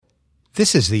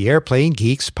This is the Airplane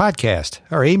Geeks podcast.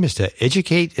 Our aim is to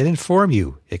educate and inform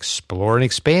you, explore and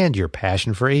expand your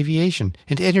passion for aviation,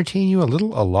 and to entertain you a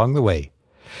little along the way.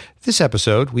 This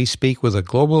episode, we speak with a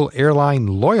global airline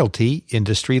loyalty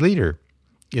industry leader.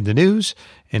 In the news,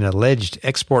 an alleged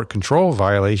export control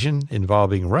violation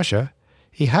involving Russia,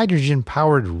 a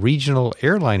hydrogen-powered regional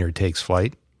airliner takes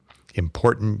flight,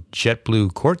 important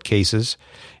JetBlue court cases,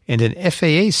 and an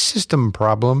FAA system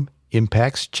problem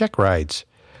impacts check rides.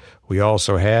 We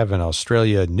also have an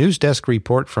Australia news desk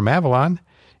report from Avalon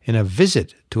and a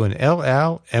visit to an El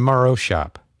Al MRO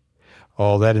shop.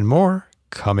 All that and more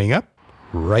coming up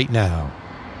right now.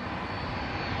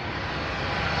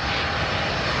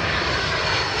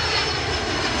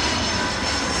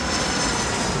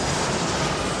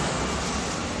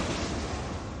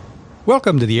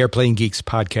 Welcome to the Airplane Geeks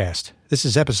podcast. This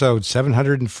is episode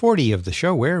 740 of the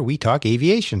show where we talk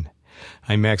aviation.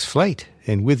 I'm Max Flight,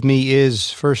 and with me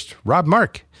is first Rob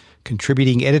Mark,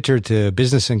 contributing editor to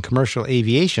Business and Commercial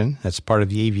Aviation. That's part of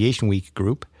the Aviation Week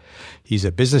group. He's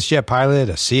a business jet pilot,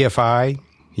 a CFI.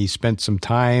 He spent some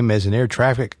time as an air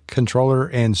traffic controller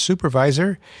and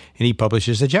supervisor, and he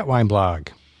publishes a Jetwine blog.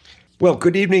 Well,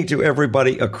 good evening to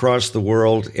everybody across the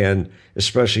world, and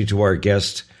especially to our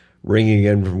guest ringing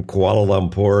in from Kuala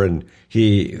Lumpur. And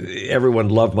everyone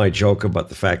loved my joke about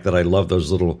the fact that I love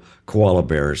those little koala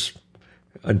bears,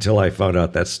 until I found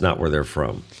out that's not where they're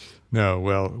from. No,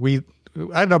 well,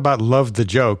 I don't know about loved the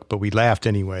joke, but we laughed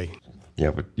anyway. Yeah,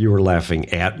 but you were laughing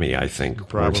at me, I think.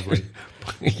 Probably.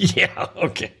 Yeah,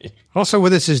 okay. Also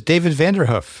with us is David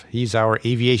Vanderhoof. He's our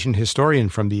aviation historian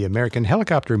from the American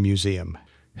Helicopter Museum.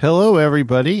 Hello,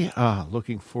 everybody.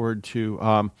 Looking forward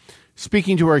to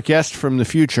speaking to our guest from the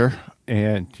future,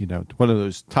 and, one of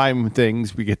those time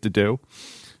things we get to do.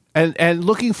 And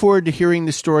looking forward to hearing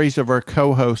the stories of our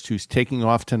co-host who's taking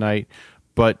off tonight,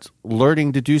 but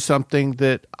learning to do something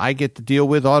that I get to deal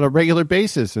with on a regular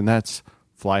basis, and that's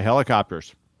fly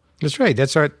helicopters. That's right.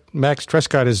 That's what Max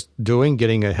Trescott is doing,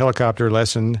 getting a helicopter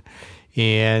lesson.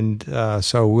 And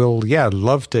so we'll,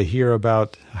 love to hear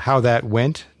about how that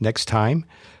went next time.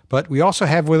 But we also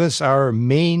have with us our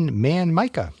main man,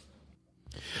 Micah.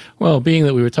 Well, being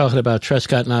that we were talking about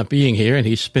Trescott not being here and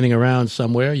he's spinning around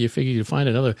somewhere, you figure you'd find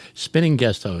another spinning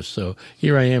guest host. So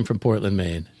here I am from Portland,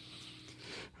 Maine.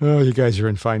 Oh, you guys are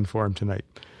in fine form tonight.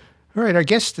 All right, our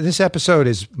guest this episode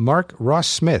is Mark Ross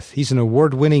Smith. He's an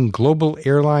award-winning global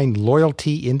airline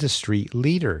loyalty industry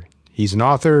leader. He's an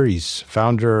author, he's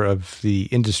founder of the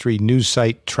industry news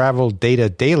site Travel Data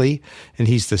Daily, and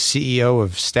he's the CEO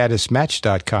of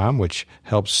StatusMatch.com, which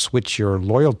helps switch your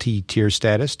loyalty tier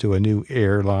status to a new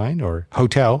airline or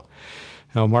hotel.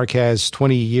 Now, Mark has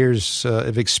 20 years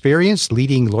of experience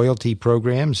leading loyalty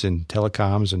programs in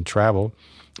telecoms and travel,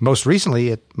 most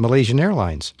recently at Malaysian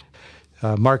Airlines.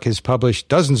 Mark has published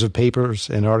dozens of papers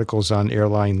and articles on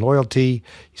airline loyalty.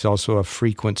 He's also a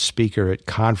frequent speaker at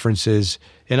conferences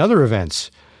and other events.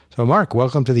 So, Mark,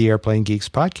 welcome to the Airplane Geeks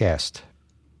podcast.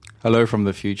 Hello from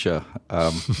the future.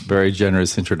 Very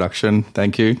generous introduction.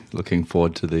 Thank you. Looking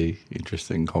forward to the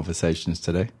interesting conversations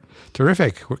today.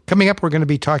 Terrific. Coming up, we're going to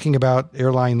be talking about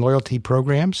airline loyalty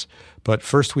programs. But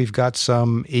first, we've got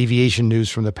some aviation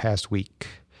news from the past week.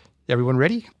 Everyone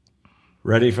ready?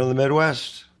 Ready from the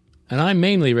Midwest. And I'm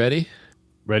mainly ready.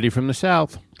 Ready from the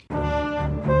South.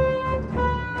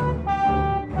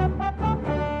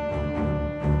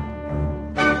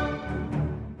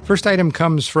 First item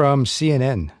comes from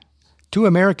CNN. 2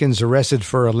 Americans arrested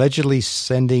for allegedly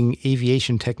sending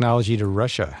aviation technology to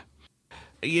Russia.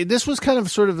 This was kind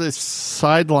of sort of this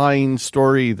sideline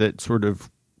story that sort of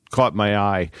caught my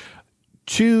eye.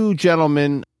 2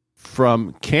 gentlemen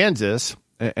from Kansas,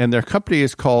 and their company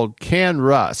is called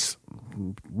CanRus,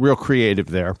 real creative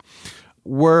there,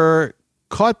 were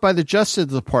caught by the Justice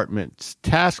Department's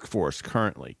task force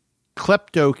currently,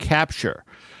 Klepto Capture,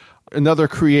 another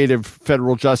creative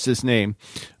federal justice name.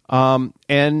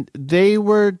 And they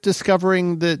were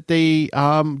discovering that they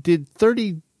did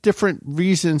 30 different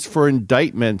reasons for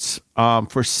indictments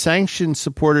for sanctioned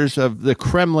supporters of the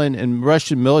Kremlin and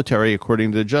Russian military,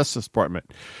 according to the Justice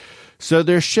Department. So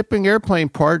they're shipping airplane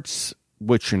parts,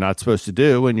 which you're not supposed to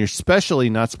do, and you're especially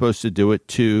not supposed to do it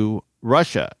to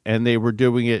Russia. And they were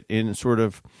doing it in sort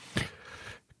of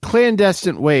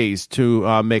clandestine ways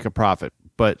to make a profit.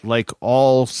 But like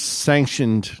all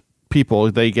sanctioned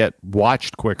people, they get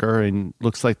watched quicker, and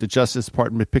looks like the Justice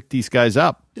Department picked these guys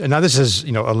up. Now, this is,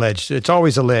 alleged. It's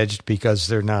always alleged because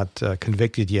they're not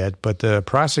convicted yet. But the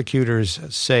prosecutors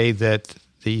say that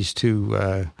these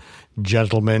 2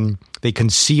 gentlemen, they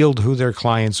concealed who their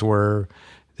clients were.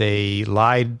 They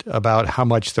lied about how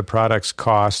much the products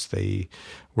cost. They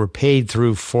were paid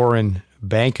through foreign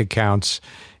bank accounts.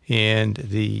 And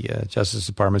the Justice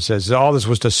Department says all this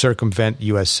was to circumvent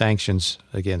U.S. sanctions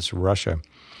against Russia.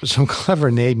 Some clever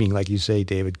naming, like you say,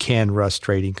 David, CanRus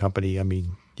Trading Company. I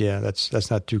mean, yeah,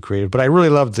 that's not too creative. But I really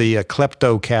love the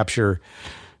klepto capture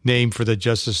name for the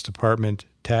Justice Department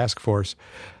task force.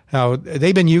 Now,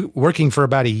 they've been working for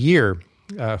about a year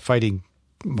fighting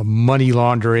money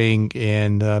laundering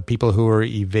and people who are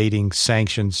evading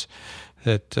sanctions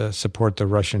that support the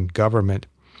Russian government.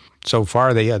 So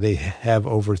far, they have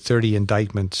over 30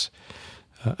 indictments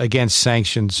against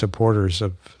sanctioned supporters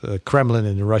of the Kremlin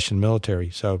and the Russian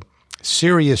military. So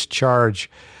serious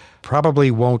charge, probably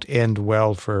won't end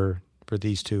well for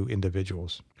these two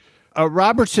individuals.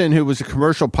 Robertson, who was a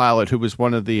commercial pilot, who was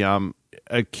one of the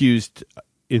accused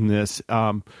in this,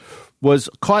 was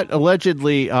caught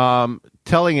allegedly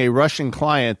telling a Russian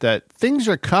client that things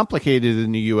are complicated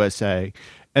in the USA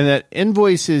and that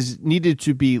invoices needed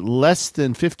to be less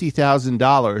than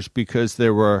 $50,000 because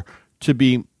there were to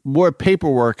be more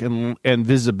paperwork and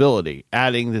visibility,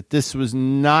 adding that this was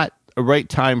not a right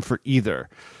time for either.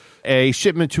 A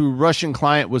shipment to a Russian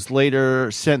client was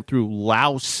later sent through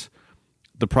Laos,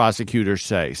 the prosecutors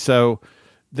say. So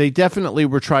they definitely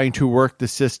were trying to work the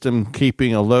system,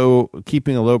 keeping a low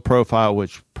profile,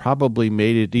 which probably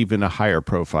made it even a higher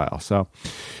profile. So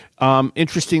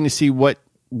interesting to see what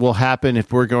will happen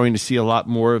if we're going to see a lot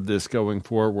more of this going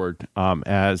forward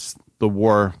as the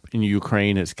war in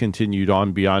Ukraine has continued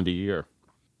on beyond a year.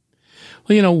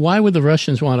 Well, why would the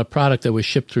Russians want a product that was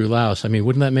shipped through Laos? I mean,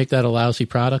 wouldn't that make that a lousy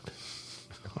product?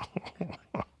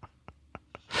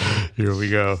 Here we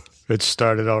go. It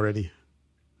started already.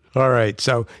 All right.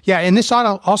 So, yeah, and this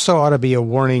also ought to be a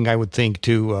warning, I would think,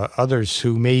 to others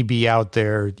who may be out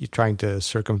there trying to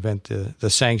circumvent the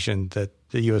sanction that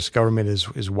the U.S. government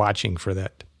is watching for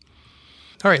that.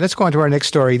 All right, let's go on to our next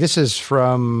story. This is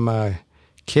from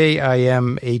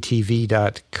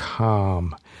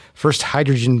KIMATV.com. First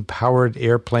hydrogen-powered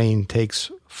airplane takes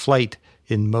flight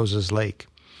in Moses Lake.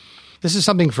 This is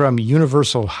something from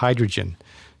Universal Hydrogen.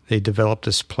 They developed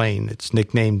this plane. It's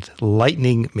nicknamed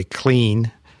Lightning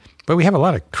McLean. But we have a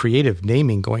lot of creative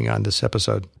naming going on this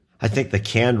episode. I think the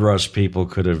CanRus people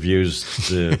could have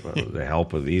used the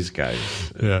help of these guys.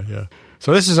 Yeah.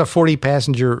 So this is a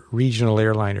 40-passenger regional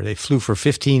airliner. They flew for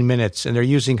 15 minutes, and they're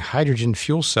using hydrogen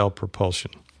fuel cell propulsion.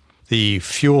 The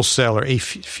fuel cell or a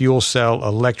fuel cell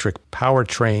electric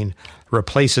powertrain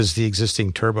replaces the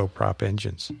existing turboprop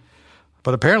engines.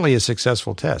 But apparently a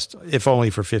successful test, if only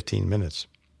for 15 minutes.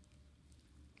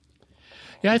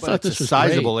 Yeah, I thought this was a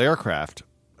sizable aircraft.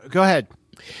 Go ahead.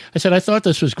 I said I thought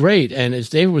this was great, and as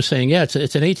David was saying, yeah, it's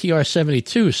an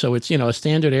ATR-72, so it's a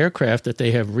standard aircraft that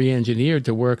they have re-engineered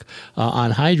to work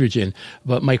on hydrogen.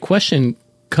 But my question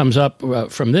comes up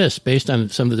from this, based on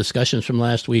some of the discussions from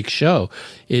last week's show,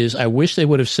 is I wish they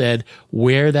would have said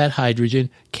where that hydrogen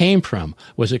came from.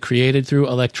 Was it created through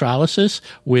electrolysis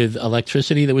with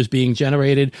electricity that was being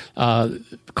generated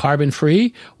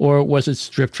carbon-free, or was it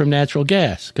stripped from natural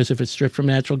gas? Because if it's stripped from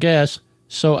natural gas,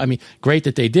 great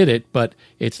that they did it, but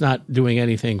it's not doing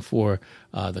anything for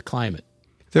the climate.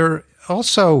 They're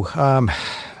also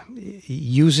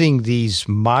using these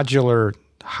modular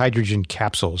hydrogen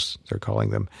capsules, they're calling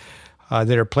them,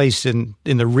 that are placed in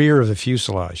the rear of the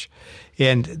fuselage.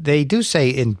 And they do say,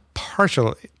 in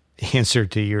partial answer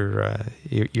to your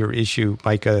issue,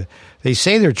 Micah, they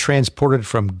say they're transported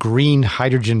from green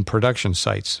hydrogen production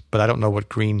sites, but I don't know what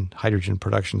green hydrogen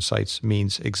production sites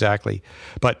means exactly.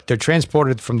 But they're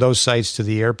transported from those sites to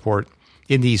the airport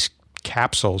in these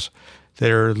capsules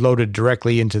that are loaded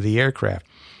directly into the aircraft.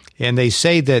 And they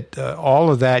say that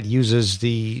all of that uses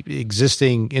the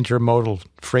existing intermodal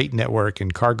freight network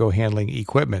and cargo handling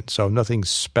equipment, so nothing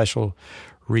special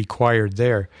required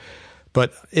there.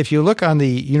 But if you look on the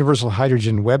Universal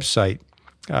Hydrogen website,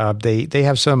 they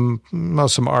have some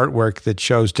artwork that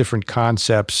shows different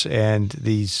concepts and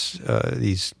these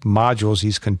modules,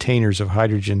 these containers of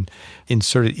hydrogen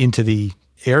inserted into the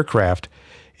aircraft.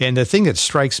 And the thing that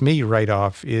strikes me right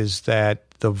off is that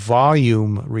the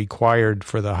volume required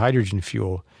for the hydrogen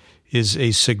fuel is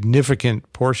a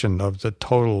significant portion of the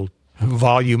total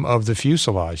volume of the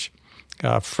fuselage.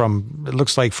 It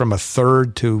looks like from a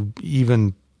third to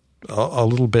even a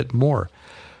little bit more.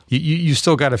 You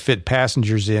still got to fit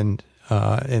passengers in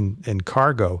and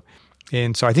cargo,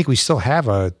 and so I think we still have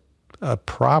a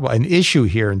problem, an issue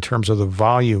here in terms of the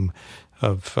volume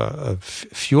of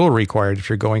fuel required if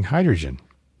you're going hydrogen.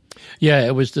 Yeah,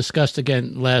 it was discussed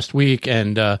again last week,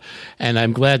 and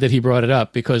I'm glad that he brought it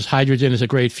up because hydrogen is a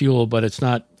great fuel, but it's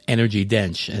not energy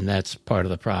dense, and that's part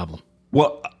of the problem.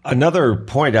 Well, another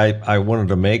point I wanted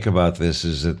to make about this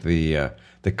is that the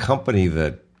the company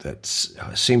that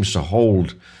seems to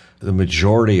hold the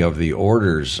majority of the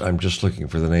orders. I'm just looking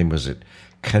for the name. Was it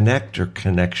Connect or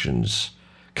Connections?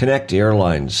 Connect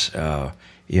Airlines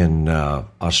in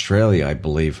Australia, I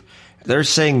believe. They're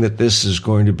saying that this is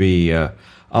going to be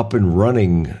up and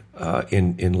running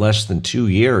in less than 2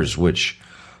 years, which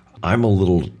I'm a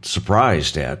little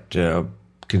surprised at,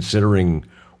 considering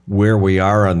where we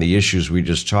are on the issues we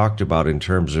just talked about in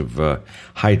terms of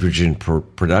hydrogen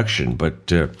production.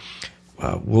 But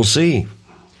we'll see.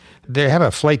 They have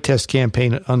a flight test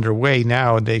campaign underway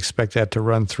now, and they expect that to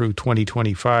run through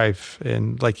 2025.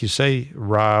 And like you say,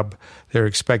 Rob, they're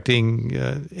expecting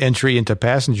entry into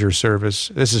passenger service.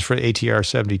 This is for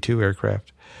ATR-72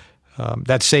 aircraft.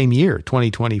 That same year,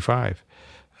 2025.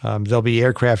 There'll be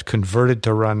aircraft converted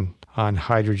to run on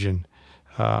hydrogen.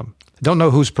 Don't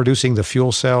know who's producing the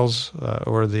fuel cells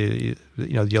or the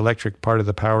electric part of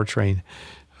the powertrain.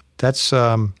 That's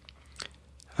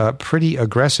pretty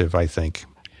aggressive, I think.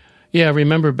 Yeah, I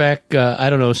remember back, I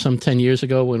don't know, some 10 years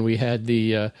ago when we had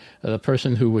the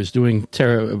person who was doing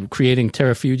creating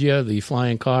Terrafugia, the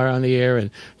flying car on the air,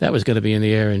 and that was going to be in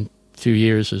the air in 2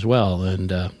 years as well.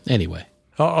 And anyway.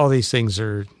 All these things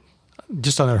are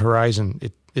just on the horizon,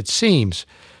 it seems.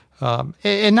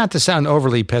 And not to sound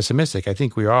overly pessimistic, I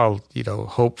think we all,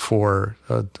 hope for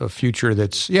a future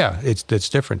that's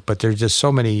different. But there's just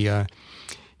so many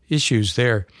issues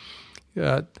there.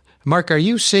 Mark, are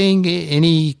you seeing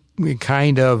any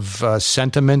kind of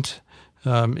sentiment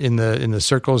in the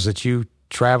circles that you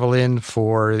travel in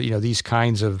for these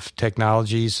kinds of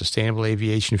technologies, sustainable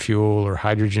aviation fuel or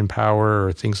hydrogen power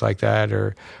or things like that?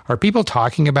 Or are people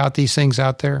talking about these things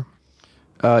out there?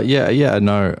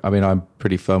 No. I mean, I'm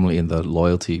pretty firmly in the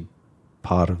loyalty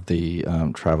part of the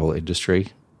travel industry,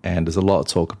 and there's a lot of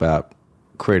talk about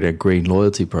creating a green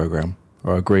loyalty program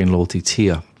or a green loyalty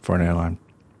tier for an airline.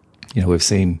 We've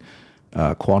seen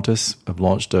Qantas have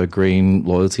launched a green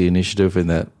loyalty initiative in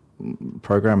that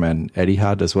program, and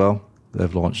Etihad as well.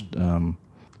 They've launched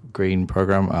green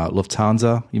program.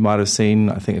 Lufthansa, you might have seen,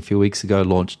 I think a few weeks ago,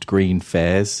 launched green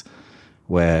fares,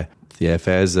 where the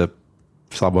airfares are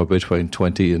somewhere between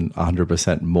 20 and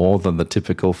 100% more than the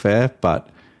typical fare, but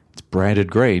it's branded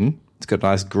green. It's got a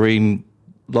nice green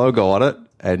logo on it,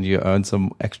 and you earn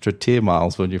some extra tier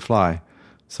miles when you fly.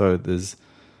 So there's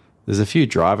a few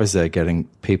drivers there getting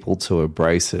people to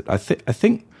embrace it. I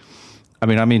think.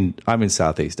 I'm in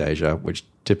Southeast Asia, which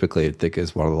typically I think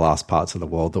is one of the last parts of the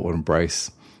world that would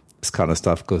embrace this kind of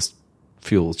stuff because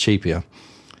fuel's cheaper.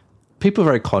 People are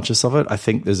very conscious of it. I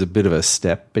think there's a bit of a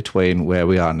step between where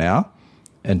we are now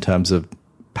in terms of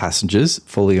passengers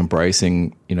fully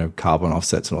embracing, carbon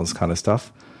offsets and all this kind of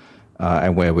stuff,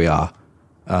 and where we are.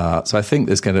 So I think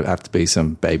there's going to have to be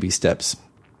some baby steps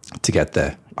to get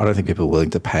there. I don't think people are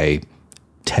willing to pay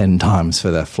 10 times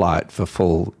for their flight for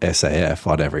full SAF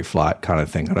on every flight kind of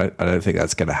thing. I don't think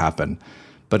that's going to happen.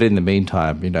 But in the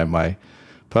meantime, my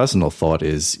personal thought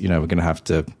is, we're going to have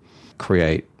to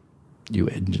create new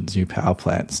engines, new power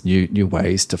plants, new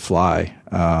ways to fly,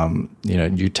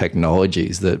 new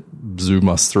technologies that zoom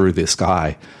us through the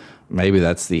sky. Maybe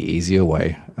that's the easier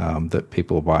way that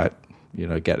people might,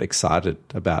 get excited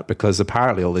about, because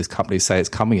apparently all these companies say it's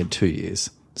coming in 2 years.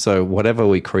 So whatever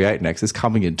we create next is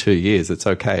coming in 2 years. It's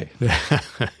okay.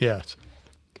 Yeah.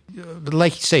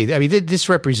 Like you say, I mean, this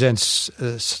represents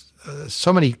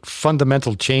so many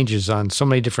fundamental changes on so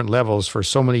many different levels for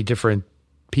so many different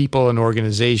people and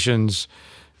organizations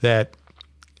that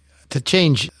to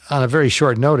change on a very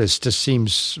short notice just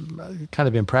seems kind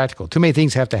of impractical. Too many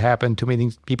things have to happen. Too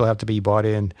many people have to be bought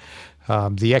in.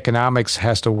 The economics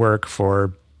has to work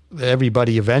for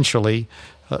everybody eventually.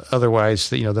 Otherwise,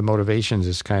 the motivations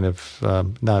is kind of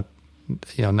not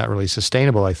really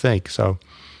sustainable, I think. So,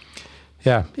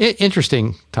 yeah,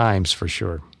 interesting times for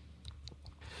sure.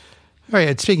 All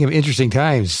right, speaking of interesting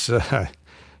times,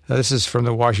 this is from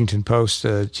the Washington Post.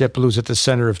 JetBlue's at the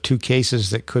center of two cases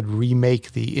that could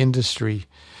remake the industry.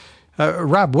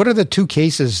 Rob, what are the two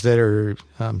cases that are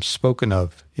spoken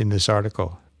of in this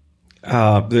article?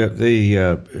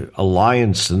 The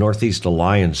Alliance, the Northeast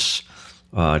Alliance,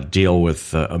 deal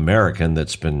with American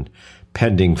that's been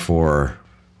pending for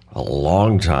a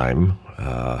long time,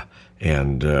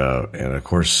 and of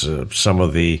course some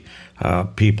of the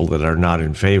people that are not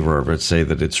in favor of it say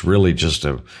that it's really just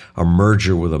a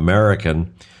merger with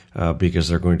American because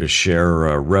they're going to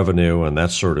share revenue and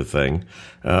that sort of thing.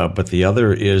 But the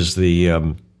other is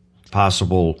the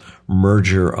possible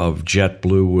merger of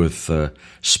JetBlue with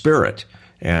Spirit,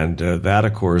 and that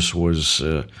of course was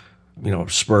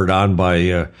spurred on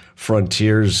by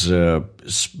Frontiers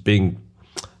being,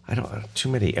 I don't too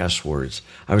many S words.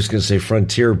 I was going to say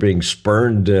Frontier being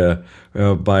spurned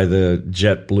by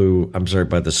the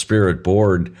by the Spirit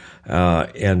board,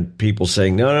 and people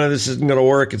saying, no, this isn't going to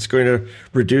work. It's going to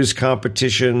reduce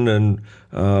competition, and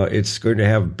it's going to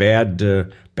have bad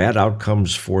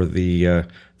outcomes for the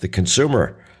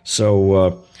consumer.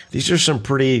 So these are some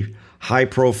pretty high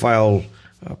profile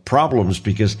problems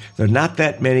because there are not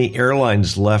that many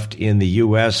airlines left in the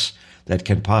U.S. that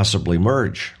can possibly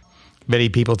merge. Many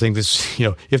people think this,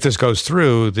 if this goes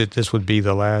through, that this would be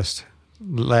the last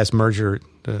merger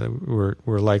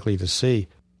we're likely to see.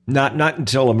 Not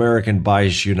until American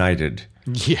buys United,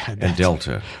 and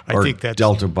Delta. I think that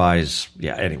Delta buys.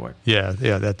 Yeah. Anyway. Yeah.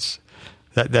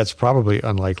 That's probably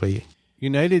unlikely.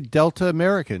 United, Delta,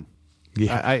 American.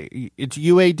 Yeah. It's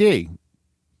UAD.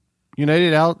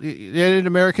 United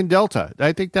American Delta.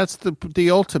 I think that's the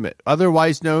ultimate,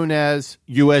 otherwise known as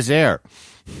U.S. Air.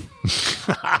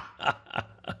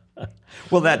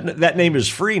 Well, that name is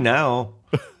free now.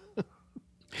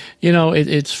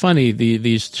 It's funny,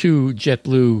 these two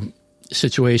JetBlue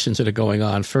situations that are going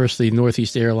on. First, the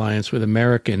Northeast Airlines with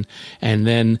American, and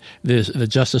then the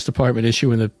Justice Department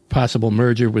issue and the possible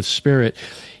merger with Spirit.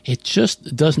 It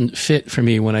just doesn't fit for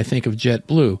me when I think of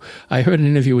JetBlue. I heard an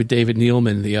interview with David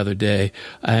Neeleman the other day,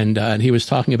 and he was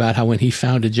talking about how when he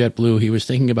founded JetBlue, he was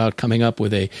thinking about coming up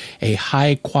with a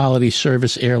high-quality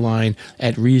service airline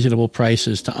at reasonable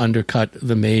prices to undercut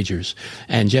the majors.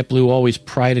 And JetBlue always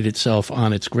prided itself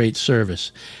on its great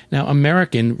service. Now,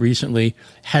 American recently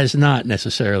has not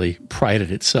necessarily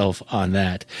prided itself on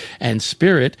that. And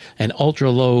Spirit, an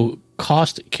ultra-low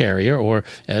cost carrier, or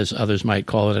as others might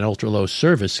call it, an ultra-low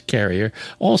service carrier,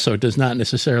 also does not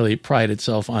necessarily pride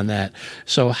itself on that.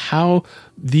 So how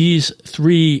these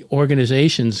three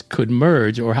organizations could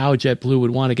merge, or how JetBlue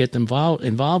would want to get them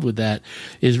involved with that,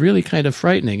 is really kind of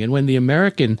frightening. And when the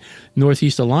American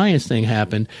Northeast Alliance thing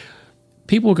happened,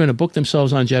 people were going to book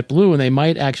themselves on JetBlue, and they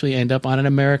might actually end up on an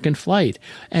American flight.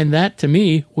 And that, to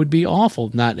me, would be awful,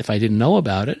 not if I didn't know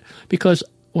about it, because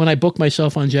when I book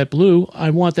myself on JetBlue, I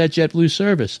want that JetBlue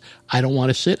service. I don't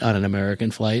want to sit on an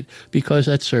American flight because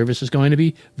that service is going to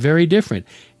be very different.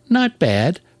 Not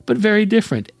bad, but very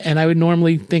different. And I would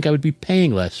normally think I would be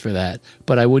paying less for that,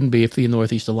 but I wouldn't be if the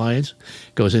Northeast Alliance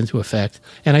goes into effect.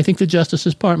 And I think the Justice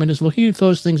Department is looking at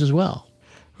those things as well.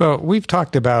 Well, we've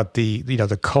talked about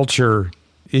the culture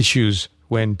issues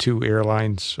when two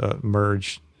airlines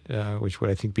merge, which would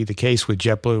I think be the case with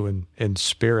JetBlue and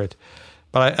Spirit.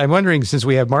 But I'm wondering, since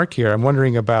we have Mark here, I'm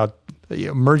wondering about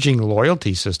merging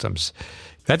loyalty systems.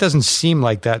 That doesn't seem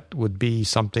like that would be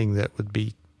something that would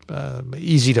be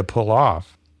easy to pull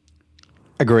off.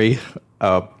 Agree. It's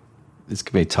going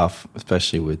to be tough,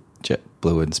 especially with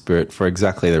JetBlue and Spirit, for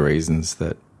exactly the reasons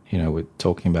that we're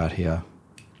talking about here.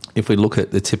 If we look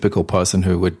at the typical person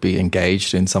who would be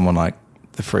engaged in someone like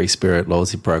the Free Spirit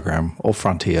loyalty program or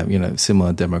Frontier,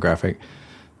 similar demographic,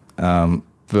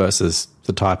 versus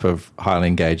the type of highly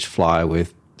engaged flyer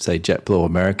with, say, JetBlue or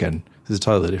American, this is a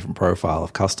totally different profile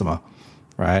of customer,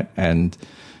 right? And,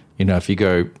 if you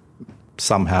go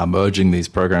somehow merging these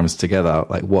programs together,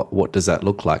 like what does that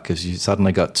look like? Because you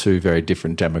suddenly got two very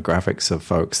different demographics of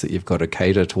folks that you've got to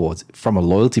cater towards from a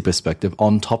loyalty perspective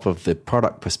on top of the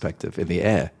product perspective in the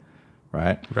air,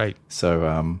 right? Right.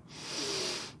 So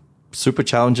super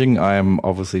challenging. I am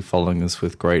obviously following this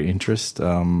with great interest.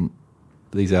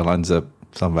 These airlines are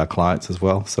some of our clients as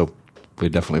well, so we're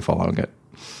definitely following it.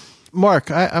 Mark,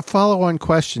 a follow-on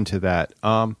question to that.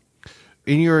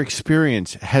 In your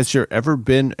experience, has there ever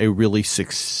been a really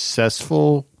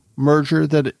successful merger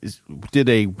did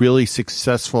a really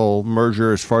successful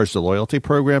merger as far as the loyalty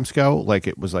programs go? Like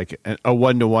it was like a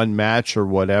one-to-one match or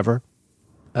whatever?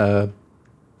 Good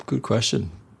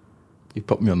question. You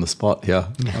put me on the spot here.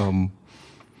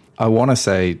 I want to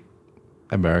say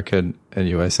American and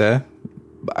US Air.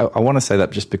 I want to say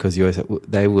that just because US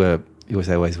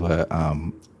Airways were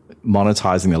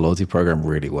monetizing their loyalty program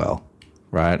really well,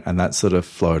 right? And that sort of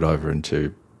flowed over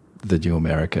into the new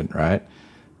American, right?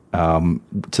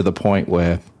 To the point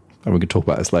where, and we can talk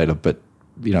about this later, but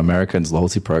American's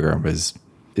loyalty program is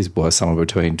worth somewhere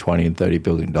between $20 and $30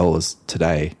 billion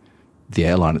today. The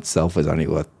airline itself is only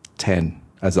worth 10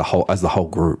 as the whole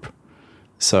group.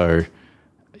 So,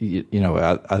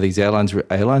 are these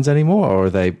airlines anymore, or are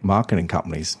they marketing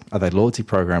companies? Are they loyalty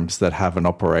programs that have an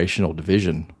operational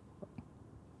division?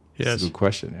 Yes. That's a good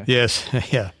question. Yeah.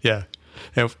 Yes. Yeah.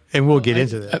 And we'll get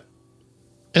into that.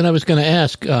 And I was going to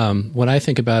ask, when I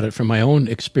think about it from my own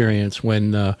experience,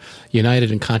 when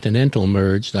United and Continental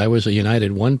merged, I was a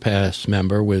United One Pass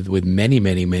member with many,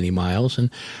 many, many miles,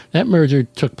 and that merger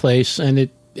took place. And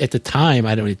at the time,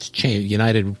 it's changed.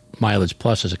 United Mileage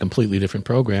Plus is a completely different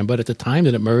program, but at the time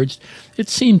that it merged, it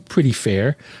seemed pretty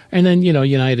fair. And then,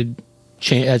 United,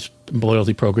 as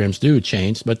loyalty programs do,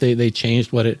 changed, but they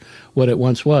changed what it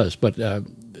once was. But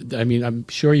I'm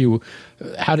sure you.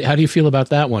 How do you feel about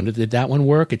that one? Did that one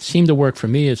work? It seemed to work for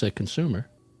me as a consumer.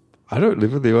 I don't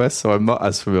live in the US, so I'm not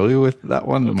as familiar with that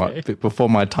one. Okay. It might be before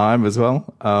my time as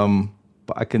well.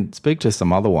 But I can speak to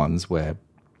some other ones where,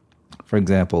 for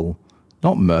example,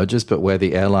 not mergers, but where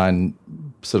the airline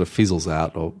sort of fizzles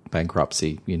out or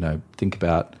bankruptcy. Think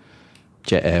about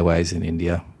Jet Airways in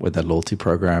India, where their loyalty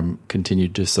program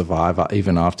continued to survive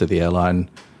even after the airline.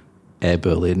 Air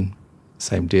Berlin,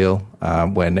 same deal.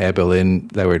 When Air Berlin,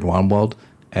 they were in oneworld,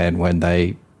 and when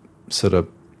they sort of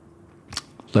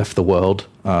left the world,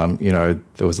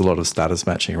 there was a lot of status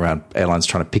matching around airlines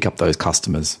trying to pick up those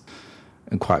customers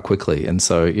and quite quickly. And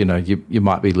so, you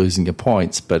might be losing your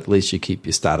points, but at least you keep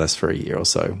your status for a year or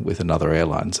so with another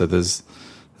airline. So there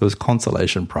was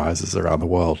consolation prizes around the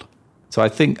world. So I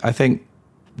think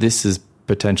this is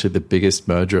potentially the biggest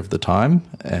merger of the time,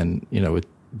 and with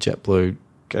JetBlue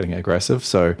getting aggressive.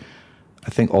 So I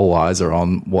think all eyes are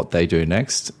on what they do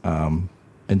next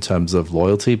in terms of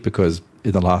loyalty, because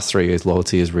in the last 3 years,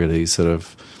 loyalty has really sort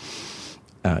of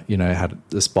had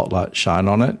the spotlight shine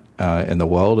on it in the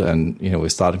world, and we're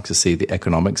starting to see the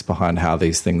economics behind how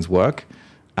these things work.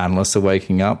 Analysts are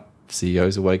waking up,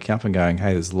 CEOs are waking up and going,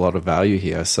 "Hey, there's a lot of value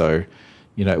here." So,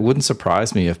 it wouldn't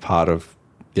surprise me if part of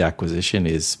the acquisition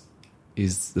is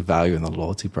the value in the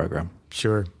loyalty program.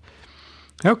 Sure.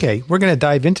 Okay, we're going to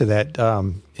dive into that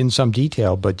in some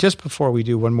detail, but just before we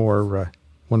do, one more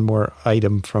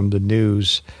item from the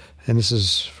news, and this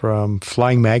is from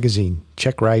Flying Magazine.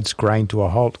 Check rides grind to a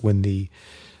halt when the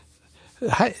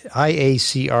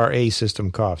IACRA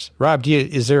system coughs. Rob,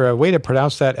 is there a way to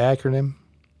pronounce that acronym?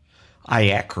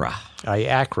 IACRA.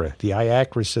 IACRA, the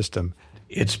IACRA system.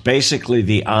 It's basically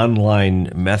the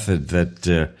online method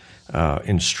that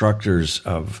instructors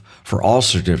for all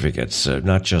certificates,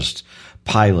 not just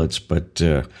pilots, but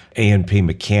A&P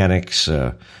mechanics,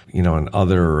 and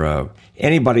other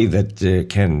anybody that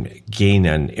can gain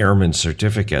an airman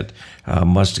certificate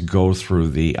must go through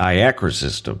the IACRA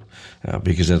system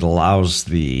because it allows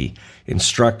the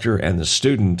instructor and the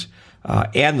student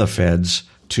and the feds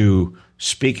to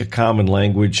speak a common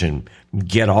language and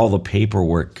get all the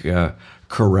paperwork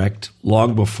correct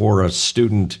long before a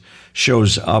student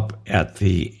shows up at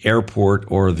the airport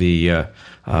or the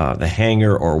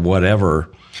hangar or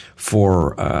whatever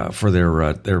for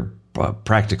their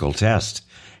practical test.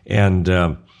 And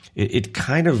it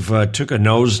kind of took a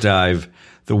nosedive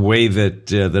the way that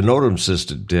the NOTAM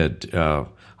system did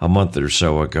a month or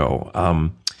so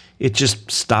ago. It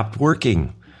just stopped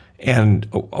working. And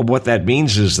what that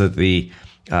means is that the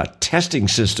testing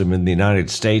system in the United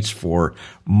States for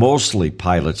mostly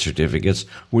pilot certificates,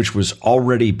 which was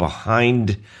already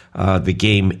behind the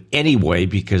game anyway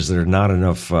because there are not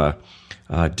enough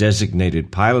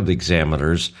designated pilot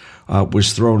examiners,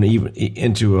 was thrown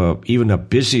into even a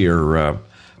busier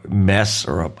mess,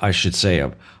 or I should say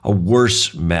a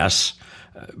worse mess,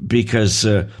 because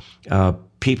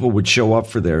people would show up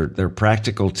for their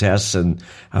practical tests, and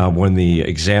when the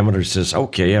examiner says,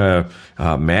 "Okay,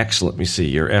 Max, let me see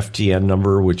your FTN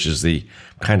number," which is the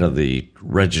kind of the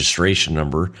registration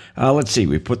number. Let's see,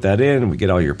 we put that in, and we get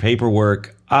all your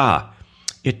paperwork.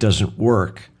 It doesn't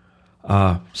work.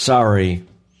 Sorry.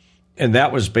 And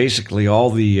that was basically all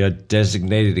the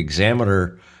designated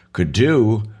examiner could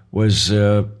do was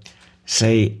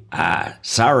say,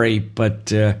 sorry,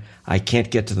 but I can't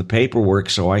get to the paperwork,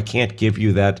 so I can't give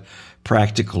you that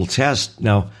practical test.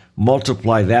 Now,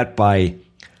 multiply that by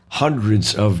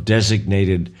hundreds of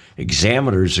designated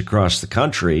examiners across the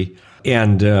country,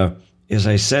 and as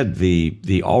I said,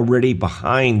 the already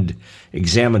behind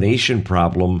examination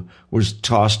problem was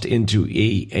tossed into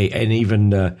an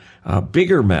even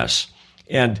bigger mess.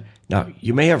 And now,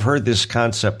 you may have heard this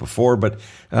concept before, but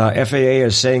FAA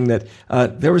is saying that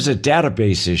there was a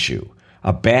database issue.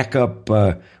 A backup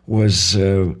was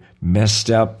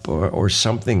messed up or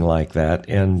something like that.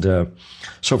 And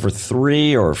so for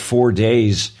 3 or 4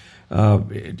 days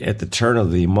at the turn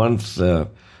of the month,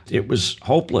 it was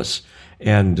hopeless.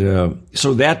 And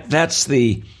so that's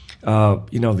the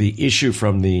the issue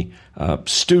from the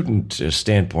student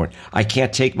standpoint. I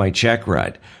can't take my check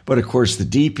ride. But of course, the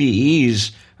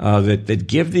DPEs that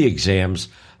give the exams,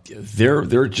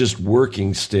 they're just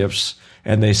working stiffs,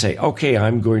 and they say, okay,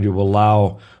 I'm going to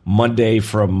allow Monday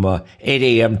from 8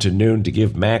 a.m. to noon to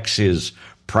give Max his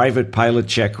private pilot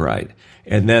check ride.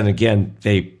 And then again,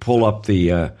 they pull up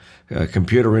the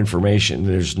computer information.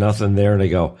 There's nothing there, and they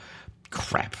go,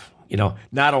 crap.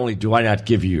 not only do I not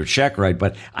give you your check right,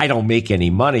 but I don't make any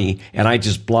money, and I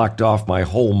just blocked off my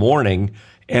whole morning,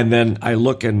 and then I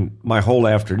look and my whole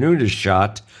afternoon is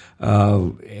shot,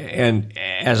 and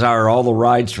as are all the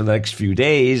rides for the next few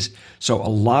days. So a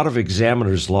lot of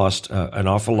examiners lost an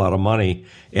awful lot of money,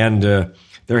 and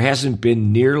there hasn't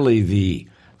been nearly the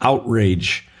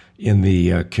outrage in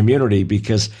the community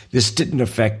because this didn't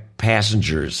affect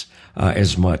passengers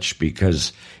as much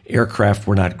because aircraft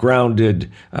were not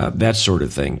grounded, that sort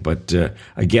of thing. But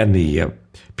again, the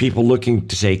people looking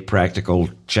to take practical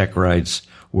check rides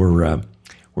were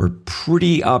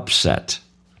pretty upset,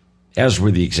 as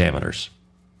were the examiners.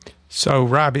 So,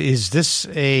 Rob, is this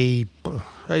a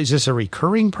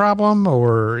recurring problem,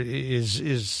 or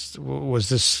was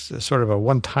this sort of a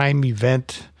one-time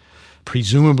event,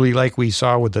 presumably like we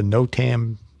saw with the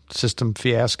NOTAM system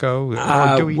fiasco?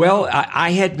 Well,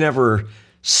 I had never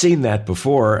seen that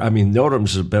before. I mean,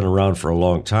 NOTAMs have been around for a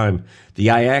long time. The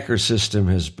IACR system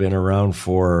has been around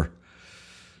for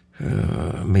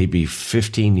maybe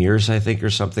 15 years, I think, or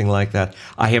something like that.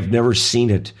 I have never seen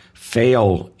it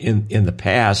fail in the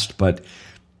past, but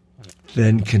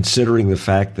then considering the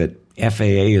fact that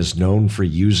FAA is known for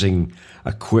using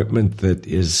equipment that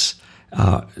is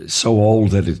so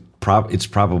old that it's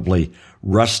probably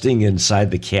rusting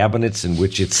inside the cabinets in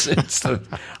which it's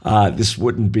this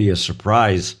wouldn't be a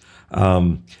surprise.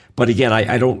 But again,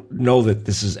 I don't know that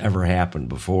this has ever happened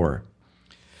before.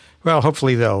 Well,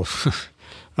 hopefully they'll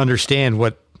understand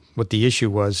what the issue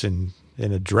was and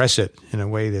address it in a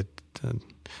way that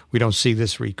we don't see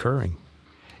this recurring.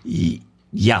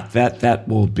 Yeah, that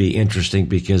will be interesting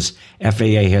because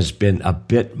FAA has been a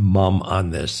bit mum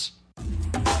on this.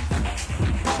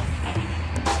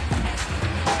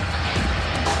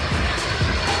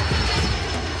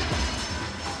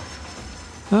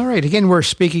 All right. Again, we're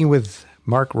speaking with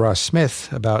Mark Ross Smith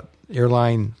about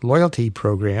airline loyalty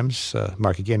programs.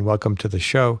 Mark, again, welcome to the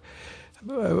show.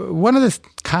 One of the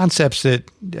concepts that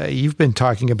you've been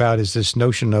talking about is this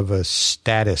notion of a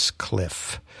status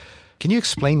cliff. Can you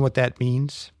explain what that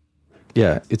means?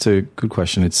 Yeah, it's a good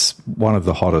question. It's one of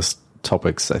the hottest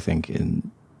topics, I think,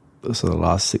 in sort of the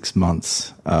last 6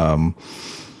 months.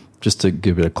 Just to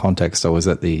give a bit of context, I was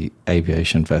at the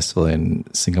Aviation Festival in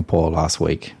Singapore last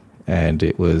week, and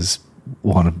it was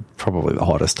one of probably the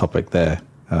hottest topic there,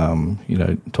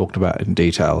 talked about in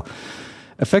detail.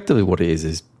 Effectively what it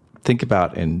is think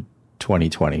about in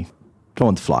 2020, no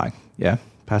one's flying, yeah?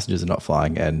 Passengers are not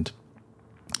flying, and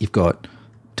you've got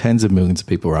tens of millions of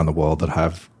people around the world that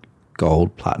have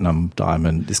gold, platinum,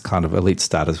 diamond, this kind of elite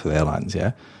status with airlines,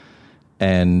 yeah?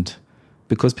 And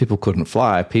because people couldn't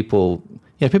fly, people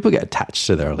get attached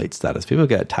to their elite status. People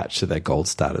get attached to their gold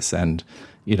status. And,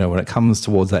 when it comes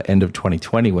towards that end of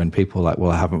 2020, when people are like,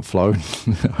 well, I haven't flown,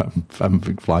 I haven't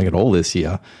been flying at all this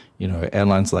year,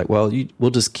 airlines are like, well,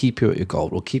 we'll just keep you at your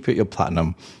gold. We'll keep you at your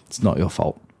platinum. It's not your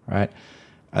fault, right?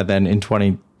 And then in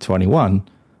 2021,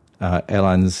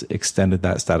 airlines extended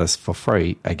that status for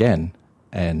free again.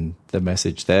 And the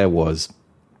message there was,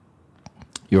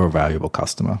 you're a valuable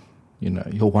customer.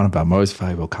 You're one of our most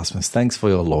valuable customers. Thanks for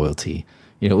your loyalty.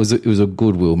 It was a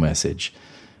goodwill message.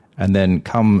 And then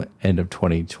come end of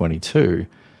 2022,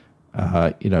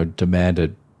 demand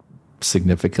had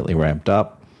significantly ramped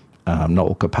up. Not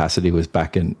all capacity was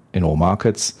back in all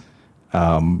markets.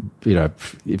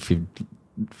 If you've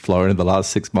flown in the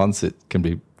last 6 months, it can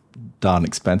be darn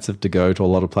expensive to go to a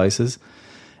lot of places.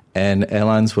 And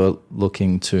airlines were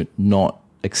looking to not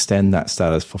extend that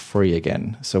status for free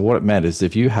again. So what it meant is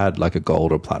if you had like a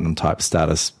gold or platinum type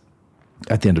status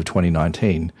at the end of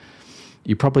 2019,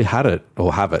 you probably had it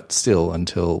or have it still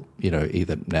until,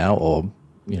 either now or,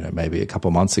 maybe a couple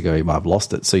of months ago, you might have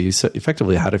lost it. So you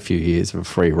effectively had a few years of a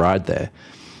free ride there.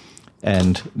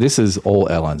 And this is all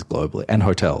airlines globally and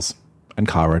hotels and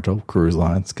car rental, cruise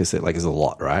lines, because there's a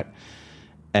lot, right?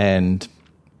 And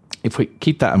if we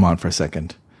keep that in mind for a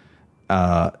second,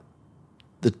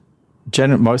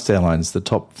 most airlines, the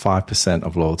top 5%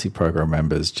 of loyalty program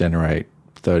members generate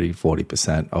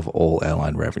 30-40% of all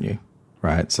airline revenue,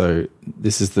 right? So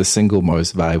this is the single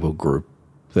most valuable group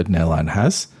that an airline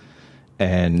has.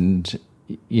 And,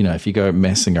 if you go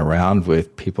messing around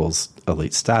with people's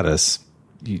elite status,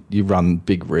 you run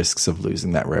big risks of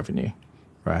losing that revenue,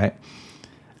 right?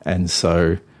 And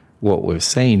so what we've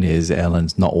seen is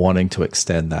airlines not wanting to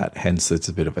extend that, hence it's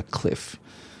a bit of a cliff.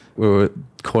 We were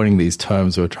coining these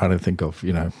terms, we were trying to think of,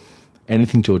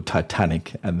 anything to a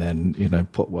Titanic and then,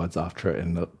 put words after it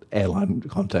in the airline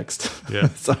context. Yeah.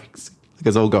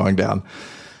 It's all going down.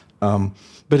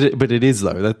 But it is,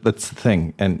 though. That's the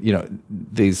thing. And,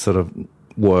 these sort of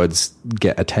words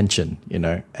get attention,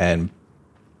 and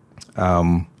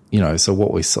So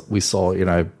what we saw,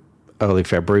 early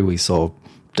February, we saw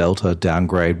Delta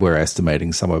downgrade. We're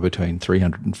estimating somewhere between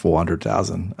 300 and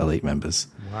 400,000 elite members.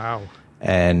 Wow.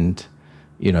 And,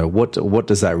 what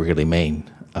does that really mean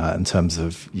in terms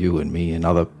of you and me and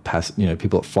other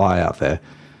people that fly out there?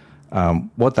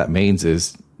 What that means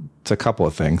is it's a couple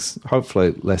of things.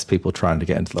 Hopefully less people trying to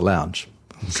get into the lounge.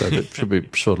 So that should be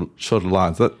shorter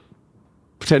lines. That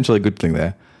potentially a good thing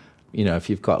there. If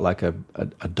you've got like a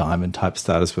diamond type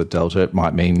status with Delta, it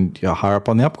might mean you're higher up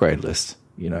on the upgrade list.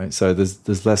 So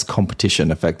there's less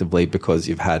competition effectively because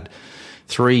you've had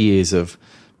 3 years of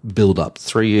build up,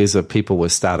 3 years of people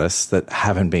with status that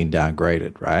haven't been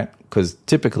downgraded, right? Because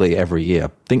typically every year,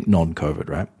 think non-COVID,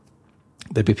 right?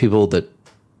 There'd be people that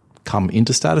come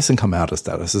into status and come out of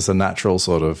status. There's a natural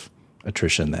sort of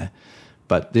attrition there.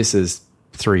 But this is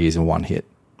 3 years in one hit,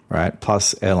 right?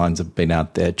 Plus airlines have been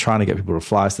out there trying to get people to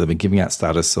fly, so they've been giving out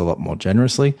status a lot more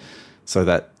generously. So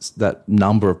that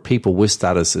number of people with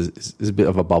status is a bit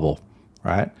of a bubble,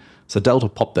 right? So Delta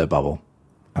popped their bubble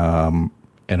in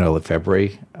early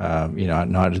February.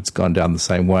 United's gone down the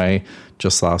same way.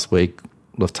 Just last week,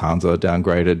 Lufthansa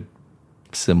downgraded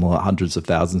similar hundreds of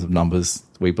thousands of numbers,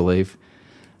 we believe.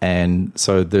 And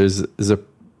so there's a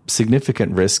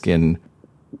significant risk in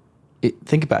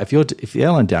think about if the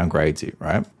airline downgrades you,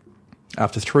 right?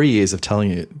 After 3 years of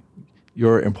telling you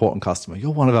you're an important customer,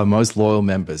 you're one of our most loyal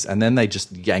members, and then they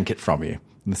just yank it from you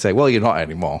and they say, well, you're not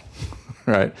anymore,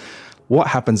 right? What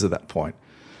happens at that point?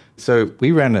 So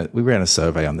we ran a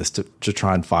survey on this to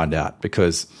try and find out,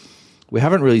 because we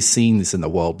haven't really seen this in the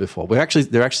world before. There actually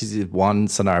did one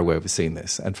scenario where we've seen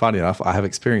this, and funny enough, I have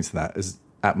experience in that, is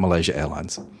at Malaysia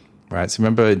Airlines, right? So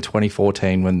remember in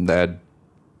 2014 when they had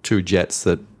 2 jets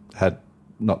that had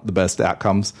not the best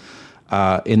outcomes?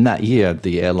 In that year,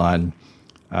 the airline,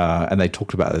 and they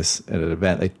talked about this at an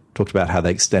event, they talked about how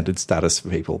they extended status for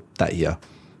people that year.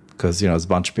 Because, there's a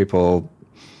bunch of people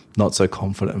not so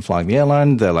confident in flying the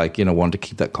airline. They're like, wanting to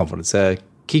keep that confidence there,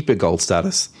 keep your gold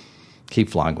status, keep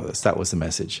flying with us. That was the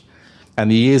message.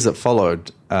 And the years that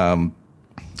followed,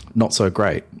 not so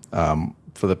great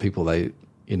for the people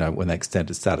when they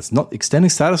extended status. Not extending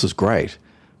status was great,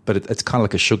 but it's kind of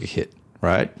like a sugar hit,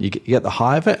 right? You get the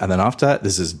high of it, and then after that,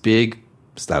 there's this big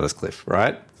status cliff,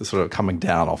 right? It's sort of coming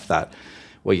down off that,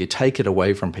 where you take it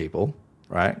away from people,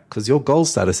 right? Because your gold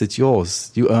status, it's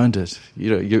yours. You earned it.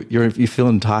 You feel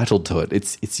entitled to it.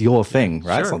 It's your thing,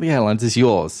 right? Sure. It's not the airlines. It's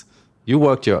yours. You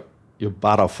worked your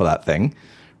butt off for that thing,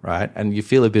 right? And you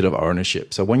feel a bit of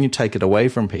ownership. So when you take it away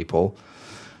from people,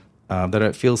 they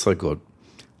don't feel so good.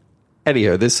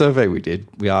 Anyhow, this survey we did,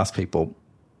 we asked people,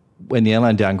 when the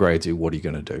airline downgrades you, what are you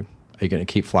going to do? Are you going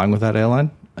to keep flying with that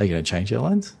airline? Are you going to change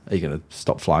airlines? Are you going to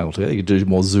stop flying altogether? Are you going to do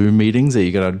more Zoom meetings? Are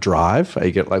you going to drive? What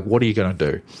are you going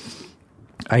to do?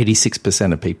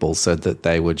 86% of people said that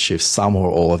they would shift some or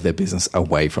all of their business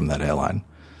away from that airline.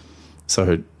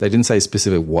 So they didn't say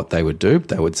specifically what they would do, but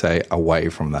they would say away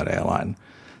from that airline.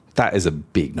 That is a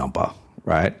big number,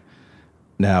 right?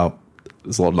 Now,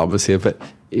 there's a lot of numbers here, but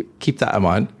keep that in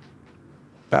mind.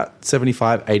 About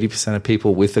 75, 80% of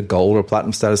people with a gold or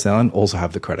platinum status airline also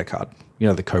have the credit card.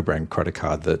 The co-brand credit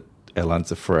card that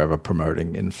airlines are forever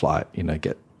promoting in flight.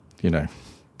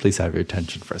 Please have your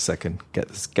attention for a second. Get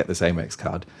this Amex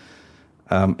card.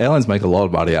 Airlines make a lot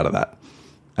of money out of that.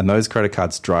 And those credit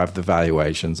cards drive the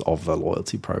valuations of the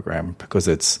loyalty program because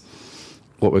it's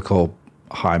what we call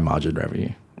high margin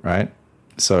revenue, right?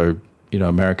 So,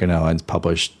 American Airlines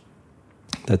published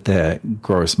that their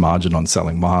gross margin on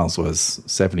selling miles was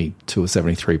 72 or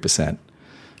 73%.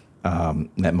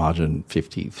 Net margin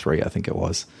 53, I think it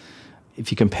was.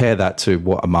 If you compare that to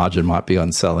what a margin might be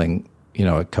on selling,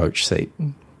 a coach seat,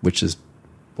 which is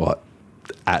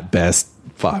at best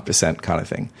 5% kind of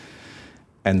thing.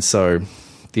 And so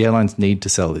the airlines need to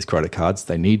sell these credit cards.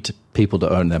 They need people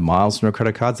to earn their miles from their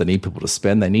credit cards. They need people to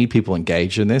spend. They need people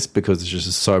engaged in this because there's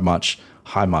just so much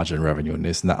high margin revenue in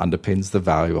this, and that underpins the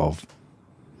value of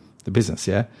the business,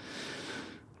 yeah?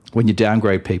 When you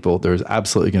downgrade people, there is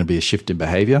absolutely going to be a shift in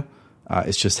behavior.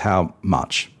 It's just how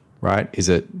much, right? Is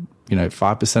it,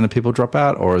 5% of people drop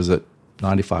out, or is it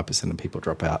 95% of people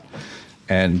drop out?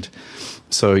 And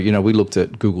so, we looked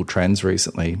at Google Trends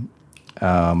recently.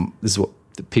 This is what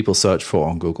people search for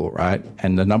on Google, right?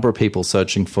 And the number of people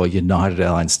searching for United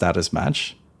Airlines status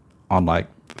match on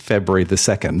February the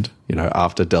 2nd,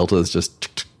 after Delta's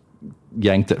just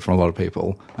yanked it from a lot of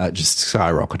people, just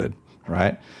skyrocketed,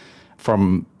 right?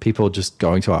 From people just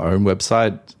going to our own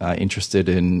website, interested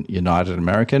in United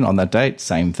American on that date,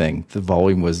 same thing. The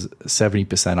volume was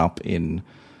 70% up in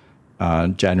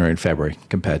January and February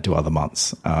compared to other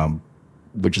months,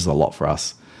 which is a lot for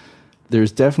us.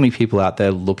 there's definitely people out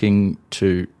there looking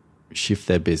to shift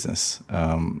their business,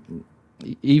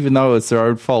 even though it's their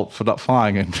own fault for not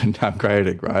flying and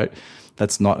downgrading, right?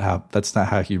 That's not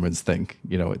how humans think.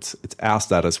 It's our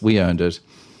status. We earned it.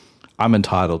 I'm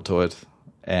entitled to it.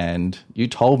 And you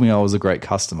told me I was a great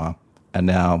customer, and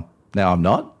now I'm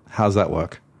not. How's that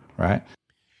work, right?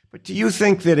 But do you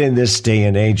think that in this day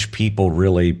and age, people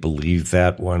really believe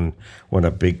that when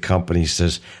a big company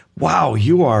says, "Wow,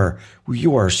 you are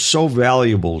so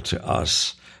valuable to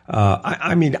us"?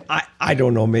 I mean, I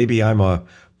don't know. Maybe I'm a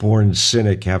born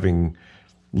cynic, having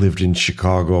lived in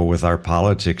Chicago with our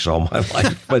politics all my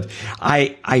life, but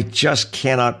I just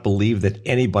cannot believe that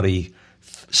anybody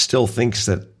still thinks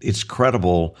that it's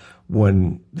credible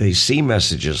when they see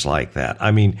messages like that.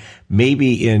 I mean,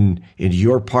 maybe in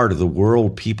your part of the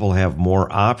world, people have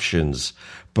more options,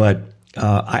 but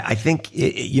I think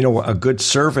a good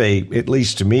survey, at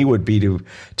least to me, would be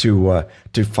to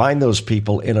find those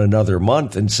people in another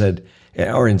month and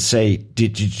say,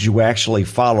 did you actually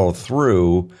follow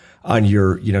through on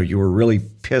you were really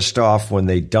pissed off when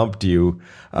they dumped you.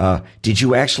 Did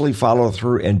you actually follow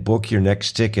through and book your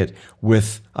next ticket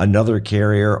with another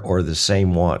carrier or the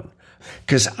same one?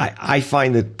 Because I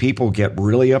find that people get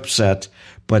really upset,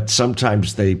 but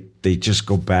sometimes they just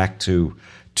go back to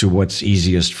what's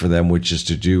easiest for them, which is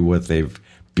to do what they've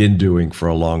been doing for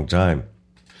a long time.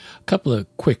 A couple of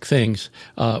quick things.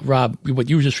 Rob, what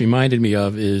you just reminded me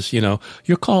of is,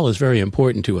 your call is very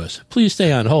important to us. Please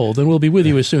stay on hold and we'll be with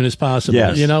you as soon as possible.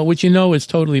 Yes. Which is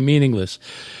totally meaningless.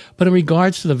 But in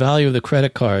regards to the value of the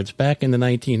credit cards, back in the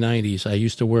 1990s, I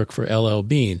used to work for LL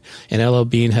Bean. And LL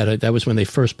Bean that was when they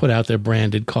first put out their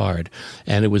branded card.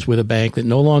 And it was with a bank that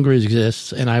no longer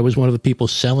exists. And I was one of the people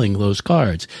selling those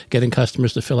cards, getting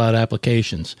customers to fill out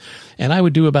applications. And I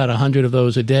would do about 100 of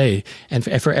those a day. And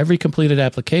for every completed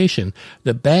application,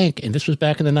 the bank, and this was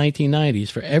back in the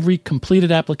 1990s, for every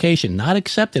completed application, not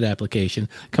accepted application,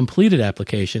 completed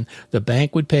application, the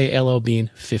bank would pay LL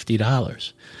Bean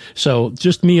 $50. So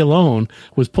just me alone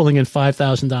was pulling in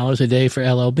 $5,000 a day for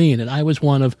LL Bean. And I was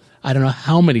one of, I don't know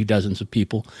how many dozens of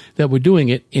people that were doing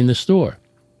it in the store.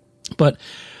 But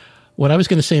what I was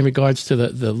going to say in regards to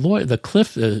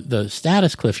the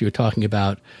status cliff you were talking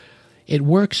about, it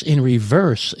works in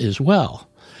reverse as well.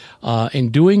 In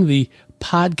doing the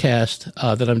podcast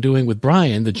that I'm doing with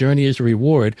Brian, The Journey is a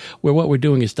Reward, where what we're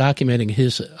doing is documenting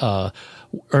his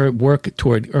work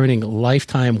toward earning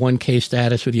lifetime 1K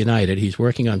status with United. He's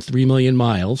working on 3 million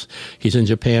miles. He's in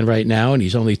Japan right now, and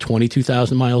he's only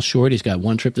 22,000 miles short. He's got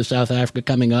one trip to South Africa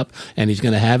coming up, and he's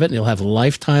going to have it, and he'll have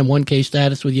lifetime 1K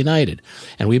status with United.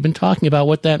 And we've been talking about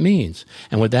what that means.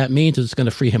 And what that means is it's going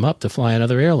to free him up to fly on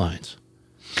other airlines.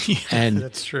 And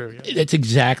that's true. Yeah. That's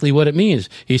exactly what it means.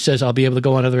 He says, I'll be able to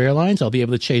go on other airlines. I'll be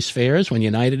able to chase fares. When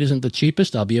United isn't the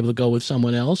cheapest, I'll be able to go with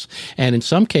someone else. And in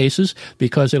some cases,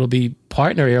 because it'll be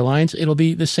partner airlines, it'll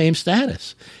be the same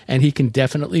status. And he can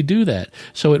definitely do that.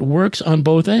 So it works on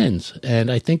both ends.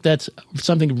 And I think that's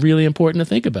something really important to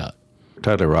think about.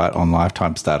 Totally right on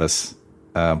lifetime status.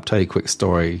 Tell you a quick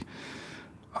story.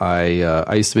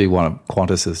 I used to be one of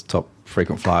Qantas's top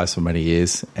frequent flyers for many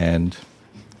years, and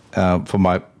for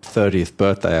my 30th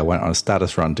birthday, I went on a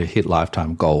status run to hit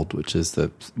lifetime gold, which is the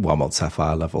One World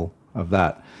Sapphire level of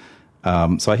that.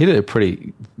 So I hit it at a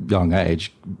pretty young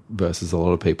age versus a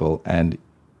lot of people, and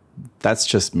that's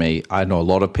just me. I know a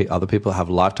lot of other people have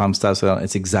lifetime status.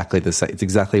 It's exactly the same. It's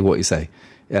exactly what you say.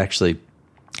 It actually,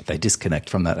 they disconnect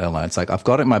from that airline. It's like, I've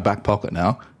got it in my back pocket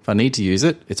now. If I need to use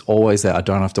it, it's always there. I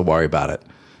don't have to worry about it.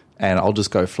 And I'll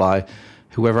just go fly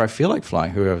whoever I feel like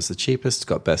flying, whoever's the cheapest,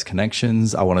 got best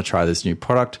connections. I want to try this new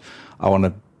product. I want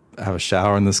to have a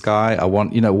shower in the sky. I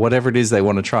want, whatever it is they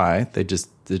want to try, they just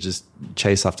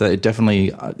chase after that. It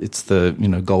definitely, it's the,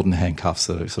 golden handcuffs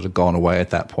that have sort of gone away at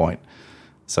that point.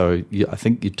 So I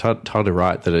think you're totally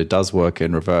right that it does work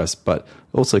in reverse, but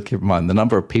also keep in mind the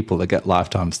number of people that get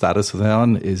lifetime status with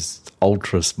airline is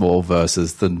ultra small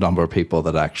versus the number of people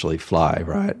that actually fly,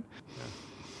 right?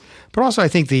 But also, I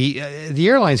think the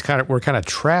airlines were kind of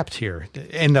trapped here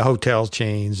in the hotel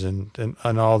chains and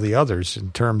all the others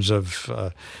in terms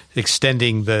of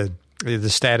extending the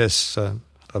status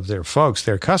of their folks,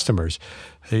 their customers.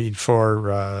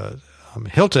 For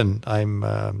Hilton,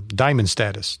 I'm diamond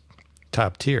status,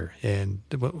 top tier. And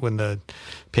when the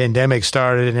pandemic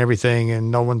started and everything,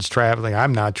 and no one's traveling,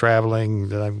 I'm not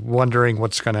traveling. I'm wondering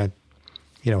what's going to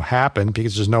happen,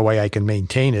 because there's no way I can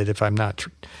maintain it if I'm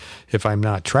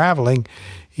not traveling.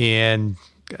 And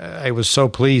I was so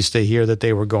pleased to hear that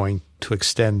they were going to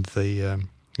extend the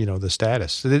the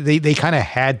status. They kind of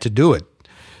had to do it,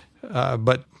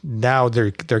 but now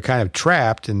they're kind of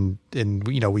trapped, and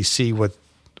we see what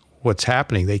what's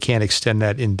happening. They can't extend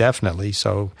that indefinitely,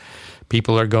 so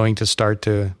people are going to start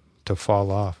to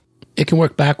fall off. It can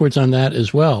work backwards on that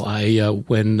as well.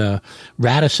 When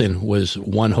Radisson was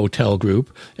one hotel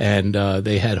group, and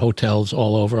they had hotels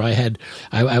all over.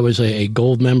 I was a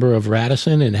gold member of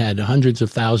Radisson and had hundreds of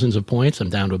thousands of points. I'm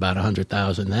down to about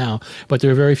 100,000 now. But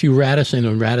there are very few Radisson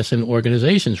and Radisson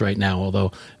organizations right now,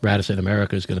 although Radisson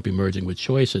America is going to be merging with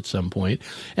Choice at some point.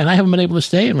 And I haven't been able to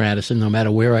stay in Radisson no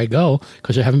matter where I go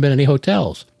because there haven't been any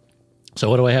hotels. So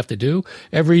what do I have to do?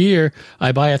 Every year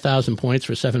I buy 1,000 points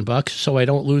for $7 so I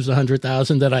don't lose the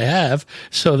 100,000 that I have,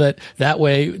 so that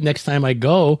way next time I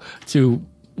go to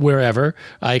wherever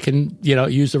I can,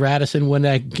 use the Radisson when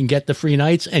I can get the free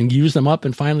nights and use them up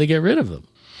and finally get rid of them.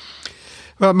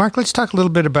 Well, Mark, let's talk a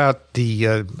little bit about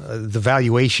the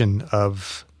valuation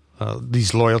of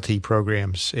these loyalty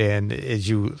programs. And as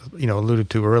you alluded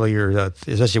to earlier,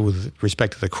 especially with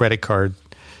respect to the credit card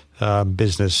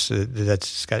business,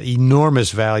 that's got enormous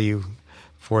value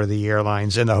for the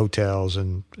airlines and the hotels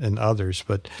and others.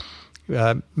 But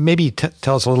maybe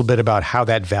tell us a little bit about how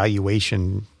that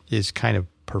valuation is kind of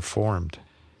performed.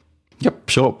 Yep,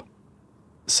 sure.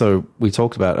 So we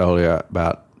talked about earlier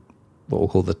about what we'll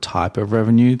call the type of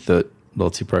revenue that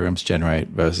loyalty programs generate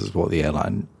versus what the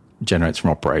airline generates from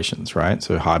operations, right?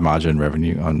 So high margin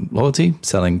revenue on loyalty,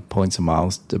 selling points and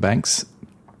miles to banks.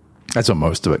 That's what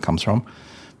most of it comes from.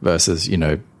 Versus,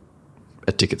 a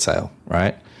ticket sale,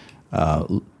 right?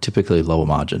 Typically lower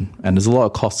margin, and there's a lot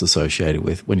of costs associated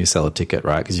with when you sell a ticket,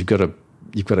 right? Because you've got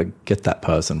to get that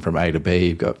person from A to B.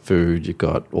 You've got food, you've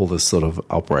got all this sort of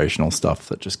operational stuff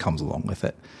that just comes along with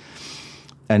it.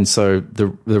 And so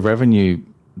the revenue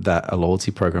that a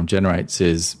loyalty program generates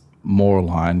is more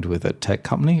aligned with a tech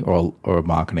company or a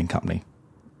marketing company,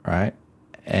 right?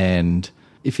 And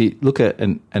if you look at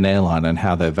an airline and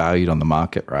how they're valued on the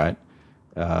market, right?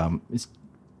 It's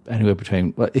anywhere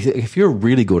between, if you're a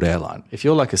really good airline, if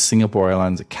you're like a Singapore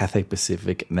Airlines, a Cathay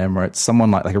Pacific, an Emirates, someone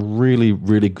like a really,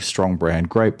 really strong brand,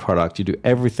 great product, you do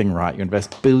everything right, you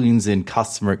invest billions in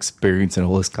customer experience and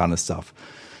all this kind of stuff,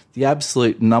 the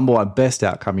absolute number one best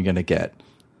outcome you're going to get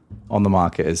on the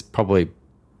market is probably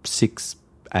 6,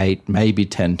 8, maybe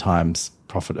 10 times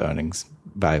profit earnings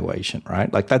valuation,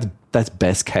 right? Like that's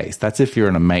best case. That's if you're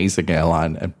an amazing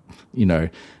airline and,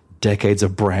 decades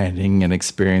of branding and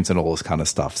experience and all this kind of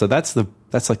stuff. So that's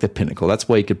like the pinnacle. That's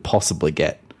where you could possibly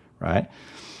get, right?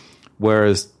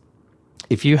 Whereas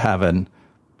if you have an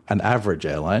average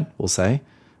airline, we'll say,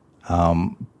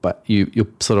 but you're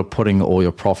sort of putting all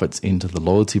your profits into the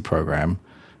loyalty program,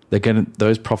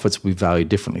 those profits will be valued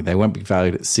differently. They won't be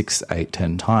valued at 6, 8,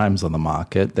 10 times on the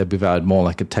market. They'll be valued more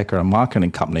like a tech or a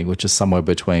marketing company, which is somewhere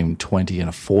between 20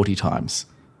 and 40 times,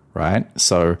 right?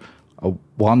 So a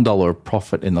 $1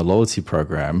 profit in the loyalty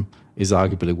program is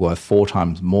arguably worth 4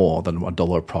 times more than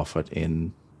 $1 profit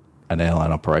in an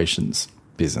airline operations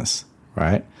business,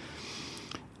 right?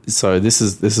 So this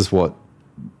is what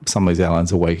some of these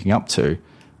airlines are waking up to.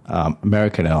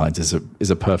 American Airlines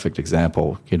is a perfect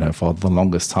example. For the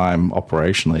longest time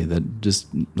operationally, that just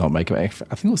not making. I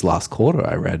think it was last quarter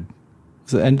I read. It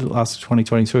was the end of last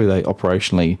 2022. They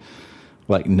operationally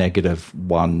like negative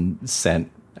 1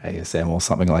 cent ASM or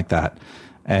something like that.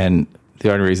 And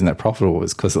the only reason they're profitable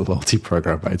was because the loyalty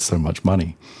program made so much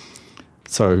money.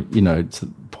 So, to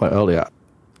the point earlier,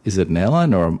 is it an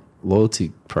airline or a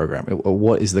loyalty program?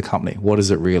 What is the company? What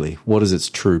is it really? What is its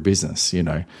true business?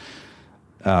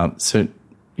 So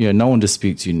no one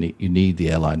disputes you need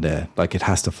the airline there. Like it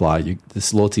has to fly.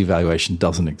 This loyalty valuation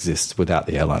doesn't exist without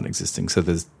the airline existing. So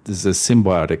there's a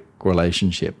symbiotic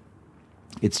relationship.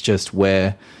 It's just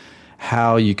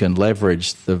how you can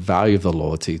leverage the value of the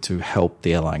loyalty to help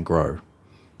the airline grow,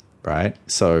 right?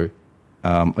 So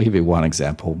I'll give you one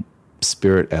example.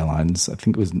 Spirit Airlines, I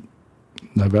think it was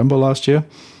November last year,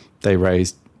 they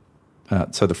raised,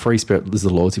 so the Free Spirit, this is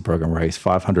a loyalty program, raised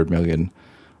 $500 million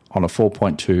on a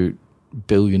 $4.2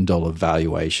 billion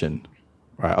valuation,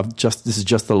 right? This is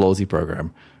just the loyalty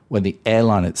program, when the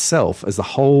airline itself, as the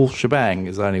whole shebang,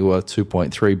 is only worth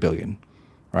 $2.3 billion,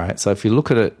 right? So if you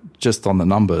look at it just on the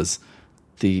numbers,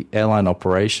 the airline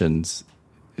operations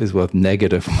is worth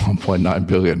negative $1.9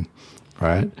 billion,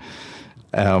 right?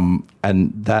 And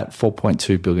that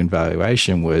 $4.2 billion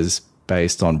valuation was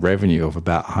based on revenue of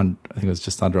about, I think it was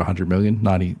just under $100 million,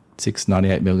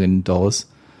 $98 million,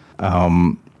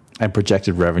 and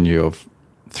projected revenue of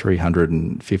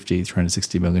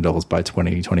 $360 million by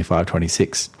 2025,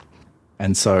 26.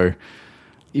 And so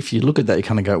if you look at that, you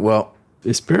kind of go, well,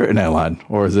 is Spirit an airline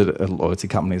or is it a loyalty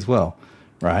company as well,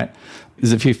 right?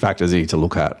 There's a few factors you need to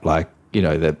look at, like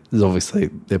there's obviously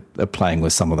they're playing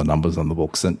with some of the numbers on the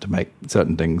books and to make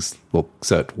certain things look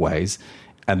certain ways.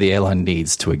 And the airline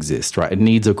needs to exist, right? It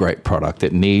needs a great product.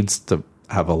 It needs to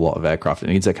have a lot of aircraft. It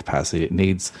needs that capacity. It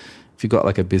needs, if you've got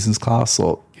like a business class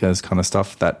or this kind of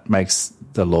stuff, that makes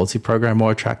the loyalty program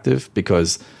more attractive,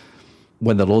 because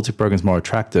when the loyalty program is more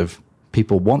attractive,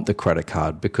 people want the credit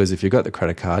card, because if you've got the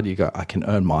credit card, you go, I can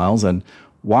earn miles, and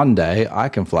one day I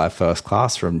can fly first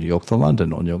class from New York to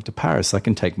London or New York to Paris. I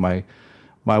can take my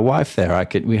wife there.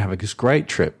 We have this great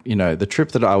trip. The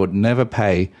trip that I would never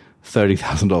pay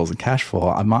 $30,000 in cash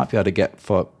for, I might be able to get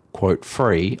for, quote,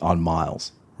 free on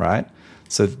miles, right?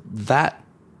 So that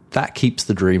keeps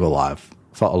the dream alive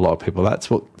for a lot of people. That's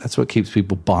what keeps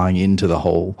people buying into the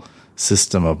whole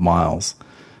system of miles,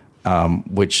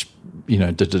 which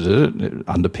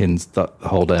underpins the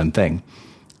whole damn thing.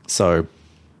 So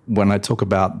when I talk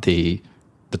about the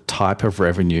type of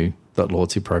revenue that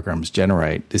loyalty programs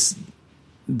generate,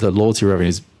 the loyalty revenue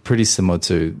is pretty similar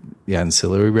to the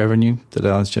ancillary revenue that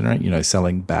airlines generate,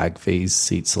 selling bag fees,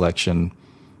 seat selection,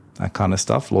 that kind of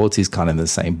stuff. Loyalty is kind of in the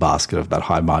same basket of that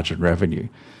high margin revenue.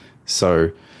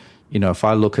 So, if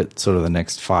I look at sort of the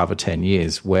next 5 or 10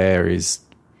 years,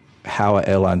 how are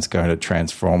airlines going to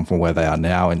transform from where they are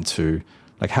now into,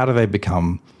 like, how do they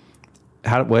become,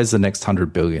 where's the next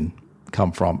 100 billion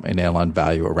come from in airline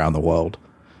value around the world?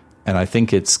 And I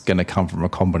think it's going to come from a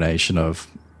combination of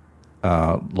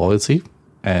loyalty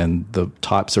and the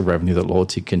types of revenue that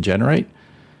loyalty can generate,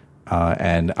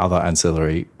 and other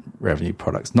ancillary revenue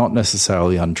products, not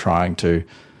necessarily on trying to,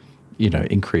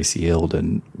 increase yield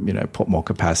and, put more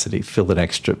capacity, put an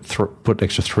extra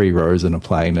 3 rows in a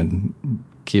plane and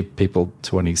give people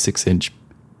 26-inch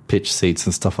pitch seats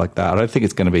and stuff like that. I don't think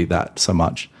it's going to be that so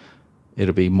much.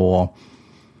 It'll be more,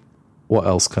 what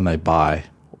else can they buy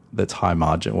that's high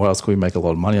margin? What else can we make a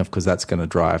lot of money off? Because that's going to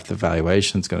drive the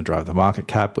valuation. It's going to drive the market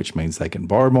cap, which means they can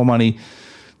borrow more money.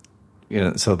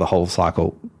 So the whole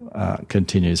cycle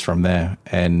continues from there.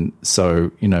 And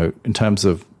so, in terms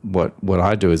of what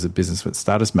I do as a business with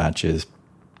Status Match is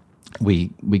we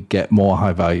get more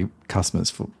high value customers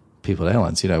for people at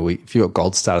airlines. If you've got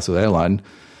gold status with airline,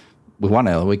 with one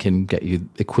airline, we can get you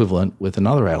equivalent with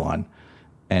another airline.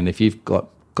 And if you've got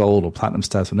gold or platinum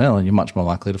status with an airline, you're much more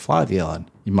likely to fly the airline.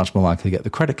 You're much more likely to get the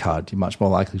credit card. You're much more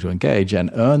likely to engage and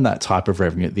earn that type of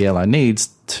revenue that the airline needs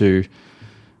to,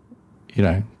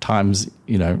 times,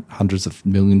 hundreds of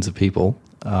millions of people.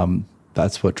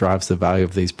 That's what drives the value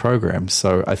of these programs.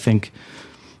 So I think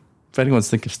if anyone's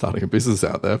thinking of starting a business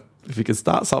out there, if you could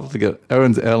start something that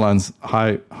earns airlines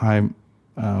high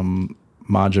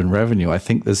margin revenue, I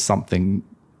think there's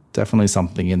definitely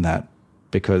something in that,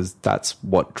 because that's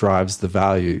what drives the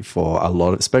value for a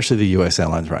lot, especially the US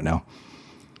airlines right now.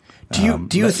 Do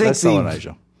you think in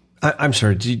Asia? I'm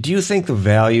sorry. Do you think the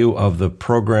value of the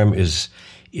program is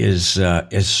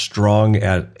as strong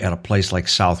at a place like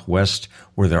Southwest,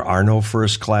 where there are no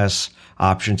first class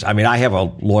options? I mean, I have a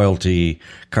loyalty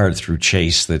card through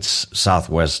Chase that's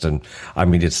Southwest, and I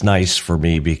mean, it's nice for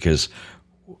me because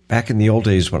back in the old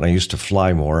days when I used to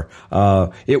fly more,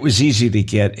 it was easy to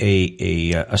get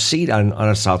a seat on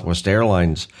a Southwest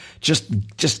Airlines.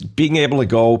 Just being able to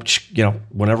go,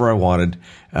 whenever I wanted,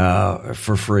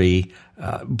 for free.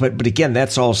 But again,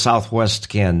 that's all Southwest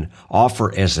can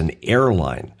offer as an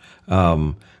airline.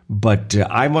 But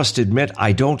I must admit,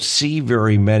 I don't see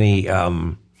very many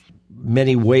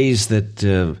ways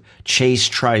that Chase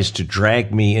tries to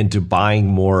drag me into buying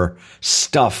more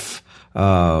stuff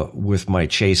with my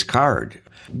Chase card.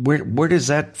 Where does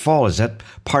that fall? Is that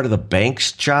part of the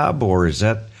bank's job, or is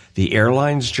that the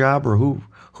airline's job, or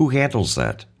who handles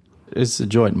that? It's a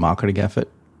joint marketing effort,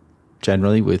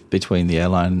 generally, between the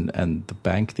airline and the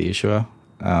bank, the issuer.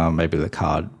 Maybe the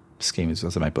card scheme is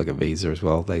also maybe like a Visa as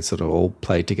well. They sort of all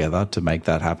play together to make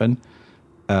that happen.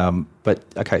 But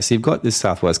okay, so you've got this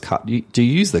Southwest card. Do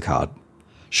you use the card?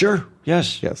 Sure.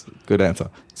 Yes. Good answer.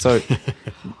 So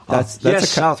that's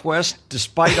Southwest,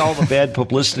 despite all the bad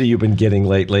publicity you've been getting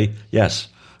lately. Yes.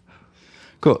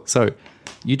 Cool. So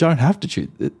you don't have to choose.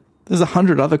 There's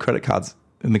 100 other credit cards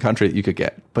in the country that you could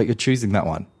get, but you're choosing that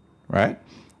one, right?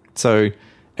 So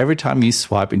every time you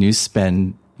swipe and you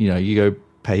spend, you go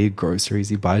pay your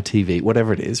groceries, you buy a TV,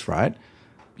 whatever it is, right?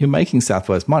 You're making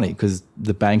Southwest money because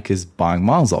the bank is buying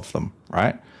miles off them,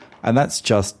 right? And that's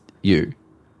just you,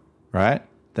 right?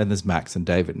 Then there's Max and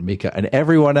David and Mika and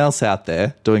everyone else out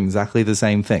there doing exactly the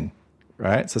same thing,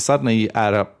 right? So suddenly you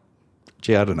add up,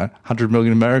 100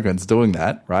 million Americans doing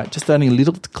that, right? Just earning a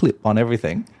little clip on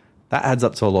everything. That adds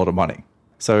up to a lot of money.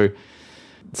 So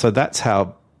that's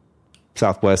how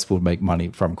Southwest will make money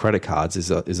from credit cards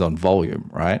is on volume,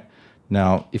 right?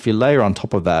 Now, if you layer on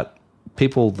top of that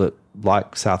people that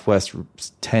like Southwest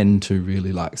tend to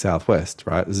really like Southwest,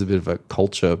 right? There's a bit of a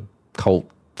culture cult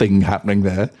thing happening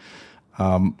there.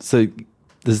 So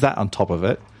there's that on top of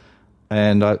it.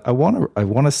 And I want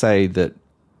to say that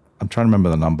I'm trying to remember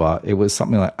the number. It was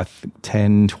something like I think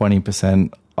 10,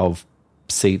 20% of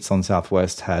seats on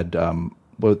Southwest had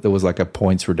there was like a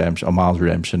points redemption or miles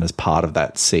redemption as part of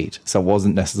that seat. So it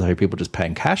wasn't necessarily people just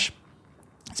paying cash.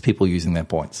 It's people using their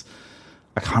points.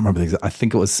 I can't remember the exact. I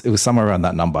think it was somewhere around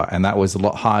that number, and that was a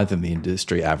lot higher than the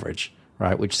industry average,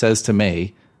 right? Which says to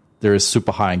me there is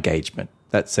super high engagement.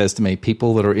 That says to me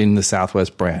people that are in the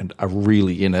Southwest brand are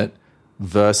really in it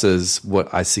versus what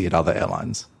I see at other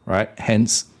airlines, right?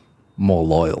 Hence, more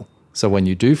loyal. So when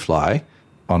you do fly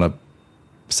on a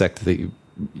sector that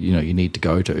you need to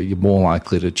go to, you're more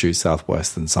likely to choose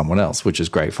Southwest than someone else, which is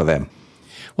great for them.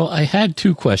 Well, I had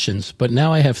 2 questions, but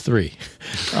now I have 3.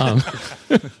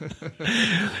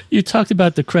 You talked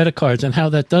about the credit cards and how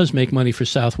that does make money for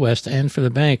Southwest and for the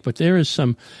bank, but there is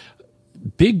some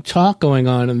big talk going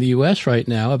on in the U.S. right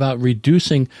now about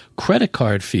reducing credit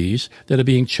card fees that are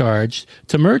being charged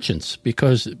to merchants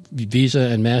because Visa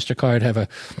and MasterCard have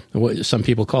some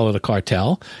people call it a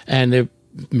cartel, and the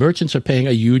merchants are paying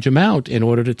a huge amount in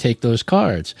order to take those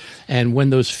cards. And when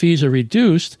those fees are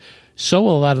reduced, so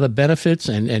a lot of the benefits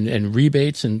and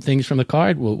rebates and things from the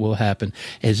card will happen.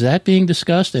 Is that being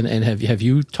discussed? And have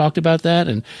you talked about that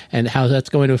and how that's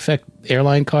going to affect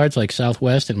airline cards like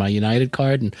Southwest and my United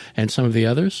card and some of the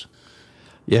others?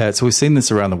 Yeah, so we've seen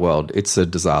this around the world. It's a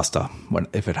disaster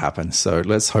if it happens. So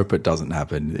let's hope it doesn't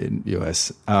happen in the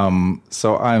US.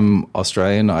 So I'm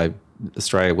Australian.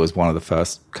 Australia was one of the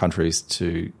first countries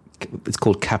to, it's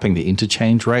called capping the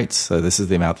interchange rates. So this is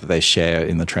the amount that they share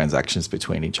in the transactions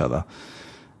between each other.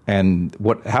 And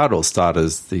how it all started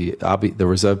is the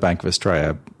Reserve Bank of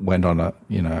Australia went on a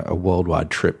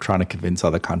worldwide trip trying to convince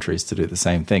other countries to do the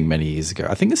same thing many years ago.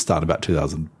 I think it started about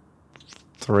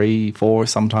 2003, 4,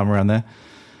 sometime around there.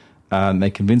 And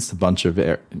they convinced a bunch of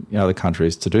other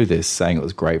countries to do this, saying it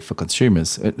was great for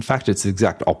consumers. In fact, it's the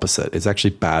exact opposite. It's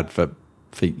actually bad for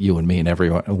you and me and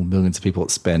everyone, all millions of people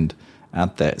that spend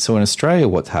out there. So in Australia,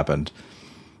 what's happened,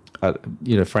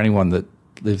 for anyone that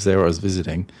lives there or is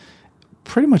visiting,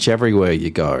 pretty much everywhere you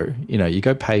go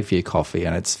pay for your coffee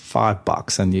and it's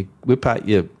 $5 and you whip out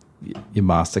your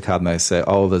MasterCard and they say,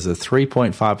 oh, there's a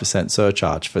 3.5%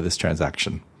 surcharge for this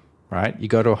transaction, right? You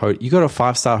go to a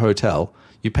 5-star hotel,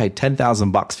 you pay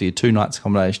 $10,000 for your 2 nights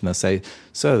accommodation. They say,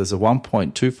 sir, there's a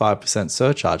 1.25%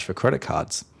 surcharge for credit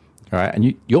cards, all right?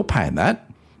 And you're paying that.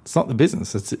 It's not the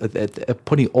business. They're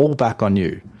putting it all back on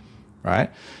you, right?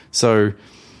 So,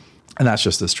 and that's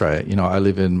just Australia. I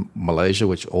live in Malaysia,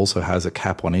 which also has a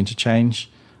cap on interchange.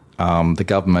 The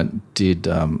government did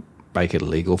make it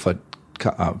illegal for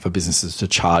businesses to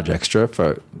charge extra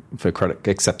for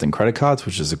accepting credit cards,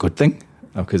 which is a good thing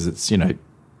because it's you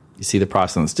see the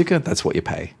price on the sticker, that's what you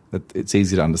pay. It's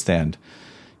easy to understand.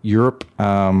 Europe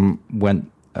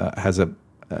has a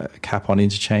cap on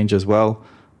interchange as well.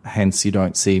 Hence, you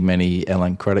don't see many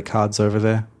airline credit cards over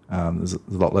there. There's a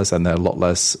lot less, and they're a lot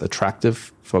less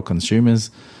attractive for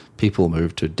consumers. People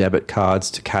move to debit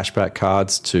cards, to cashback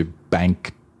cards, to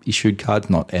bank-issued cards,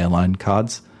 not airline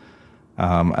cards.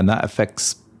 And that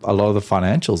affects a lot of the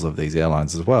financials of these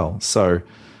airlines as well. So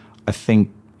I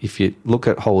think if you look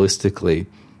at holistically,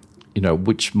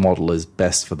 which model is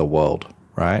best for the world,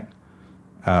 right?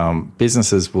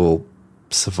 Businesses will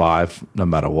survive no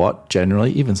matter what,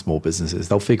 generally, even small businesses.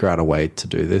 They'll figure out a way to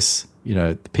do this.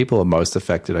 The people who are most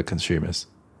affected are consumers,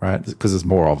 right? Because there's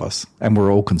more of us, and we're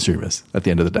all consumers at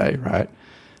the end of the day, right?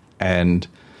 And,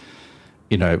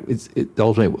 it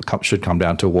ultimately should come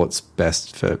down to what's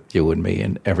best for you and me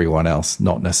and everyone else,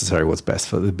 not necessarily what's best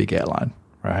for the big airline,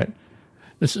 right?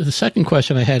 The second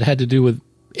question I had to do with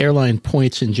airline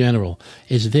points in general.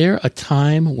 Is there a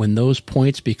time when those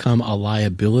points become a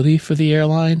liability for the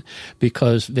airline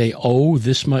because they owe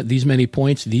these many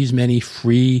points, these many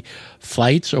free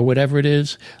flights or whatever it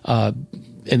is, and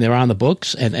they're on the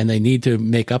books and they need to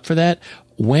make up for that?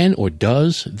 When or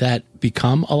does that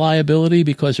become a liability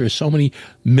because there are so many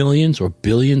millions or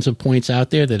billions of points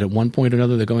out there that at one point or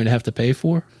another they're going to have to pay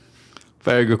for?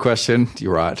 Very good question.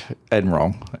 You're right and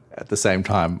wrong at the same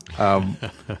time.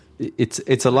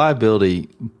 It's a liability,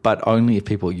 but only if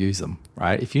people use them,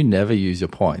 right? If you never use your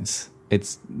points,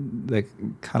 they're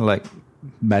kind of like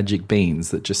magic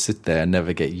beans that just sit there and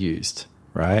never get used,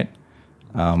 right?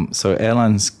 So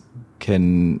airlines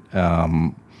can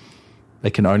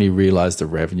only realize the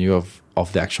revenue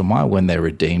of the actual mile when they're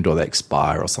redeemed or they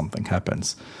expire or something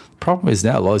happens. The problem is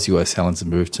now a lot of US airlines have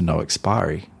moved to no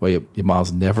expiry, where your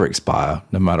miles never expire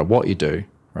no matter what you do,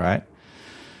 right?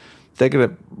 they're going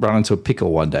to run into a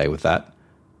pickle one day with that.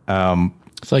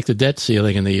 It's like the debt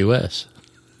ceiling in the U.S.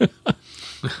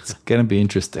 It's going to be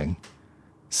interesting.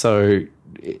 So,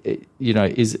 is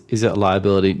it a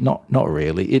liability? Not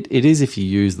really. It is if you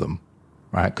use them,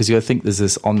 right? Because you got to think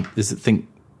think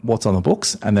what's on the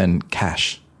books and then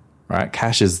cash, right?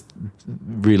 Cash is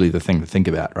really the thing to think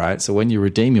about, right? So when you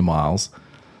redeem your miles,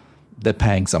 they're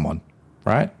paying someone,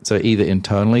 right? So either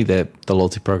internally, the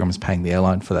loyalty program is paying the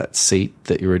airline for that seat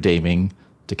that you're redeeming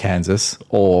to Kansas,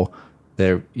 or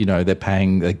they're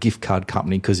paying the gift card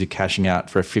company because you're cashing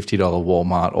out for a $50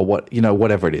 Walmart or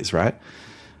whatever it is, right?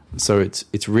 So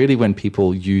it's really when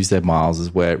people use their miles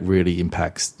is where it really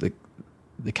impacts the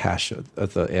cash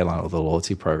of the airline or the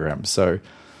loyalty program. So,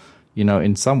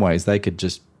 in some ways they could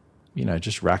just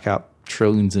rack up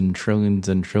trillions and trillions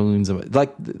and trillions of,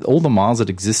 like, all the miles that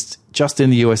exist just in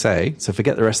the USA. So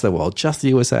forget the rest of the world, just the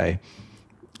USA.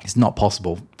 It's not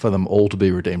possible for them all to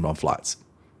be redeemed on flights.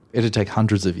 It'd take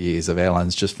hundreds of years of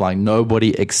airlines just flying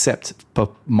nobody except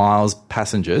miles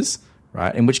passengers,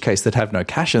 right? In which case they'd have no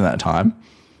cash in that time,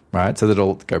 right? So they'd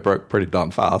all go broke pretty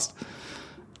darn fast.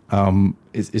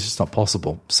 It's just not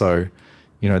possible. So,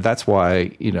 that's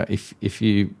why, if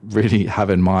you really have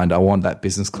in mind, I want that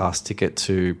business class ticket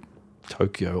to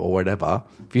Tokyo or whatever,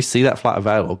 if you see that flight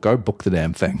available, go book the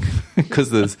damn thing. Because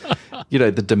there's,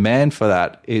 the demand for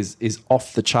that is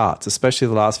off the charts, especially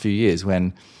the last few years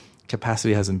when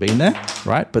capacity hasn't been there,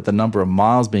 right? But the number of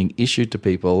miles being issued to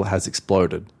people has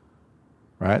exploded,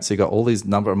 right? So you got all these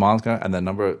number of miles going, and the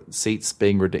number of seats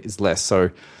being is less. So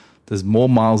there's more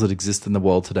miles that exist in the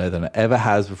world today than it ever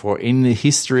has before in the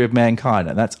history of mankind,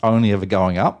 and that's only ever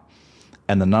going up.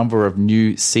 And the number of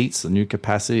new seats, the new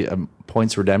capacity,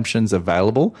 points redemptions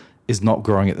available is not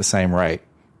growing at the same rate,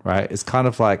 right? It's kind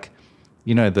of like,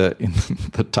 in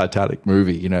the Titanic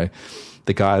movie,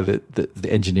 the guy the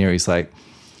engineer, he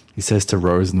says to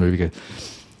Rose in the movie,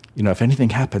 if anything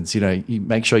happens, you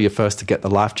make sure you're first to get the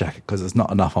life jacket because there's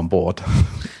not enough on board,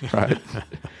 right?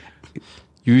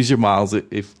 Use your miles.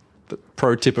 If the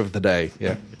pro tip of the day,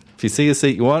 yeah. If you see a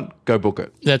seat you want, go book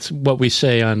it. That's what we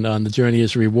say on The Journey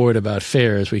is Reward about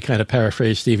fares. We kind of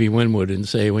paraphrase Stevie Winwood and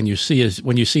say, when you see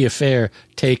a fare,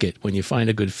 take it. When you find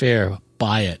a good fare,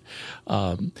 buy it.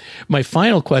 My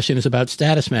final question is about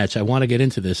Status Match. I want to get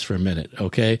into this for a minute,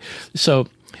 okay? So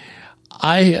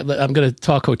I'm going to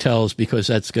talk hotels because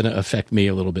that's going to affect me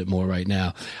a little bit more right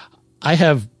now. I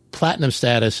have platinum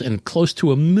status and close to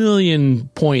 1 million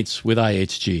points with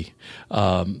IHG.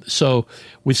 So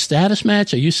with Status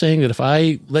Match, are you saying that if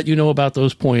I let you know about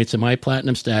those points and my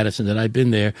platinum status and that I've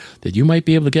been there, that you might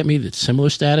be able to get me that similar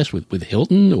status with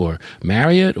Hilton or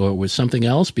Marriott or with something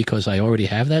else because I already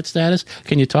have that status?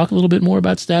 Can you talk a little bit more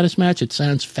about Status Match? It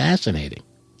sounds fascinating.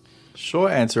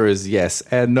 Short answer is yes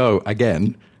and no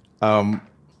again.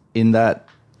 In that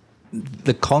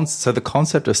the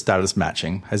concept of status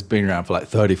matching has been around for like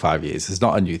 35 years. It's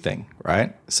not a new thing,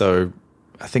 right? So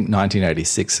I think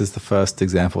 1986 is the first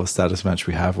example of status match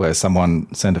we have where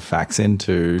someone sent a fax in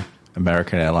to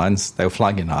American Airlines. They were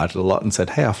flying United a lot and said,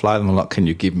 hey, I fly them a lot. Can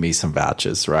you give me some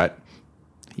vouchers, right?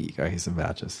 Here you go. Here's some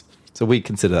vouchers. So we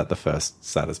consider that the first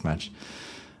status match.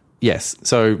 Yes.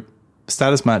 So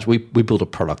status match, we built a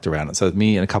product around it. So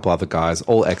me and a couple other guys,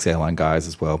 all ex-airline guys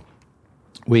as well,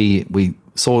 we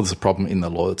saw this problem in the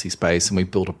loyalty space and we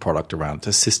built a product around it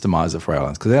to systemize it for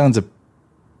airlines. Because airlines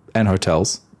and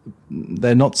hotels,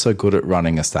 they're not so good at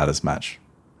running a status match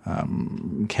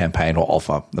campaign or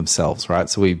offer themselves, right?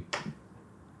 So we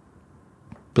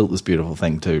built this beautiful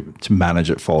thing to manage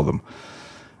it for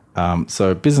them.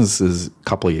 So business is a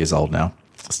couple of years old now.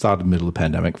 Started in the middle of the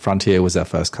pandemic. Frontier was our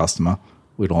first customer.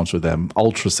 We launched with them,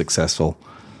 ultra successful.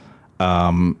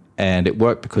 And it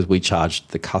worked because we charged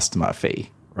the customer a fee,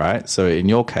 right? So in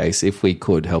your case, if we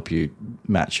could help you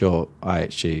match your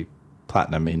IHG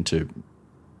Platinum into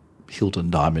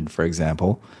Hilton Diamond, for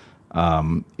example,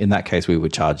 in that case, we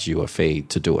would charge you a fee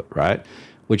to do it, right?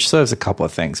 Which serves a couple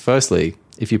of things. Firstly,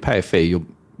 if you pay a fee,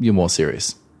 you're more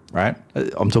serious, right?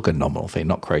 I'm talking nominal fee,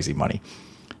 not crazy money.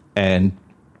 And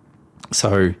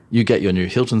so you get your new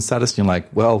Hilton status and you're like,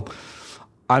 well,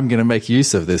 I'm going to make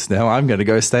use of this now. I'm going to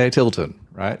go stay at Hilton,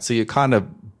 right? So you kind of,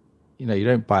 you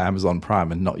don't buy Amazon Prime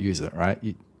and not use it, right?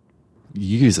 You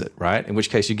use it, right? In which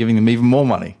case you're giving them even more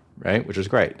money, right? Which is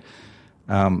great.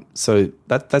 So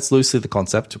that's loosely the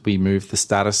concept. We move the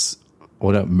status,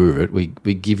 or don't move it. We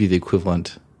give you the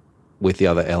equivalent with the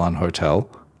other airline hotel.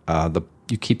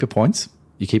 You keep your points.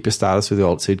 You keep your status with the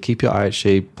old. So you'd keep your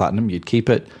IHG Platinum. You'd keep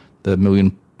it, the 1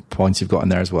 million points you've got in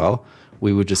there as well.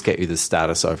 We would just get you the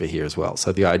status over here as well.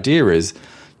 So the idea is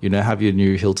you now have your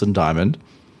new Hilton Diamond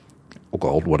or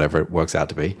Gold, whatever it works out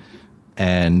to be,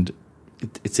 and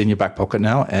it's in your back pocket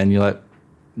now, and you're like,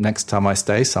 next time I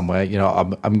stay somewhere,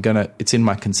 I'm gonna. It's in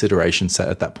my consideration set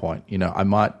at that point. I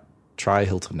might try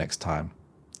Hilton next time.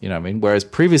 You know what I mean? Whereas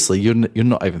previously, you're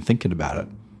not even thinking about it,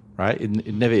 right?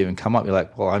 It never even come up. You're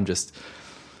like, well,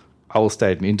 I will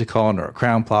stay at an Intercon or a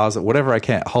Crown Plaza, whatever I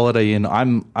can. Holiday Inn.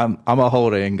 I'm a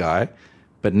Holiday Inn guy,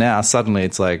 but now suddenly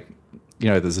it's like,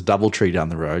 there's a DoubleTree down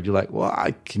the road. You're like, well,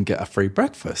 I can get a free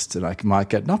breakfast, and I might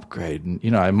get an upgrade,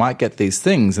 and I might get these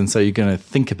things, and so you're going to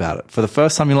think about it for the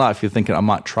first time in your life. You're thinking, I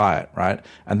might try it, right?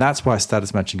 And that's why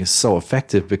status matching is so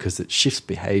effective, because it shifts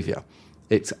behavior.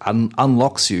 It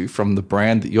unlocks you from the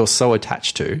brand that you're so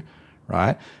attached to,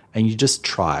 right? And you just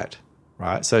try it,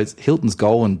 right? So Hilton's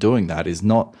goal in doing that is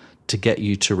not to get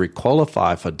you to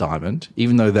requalify for Diamond,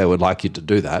 even though they would like you to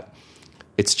do that.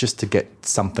 It's just to get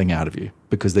something out of you,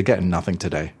 because they're getting nothing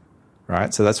today,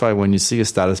 right? So that's why when you see a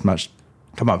status match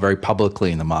come up very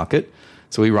publicly in the market,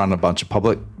 so we run a bunch of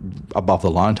public above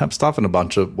the line type stuff and a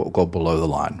bunch of what we call below the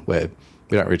line, where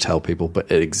we don't really tell people, but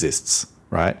it exists,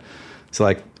 right? So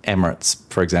like Emirates,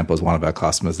 for example, is one of our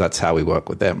customers. That's how we work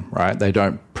with them, right? They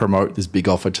don't promote this big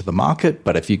offer to the market,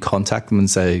 but if you contact them and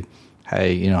say,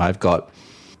 hey, I've got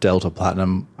Delta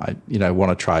Platinum, I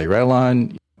want to try your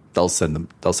airline, they'll send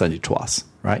you to us,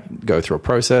 right? Go through a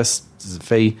process, there's a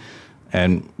fee,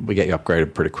 and we get you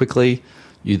upgraded pretty quickly.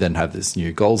 You then have this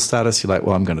new gold status. You're like,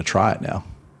 well, I'm going to try it now.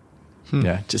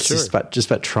 Yeah, just about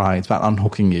trying. It's about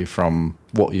unhooking you from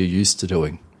what you're used to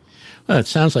doing. Well, it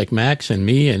sounds like Max and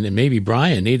me and maybe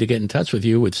Brian need to get in touch with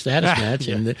you with Status Match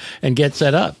and get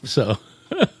set up. So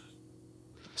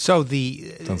sounds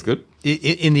good.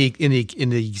 In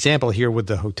the example here with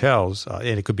the hotels,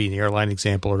 and it could be an airline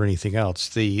example or anything else,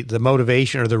 the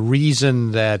motivation or the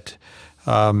reason that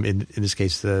in this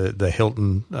case the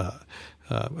Hilton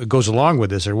goes along with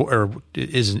this or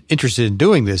is interested in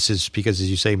doing this is because, as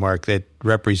you say, Mark, that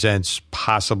represents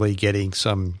possibly getting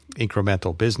some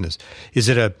incremental business. Is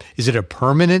it a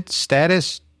permanent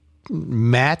status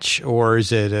match, or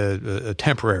is it a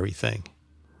temporary thing?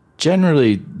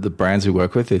 Generally, the brands we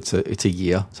work with, it's a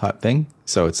year type thing.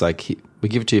 So it's like we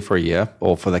give it to you for a year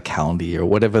or for the calendar year or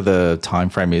whatever the time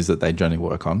frame is that they generally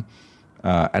work on.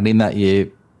 And in that year,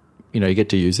 you get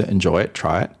to use it, enjoy it,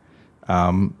 try it,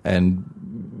 and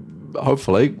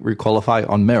hopefully requalify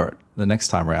on merit the next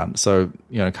time around. So,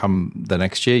 come the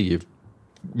next year, you've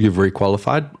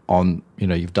requalified on,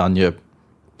 you've done your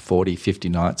 40, 50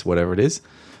 nights, whatever it is,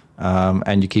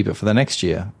 and you keep it for the next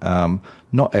year.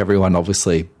 Not everyone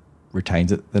obviously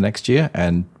retains it the next year,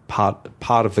 and part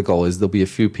of the goal is there'll be a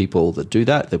few people that do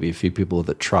that. There'll be a few people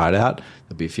that try it out.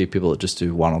 There'll be a few people that just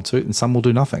do one or two, and some will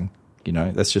do nothing.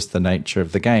 That's just the nature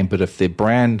of the game. But if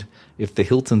the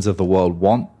Hiltons of the world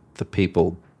want the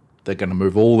people, they're going to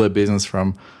move all their business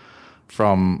from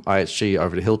IHG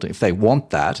over to Hilton. If they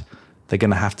want that, they're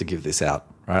going to have to give this out,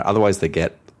 right? Otherwise, they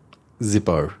get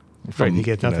Zippo from you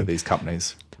get nothing. These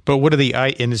companies. But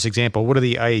in this example, what do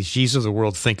the IHGs of the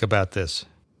world think about this?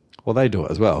 Well, they do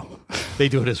it as well. They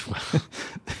do it as well.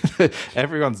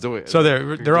 Everyone's doing it. So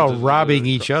they're all robbing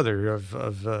each other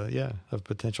of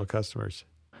potential customers.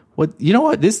 Well, you know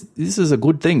what? This is a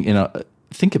good thing.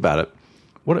 Think about it.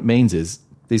 What it means is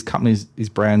these companies, these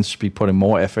brands should be putting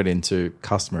more effort into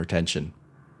customer retention,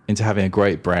 into having a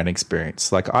great brand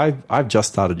experience. Like I've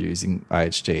just started using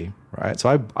IHG, right?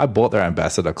 So I bought their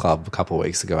ambassador club a couple of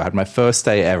weeks ago. I had my first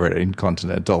day ever at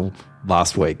Intercontinental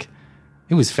last week.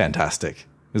 It was fantastic.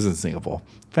 It was in Singapore.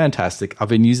 Fantastic. I've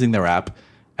been using their app,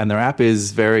 and their app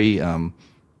is very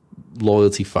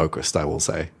loyalty focused, I will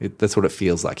say. That's what it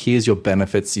feels like. Here's your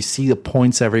benefits. You see the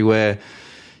points everywhere.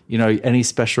 Any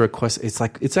special requests.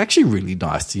 It's actually really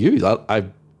nice to use. I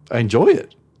enjoy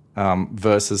it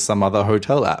versus some other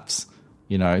hotel apps.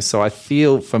 So I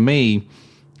feel, for me,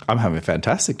 I'm having a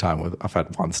fantastic time with. I've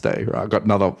had one stay. Right? I've got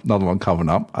another one coming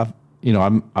up.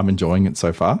 I'm enjoying it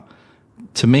so far.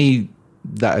 To me,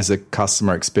 that is a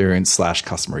customer experience /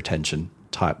 customer retention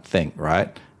type thing,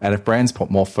 right? And if brands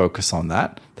put more focus on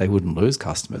that, they wouldn't lose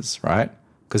customers, right?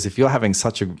 Because if you're having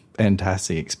such a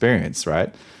fantastic experience,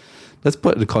 right? Let's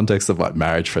put it in the context of like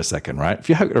marriage for a second, right? If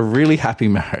you have a really happy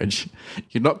marriage,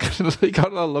 you're not going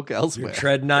to look elsewhere. You're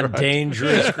treading on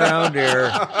dangerous ground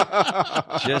here.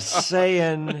 Just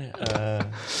saying.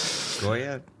 Go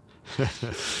ahead.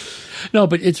 No,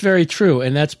 but it's very true,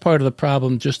 and that's part of the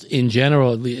problem just in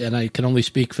general, and I can only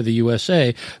speak for the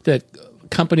USA, that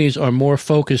companies are more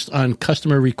focused on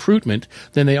customer recruitment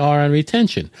than they are on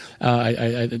retention.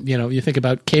 You think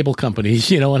about cable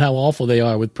companies, and how awful they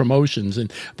are with promotions,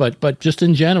 but just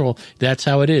in general, that's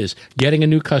how it is. Getting a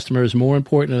new customer is more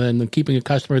important than keeping a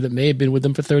customer that may have been with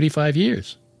them for 35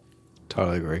 years.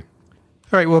 Totally agree.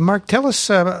 All right. Well, Mark, tell us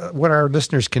what our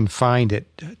listeners can find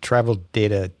at Travel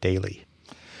Data Daily.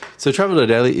 So Travel Data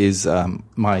Daily is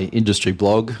my industry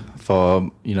blog for,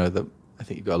 I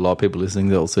think you've got a lot of people listening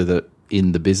that also that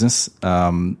in the business.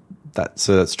 That's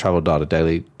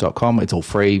traveldatadaily.com. It's all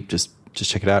free. Just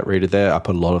check it out, read it there. I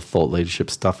put a lot of thought leadership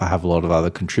stuff. I have a lot of other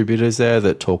contributors there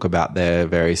that talk about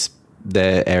their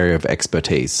area of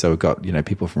expertise. So we've got,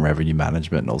 people from revenue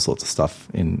management and all sorts of stuff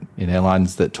in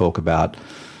airlines that talk about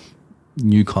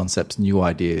new concepts, new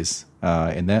ideas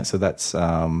in there. So that's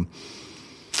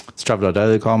it's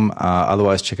travel.daily.com.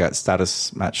 Otherwise, check out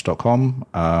statusmatch.com,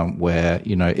 where,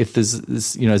 if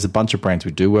there's a bunch of brands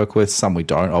we do work with, some we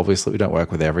don't. Obviously, we don't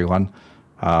work with everyone.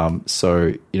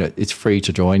 So, it's free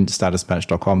to join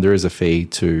statusmatch.com. There is a fee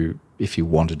if you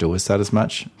want to do a status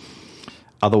match.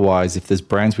 Otherwise, if there's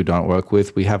brands we don't work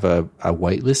with, we have a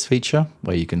waitlist feature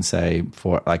where you can say,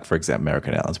 for example,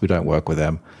 American Airlines, we don't work with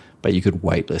them, but you could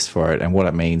waitlist for it. And what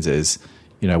it means is,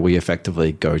 we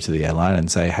effectively go to the airline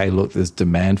and say, hey, look, there's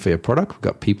demand for your product. We've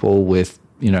got people with,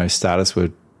 status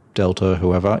with Delta,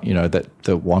 whoever,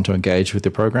 that want to engage with the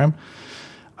program.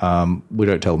 We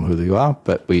don't tell them who you are,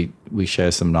 but we share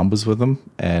some numbers with them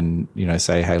and,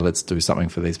 say, hey, let's do something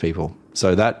for these people.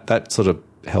 So that sort of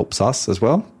helps us as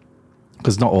well,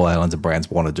 because not all airlines and brands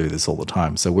want to do this all the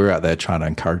time. So we're out there trying to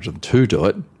encourage them to do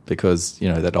it because,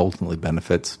 that ultimately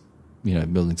benefits,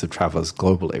 millions of travelers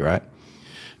globally, right?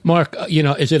 Mark,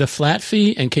 is it a flat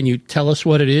fee, and can you tell us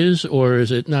what it is, or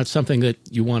is it not something that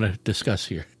you want to discuss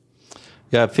here?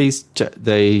 Yeah, fees,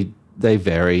 they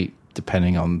vary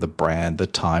depending on the brand, the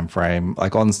time frame.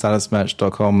 Like on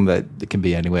statusmatch.com, that it can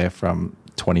be anywhere from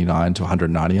 $29 to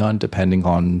 $199 depending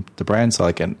on the brand. So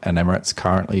like an Emirates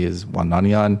currently is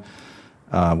 $199,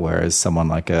 whereas someone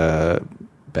like a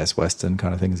Best Western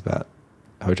kind of thing is about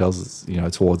hotels,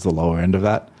 towards the lower end of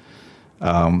that.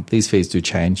 These fees do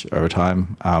change over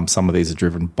time. Some of these are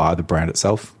driven by the brand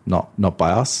itself, not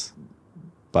by us.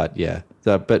 But yeah,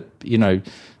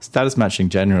 status matching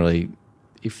generally,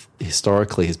 if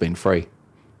historically has been free,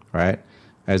 right?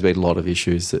 There's been a lot of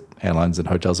issues that airlines and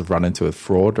hotels have run into with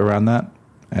fraud around that.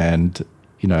 And,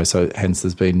 so hence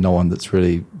there's been no one that's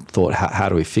really thought, how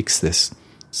do we fix this?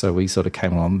 So we sort of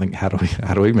came along and think, how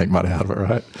do we make money out of it,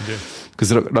 right? Because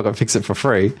they're not going to fix it for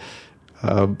free.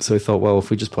 So we thought, well,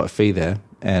 if we just put a fee there,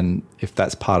 and if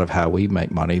that's part of how we make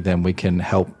money, then we can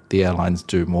help the airlines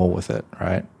do more with it,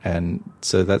 right? And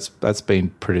so that's been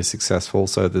pretty successful.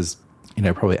 So there's,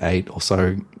 probably 8 or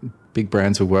so big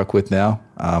brands we work with now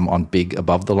on big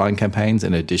above the line campaigns,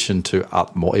 in addition to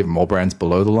even more brands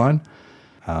below the line.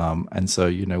 And so,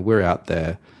 we're out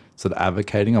there sort of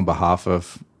advocating on behalf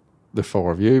of the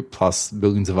 4 of you, plus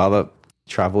millions of other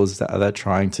travelers that are there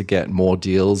trying to get more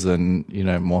deals and,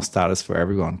 more status for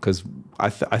everyone. Because I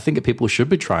think that people should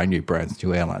be trying new brands,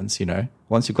 new airlines,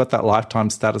 Once you've got that lifetime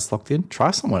status locked in,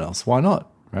 try someone else. Why not?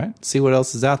 Right? See what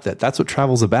else is out there. That's what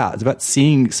travel's about. It's about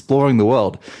exploring the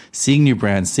world, seeing new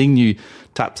brands, seeing new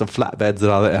types of flatbeds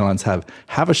that other airlines have.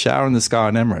 Have a shower in the sky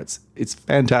on Emirates. It's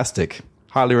fantastic.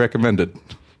 Highly recommended.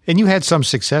 And you had some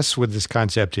success with this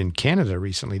concept in Canada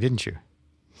recently, didn't you?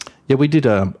 Yeah, we did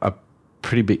a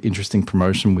pretty big, interesting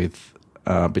promotion with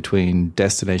between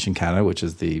Destination Canada, which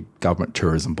is the government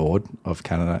tourism board of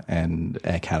Canada, and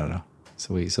Air Canada.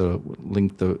 So we sort of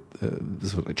linked the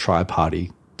sort of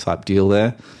tri-party type deal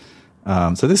there.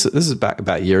 So this is back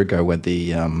about a year ago when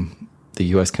the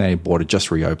US-Canadian border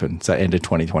just reopened. So it ended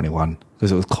 2021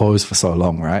 because it was closed for so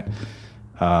long, right?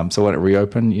 So when it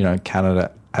reopened,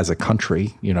 Canada as a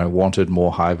country, wanted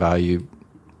more high-value,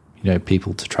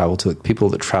 people to travel to, people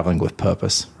that are traveling with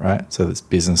purpose, right? So it's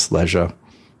business, leisure,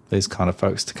 these kind of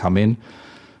folks to come in.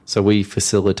 So we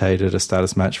facilitated a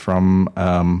status match from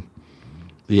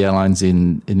the airlines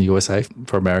in the USA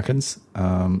for Americans,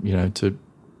 to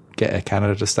get Air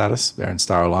Canada status. They're in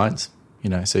Star Alliance,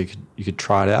 so you could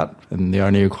try it out, and the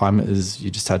only requirement is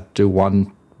you just had to do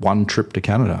one trip to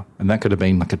Canada, and that could have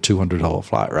been like a $200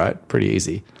 flight, right? Pretty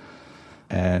easy.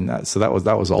 And so that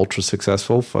was ultra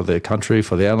successful for the country,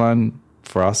 for the airline,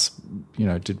 for us,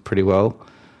 did pretty well,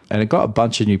 and it got a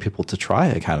bunch of new people to try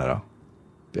Air Canada.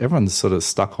 Everyone's sort of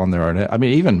stuck on their own. I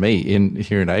mean, even me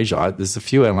here in Asia, there's a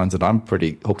few airlines that I'm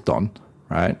pretty hooked on,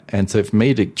 right? And so for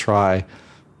me to try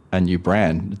a new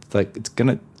brand,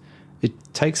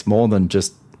 it takes more than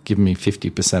just giving me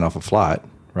 50% off a flight,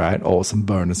 right? Or some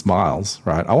bonus miles,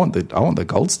 right? I want the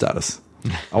gold status.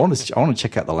 I want to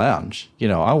check out the lounge.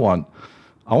 I want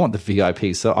the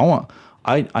VIP. So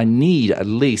I need at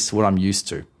least what I'm used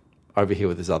to over here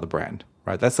with this other brand,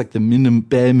 right? That's like the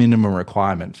bare minimum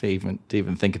requirement to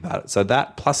even think about it. So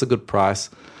that plus a good price,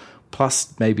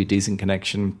 plus maybe decent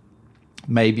connection.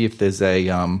 Maybe if there's a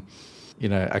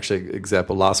actually,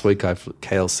 example, last week I flew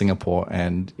KL Singapore,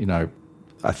 and,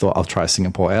 I thought I'll try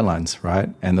Singapore Airlines, right?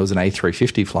 And there was an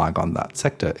A350 flying on that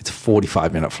sector. It's a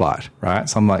 45-minute flight, right?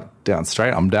 So I'm like, down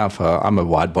straight. I'm a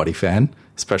wide body fan,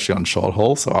 especially on short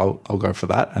haul, so I'll go for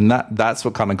that. And that's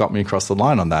what kind of got me across the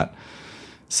line on that.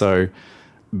 So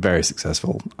very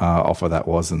successful offer that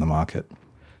was in the market.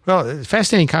 Well,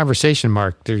 fascinating conversation,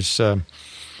 Mark. There's a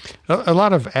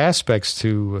lot of aspects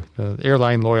to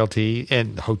airline loyalty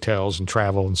and hotels and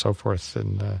travel and so forth.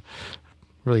 And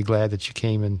really glad that you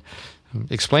came and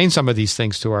explained some of these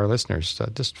things to our listeners.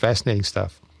 Just fascinating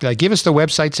stuff. Give us the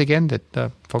websites again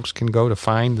that folks can go to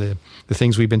find the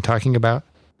things we've been talking about.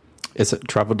 It's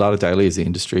Travel Data Daily is the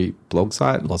industry blog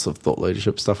site. Lots of thought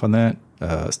leadership stuff on there.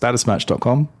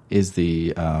 Statusmatch.com is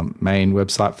the main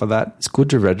website for that. It's good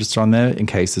to register on there in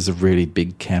case there's a really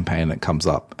big campaign that comes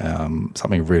up,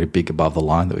 something really big above the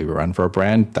line that we run for a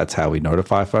brand. That's how we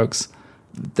notify folks.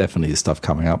 Definitely stuff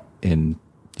coming up in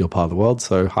your part of the world,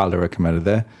 so highly recommended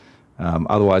there.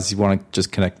 Otherwise, you want to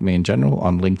just connect with me in general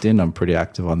on LinkedIn. I'm pretty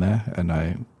active on there, and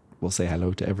I will say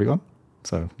hello to everyone.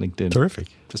 So LinkedIn. Terrific.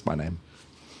 Just my name.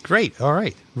 Great. All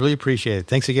right. Really appreciate it.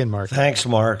 Thanks again, Mark. Thanks,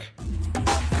 Mark.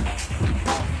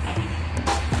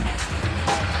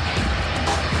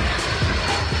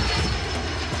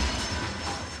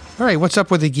 All right. What's up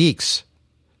with the geeks?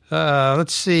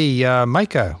 Let's see.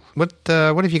 Micah, what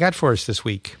have you got for us this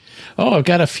week? Oh, I've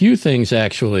got a few things,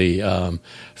 actually.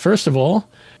 First of all,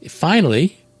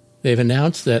 finally, they've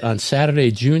announced that on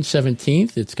Saturday, June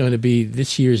 17th, it's going to be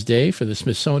this year's day for the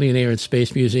Smithsonian Air and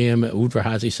Space Museum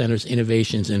Udvar-Hazy Center's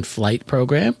Innovations in Flight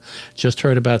program. Just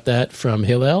heard about that from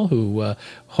Hillel, who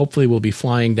hopefully will be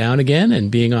flying down again and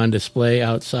being on display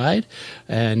outside.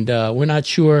 And we're not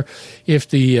sure if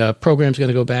the program's going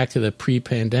to go back to the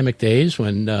pre-pandemic days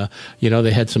when,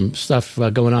 they had some stuff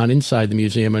going on inside the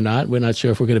museum or not. We're not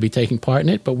sure if we're going to be taking part in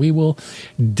it, but we will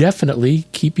definitely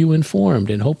keep you informed,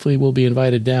 and hopefully we'll be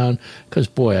invited down because,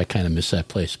 boy, I kind of miss that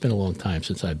place. It's been a long time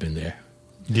since I've been there.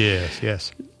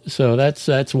 Yes. So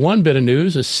that's one bit of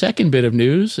news. A second bit of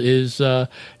news is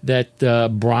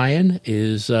that Brian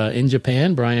is in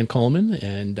Japan, Brian Coleman,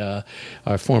 and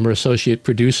our former associate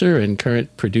producer and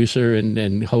current producer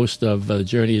and host of the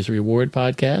Journey is Reward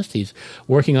podcast. He's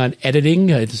working on editing.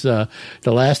 It's the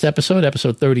last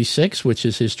episode 36, which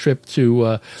is his trip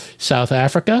to South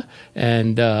Africa.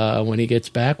 And when he gets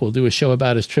back, we'll do a show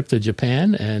about his trip to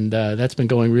Japan. And that's been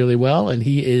going really well. And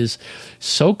he is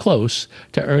so close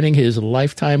to earning his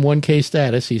lifetime 1K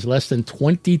status. He's less than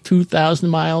 22,000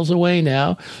 miles away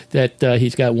now that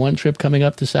he's got one trip coming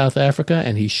up to South Africa,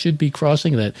 and he should be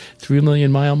crossing that 3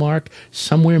 million mile mark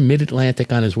somewhere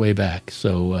mid-Atlantic on his way back.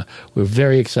 So we're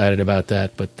very excited about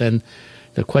that. But then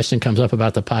the question comes up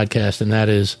about the podcast, and that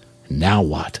is, now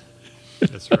what?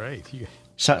 That's right.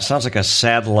 Sounds like a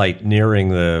satellite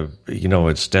nearing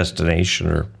its destination,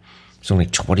 or it's only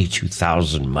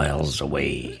 22,000 miles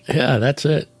away. Yeah, that's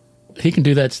it. He can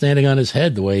do that standing on his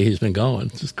head the way he's been going.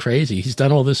 It's just crazy. He's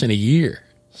done all this in a year.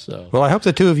 So, well, I hope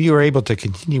the two of you are able to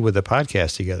continue with the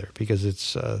podcast together because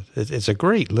it's a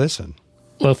great listen.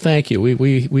 Well, thank you.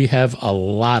 We have a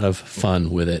lot of fun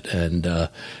with it, and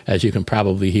as you can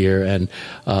probably hear, and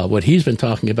what he's been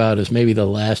talking about is maybe the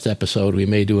last episode. We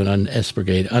may do an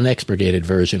unexpurgated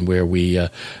version where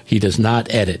he does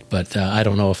not edit, but I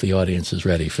don't know if the audience is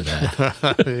ready for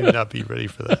that. They may not be ready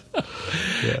for that.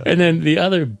 Yeah. And then the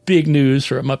other big news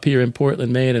from up here in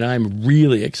Portland, Maine, and I'm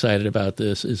really excited about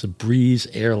this, is Breeze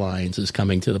Airlines is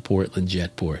coming to the Portland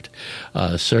Jetport.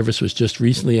 Service was just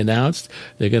recently announced.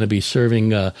 They're going to be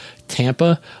serving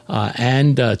Tampa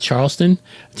and Charleston,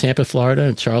 Tampa, Florida,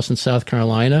 and Charleston, South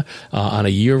Carolina, on a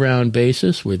year-round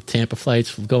basis, with Tampa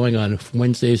flights going on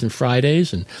Wednesdays and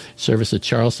Fridays, and service at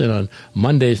Charleston on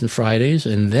Mondays and Fridays.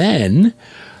 And then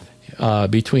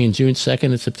between June 2nd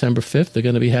and September 5th, they're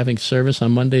going to be having service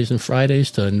on Mondays and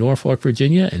Fridays to Norfolk,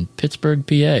 Virginia, and Pittsburgh,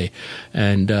 PA.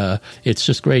 And it's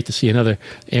just great to see another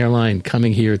airline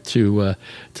coming here to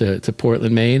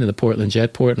Portland, Maine, and the Portland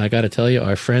Jetport. And I got to tell you,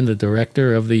 our friend, the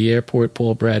director of the airport,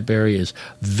 Paul Bradbury, is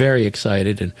very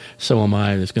excited, and so am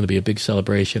I. There's going to be a big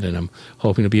celebration, and I'm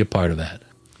hoping to be a part of that.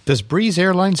 Does Breeze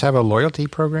Airlines have a loyalty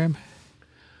program?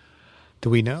 Do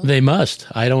we know? They must.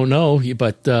 I don't know,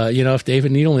 but if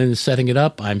David Needleman is setting it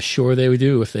up, I'm sure they would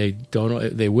do. If they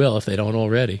don't, they will. If they don't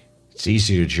already, it's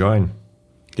easy to join.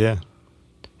 Yeah.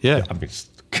 I mean,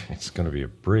 it's going to be a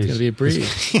breeze. It's going to be a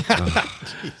breeze.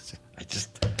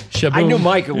 I knew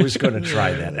Micah was going to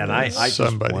try that, and I just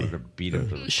wanted to beat him.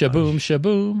 Shaboom,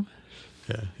 shaboom.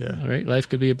 Yeah. All right, life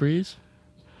could be a breeze.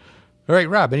 All right,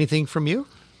 Rob. Anything from you?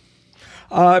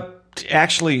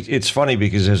 Actually, it's funny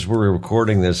because as we were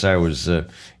recording this, I was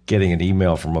getting an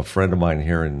email from a friend of mine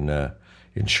here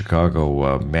in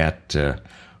Chicago, Matt,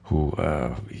 who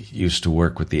used to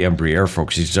work with the Embraer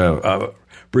folks. He's a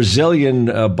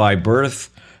Brazilian by birth,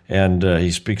 and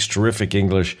he speaks terrific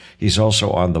English. He's also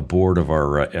on the board of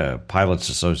our Pilots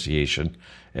Association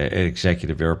at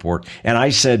Executive Airport. And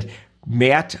I said,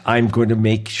 Matt, I'm going to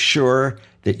make sure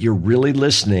that you're really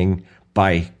listening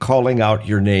by calling out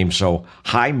your name. So,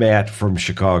 hi, Matt from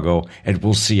Chicago, and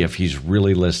we'll see if he's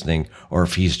really listening or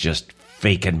if he's just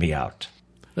faking me out.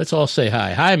 Let's all say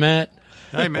hi. Hi, Matt.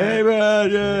 Hi, Matt. Hey,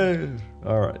 Matt. Yeah.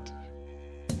 All right.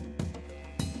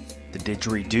 The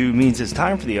didgeridoo means it's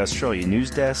time for the Australia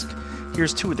News Desk.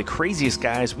 Here's two of the craziest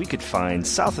guys we could find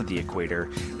south of the equator.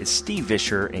 It's Steve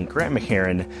Visscher and Grant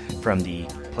McHerron from the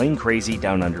Plane Crazy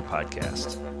Down Under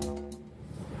podcast.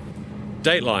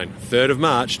 Dateline, 3rd of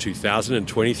March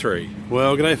 2023.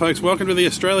 Well, g'day folks, welcome to the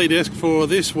Australia Desk for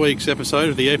this week's episode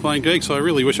of the Airplane Geeks. I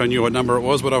really wish I knew what number it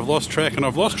was, but I've lost track, and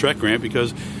I've lost track, Grant,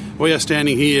 because we are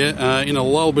standing here in a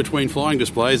lull between flying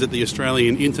displays at the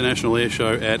Australian International Air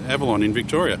Show at Avalon in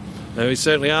Victoria. We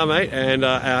certainly are, mate, and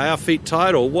our feet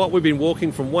title, what we've been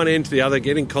walking from one end to the other,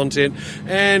 getting content,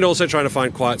 and also trying to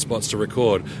find quiet spots to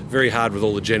record. Very hard with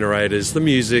all the generators, the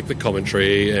music, the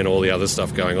commentary, and all the other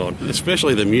stuff going on.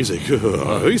 Especially the music.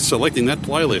 Who's selecting that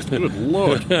playlist? Good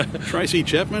Lord. Tracy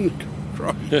Chapman?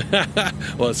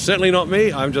 Well, it's certainly not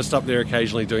me. I'm just up there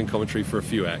occasionally doing commentary for a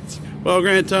few acts. Well,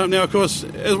 Grant, now, of course,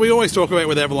 as we always talk about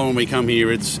with Avalon when we come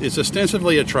here, it's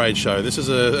ostensibly a trade show. This is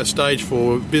a stage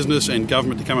for business and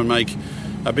government to come and make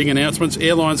big announcements.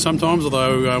 Airlines sometimes,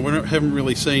 although we haven't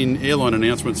really seen airline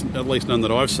announcements, at least none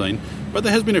that I've seen. But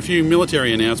there has been a few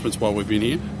military announcements while we've been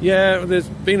here. Yeah, there's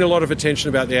been a lot of attention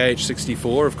about the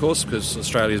AH-64, of course, because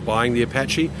Australia's buying the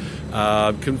Apache.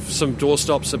 Some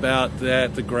doorstops about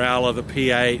that, the Growler, the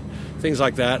P-8, things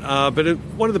like that. But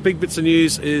one of the big bits of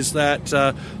news is that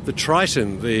the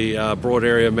Triton, the Broad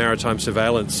Area Maritime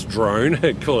Surveillance drone,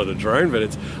 call it a drone, but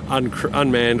it's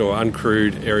unmanned or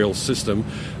uncrewed aerial system.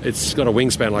 It's got a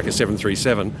wingspan like a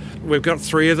 737. We've got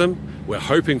 3 of them. We're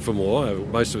hoping for more.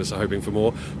 Most of us are hoping for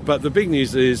more. But the big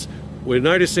news is we're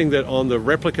noticing that on the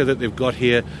replica that they've got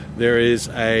here, there is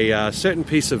a certain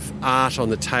piece of art on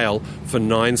the tail for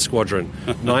 9 Squadron.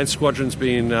 9 Squadron's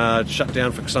been shut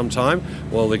down for some time.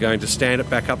 Well, they're going to stand it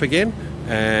back up again,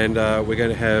 and we're going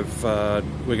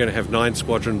to have 9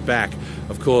 Squadron back.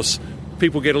 Of course,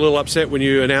 people get a little upset when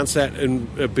you announce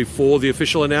that before the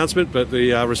official announcement, but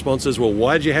the response is, well,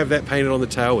 why did you have that painted on the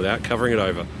tail without covering it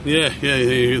over?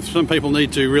 Yeah. Some people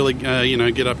need to really,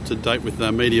 get up to date with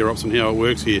media ops and how it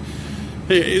works here.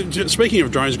 Speaking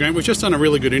of drones, Grant, we've just done a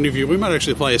really good interview. We might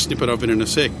actually play a snippet of it in a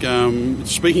sec.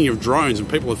 Speaking of drones, and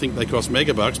people think they cost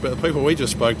megabucks, but the people we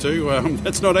just spoke to,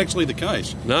 that's not actually the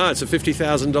case. No, it's a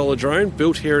 $50,000 drone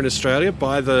built here in Australia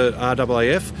by the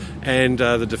RAAF and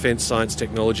the Defence Science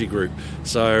Technology Group.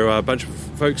 So a bunch of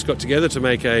folks got together to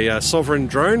make a sovereign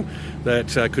drone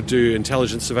that could do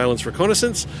intelligence, surveillance,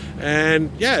 reconnaissance,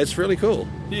 and yeah, it's really cool.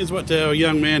 Here's what our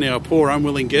young man, our poor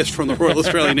unwilling guest from the Royal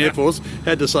Australian Air Force,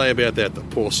 had to say about that, the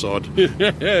poor sod.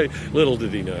 Little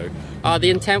did he know. The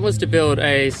intent was to build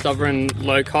a sovereign,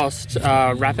 low-cost,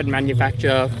 rapid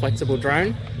manufacture, flexible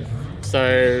drone.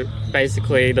 So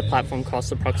basically the platform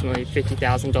costs approximately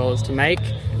 $50,000 to make,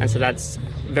 and so that's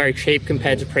very cheap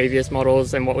compared to previous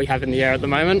models and what we have in the air at the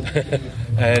moment.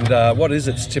 And what is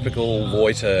its typical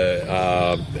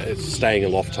loiter staying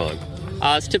aloft time?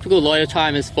 Its typical loiter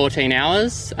time is 14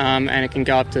 hours, and it can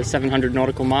go up to 700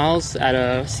 nautical miles at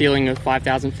a ceiling of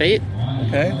 5,000 feet.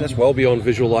 Okay, that's well beyond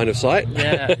visual line of sight.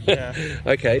 Yeah.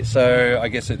 Okay, so I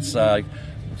guess it's... so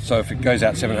if it goes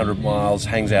out 700 miles,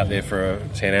 hangs out there for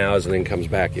 10 hours and then comes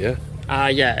back, yeah?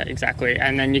 Yeah, exactly.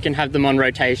 And then you can have them on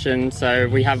rotation. So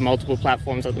we have multiple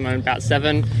platforms at the moment, about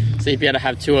 7. So you'd be able to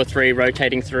have 2 or 3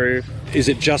 rotating through. Is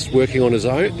it just working on its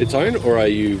own, or are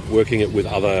you working it with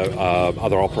other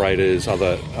operators,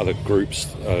 other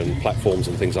groups and platforms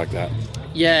and things like that?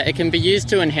 Yeah, it can be used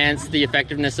to enhance the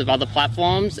effectiveness of other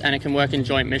platforms, and it can work in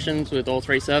joint missions with all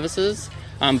 3 services.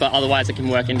 But otherwise it can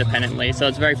work independently, so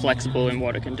it's very flexible in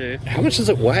what it can do. How much does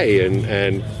it weigh,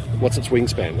 and what's its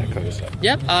wingspan, that kind of stuff?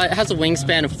 Yep, it has a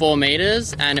wingspan of 4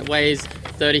 meters, and it weighs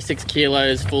 36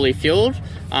 kilos fully fueled.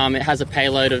 It has a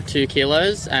payload of 2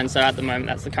 kilos, and so at the moment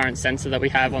that's the current sensor that we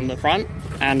have on the front.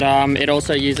 And it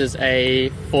also uses a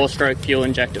 4-stroke fuel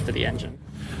injector for the engine.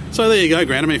 So there you go,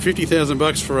 Grant. I mean,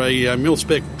 $50,000 for a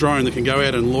mil-spec drone that can go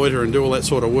out and loiter and do all that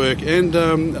sort of work. And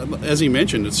as he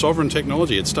mentioned, it's sovereign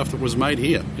technology. It's stuff that was made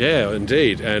here. Yeah,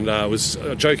 indeed. And I was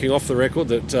joking off the record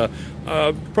that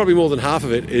probably more than half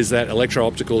of it is that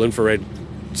electro-optical infrared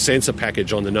sensor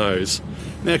package on the nose.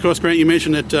 Now, of course, Grant, you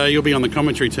mentioned that you'll be on the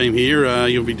commentary team here.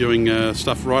 You'll be doing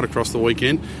stuff right across the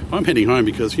weekend. I'm heading home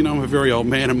because, I'm a very old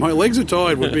man and my legs are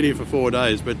tired. We've been here for 4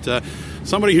 days. But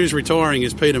somebody who's retiring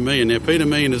is Peter Meehan. Now, Peter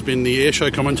Meehan has been the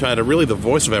airshow commentator, really the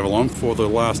voice of Avalon for the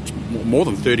last more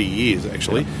than 30 years,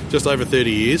 actually, just over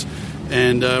 30 years.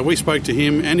 And we spoke to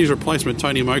him and his replacement,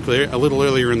 Tony Moclair, a little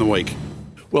earlier in the week.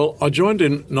 Well, I joined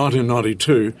in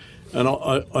 1992, and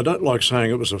I don't like saying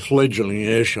it was a fledgling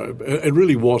airshow. It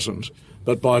really wasn't.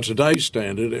 But by today's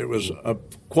standard, it was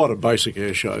quite a basic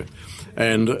air show.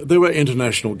 And there were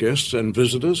international guests and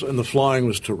visitors, and the flying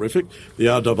was terrific. The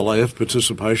RAAF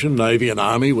participation, Navy and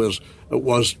Army, was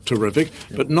terrific,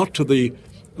 but not to the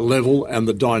level and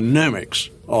the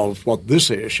dynamics of what this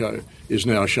air show is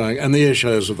now showing, and the air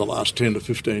shows of the last 10 to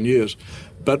 15 years.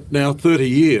 But now 30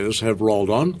 years have rolled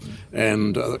on,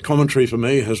 and commentary for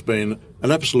me has been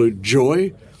an absolute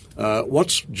joy.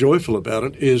 What's joyful about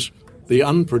it is the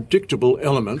unpredictable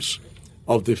elements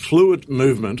of the fluid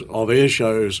movement of air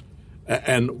shows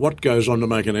and what goes on to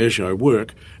make an air show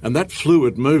work. And that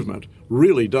fluid movement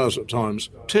really does at times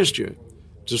test you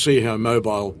to see how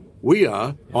mobile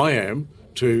I am,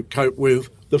 to cope with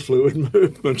the fluid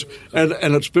movement. And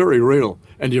it's very real.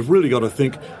 And you've really got to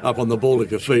think up on the ball of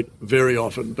your feet very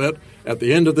often. But at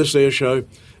the end of this air show,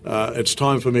 it's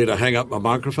time for me to hang up my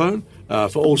microphone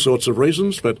for all sorts of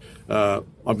reasons, but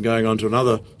I'm going on to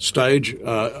another stage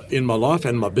in my life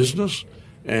and my business,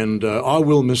 and I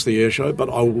will miss the air show, but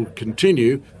I will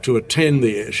continue to attend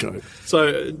the air show.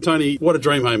 So, Tony, what a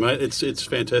dream home, mate. It's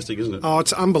fantastic, isn't it? Oh,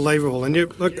 it's unbelievable. And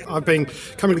look, I've been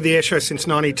coming to the air show since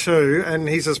 92, and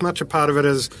he's as much a part of it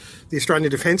as the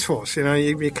Australian Defence Force.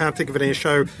 You can't think of an air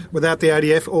show without the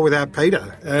ADF or without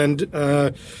Peter. And,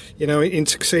 in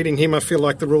succeeding him, I feel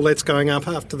like the roulette's going up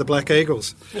after the Black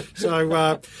Eagles. So,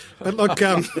 but look,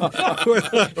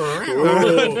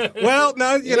 well,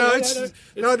 no,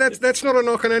 that's not a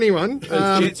knock on anyone.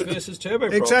 Jets versus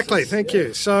turboprops. Exactly, thank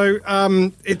you. So,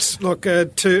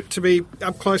 to be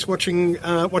up close watching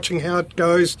how it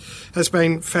goes has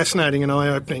been fascinating and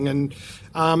eye-opening. And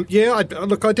I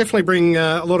definitely bring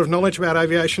a lot of knowledge about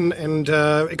aviation and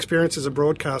experience as a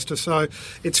broadcaster. So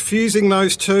it's fusing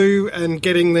those two and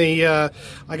getting the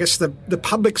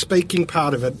public speaking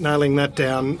part of it, nailing that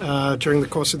down during the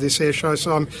course of this air show.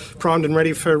 So I'm primed and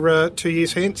ready for 2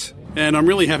 years hence. And I'm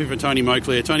really happy for Tony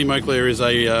Moclair. Tony Moclair is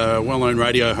a well-known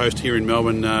radio host here in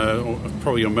Melbourne,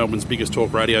 probably on Melbourne's biggest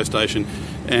talk radio station.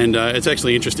 And it's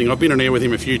actually interesting. I've been on air with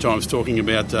him a few times talking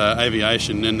about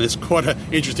aviation, and there's quite an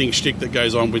interesting shtick that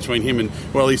goes on between him and,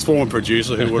 his former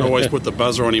producer, who would always put the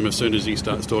buzzer on him as soon as he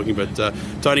starts talking. But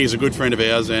Tony is a good friend of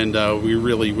ours, and we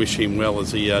really wish him well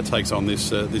as he takes on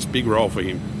this big role for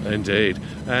him. Indeed.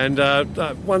 And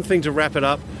one thing to wrap it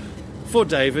up, for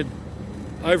David,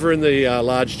 over in the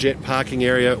large jet parking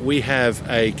area, we have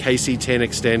a KC-10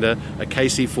 extender, a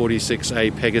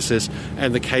KC-46A Pegasus,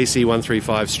 and the KC-135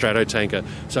 Stratotanker.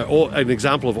 So an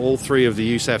example of all three of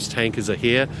the USAF's tankers are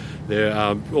here.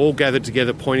 They're all gathered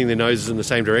together, pointing their noses in the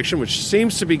same direction, which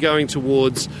seems to be going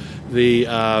towards the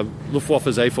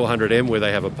Luftwaffe's A400M, where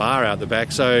they have a bar out the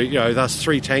back. So, thus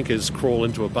three tankers crawl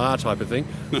into a bar type of thing.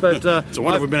 But it's a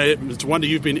wonder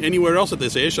you've been anywhere else at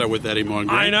this air show with that in mind,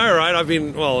 Grant. I know, right? I've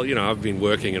been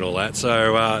working and all that,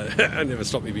 so it never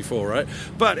stopped me before, right?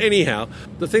 But anyhow,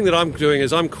 the thing that I'm doing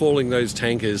is I'm calling those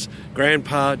tankers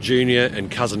Grandpa, Junior, and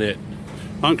Cousinette.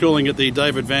 I'm calling it the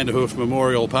David Vanderhoof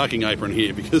Memorial Parking Apron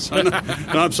here because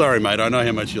I'm sorry, mate. I know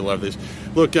how much you love this.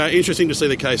 Look, interesting to see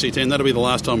the KC-10. That'll be the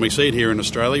last time we see it here in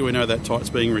Australia. We know that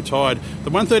type's being retired. The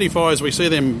 135s, we see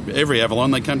them every Avalon.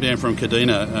 They come down from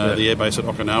Kadena, the airbase at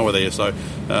Okinawa there. So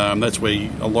that's where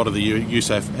a lot of the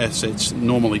USAF assets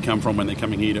normally come from when they're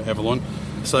coming here to Avalon.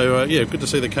 So, good to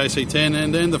see the KC-10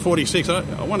 and then the 46.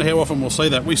 I wonder how often we'll see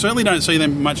that. We certainly don't see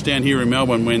them much down here in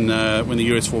Melbourne when the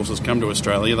US forces come to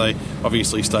Australia. They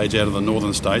obviously stage out of the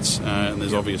northern states, and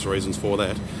there's obvious reasons for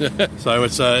that. So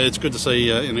it's good to see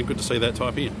good to see that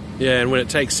type here. Yeah, and when it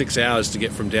takes 6 hours to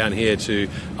get from down here to,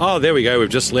 there we go, we've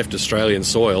just left Australian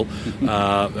soil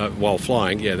while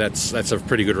flying, that's a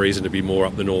pretty good reason to be more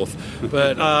up the north.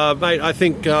 But, mate, I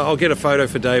think I'll get a photo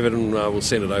for David and we'll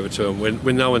send it over to him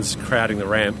when no one's crowding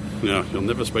the ramp. No, he'll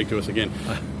never speak to us again.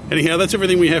 Anyhow, that's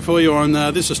everything we have for you on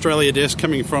this Australia desk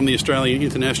coming from the Australian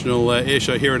International Air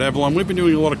Show here at Avalon. We've been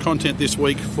doing a lot of content this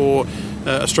week for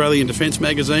Australian Defence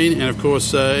Magazine, and of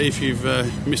course, if you've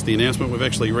missed the announcement, we've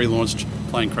actually relaunched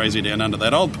Plane Crazy Down Under,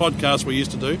 that old podcast we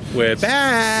used to do. We're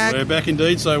back! We're back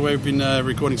indeed, so we've been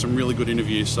recording some really good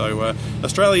interviews. So,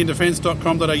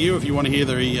 AustralianDefence.com.au if you want to hear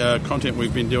the content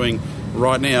we've been doing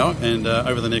right now, and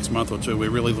over the next month or two, we're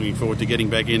really looking forward to getting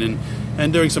back in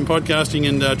and doing some podcasting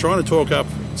and trying to talk up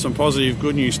some positive,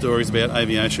 good news stories about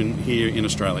aviation here in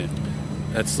Australia.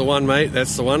 That's the one, mate.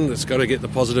 That's the one that's got to get the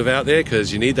positive out there,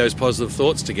 because you need those positive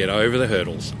thoughts to get over the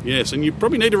hurdles. Yes, and you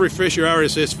probably need to refresh your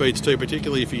RSS feeds too,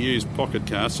 particularly if you use Pocket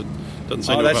Casts. It doesn't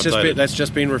seem to have updated. That's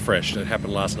just been refreshed. It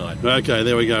happened last night. Okay,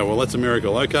 there we go. Well, that's a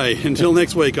miracle. Okay, until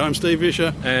next week, I'm Steve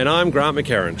Vischer. And I'm Grant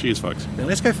McHerron. Cheers, folks. Now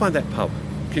let's go find that pub.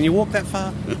 Can you walk that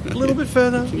far? A little bit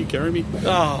further? Can you carry me?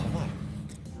 Oh,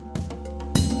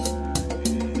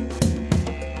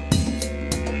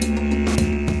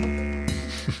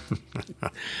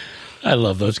 I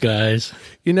love those guys.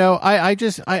 You know, I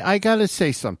got to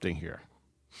say something here.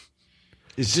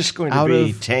 Is this going to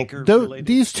be tanker related?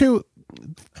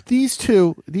 These two,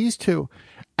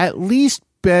 at least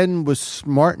Ben was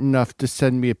smart enough to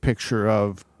send me a picture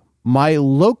of my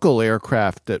local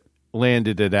aircraft that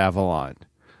landed at Avalon.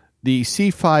 The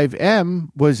C-5M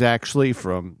was actually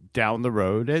from down the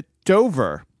road at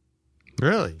Dover.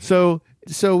 Really? So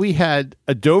we had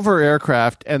a Dover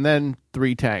aircraft and then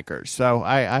 3 tankers. So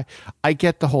I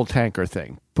get the whole tanker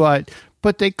thing. But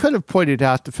they could have pointed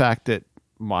out the fact that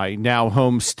my now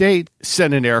home state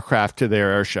sent an aircraft to their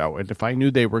air show. And if I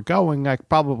knew they were going, I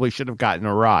probably should have gotten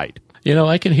a ride. You know,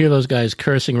 I can hear those guys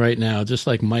cursing right now, just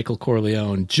like Michael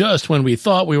Corleone. Just when we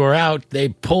thought we were out, they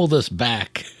pulled us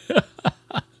back.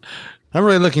 I'm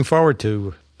really looking forward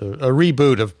to a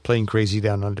reboot of Plane Crazy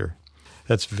Down Under.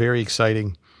 That's very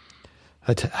exciting.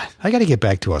 I got to get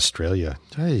back to Australia.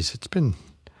 Jeez, it's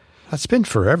been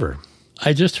forever.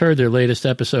 I just heard their latest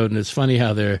episode, and it's funny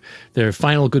how their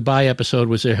final goodbye episode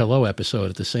was their hello episode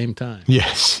at the same time.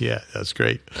 Yes, yeah, that's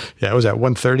great. Yeah, it was at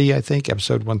 1:30, I think,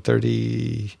 episode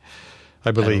 1:30,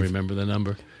 I believe. I don't remember the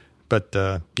number. But,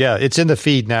 yeah, it's in the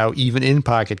feed now, even in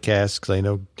Pocket Casts, because I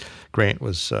know Grant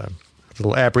was a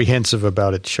little apprehensive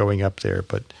about it showing up there,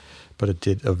 but it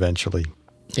did eventually.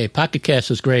 Hey, Pocket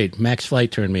Cast is great. Max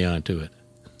Flight turned me on to it.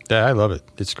 Yeah, I love it.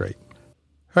 It's great.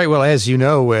 All right, well, as you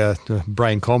know,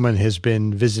 Brian Coleman has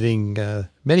been visiting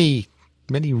many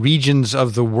regions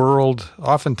of the world,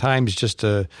 oftentimes just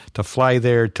to fly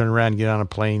there, turn around, get on a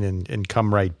plane, and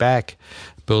come right back,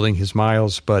 building his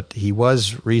miles. But he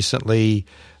was recently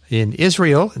in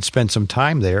Israel and spent some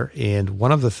time there, and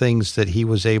one of the things that he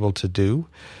was able to do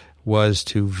was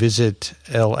to visit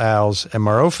El Al's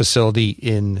MRO facility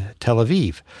in Tel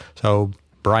Aviv. So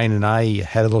Brian and I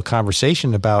had a little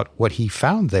conversation about what he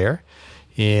found there,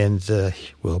 and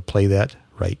we'll play that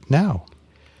right now.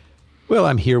 Well,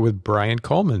 I'm here with Brian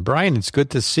Coleman. Brian, it's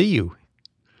good to see you.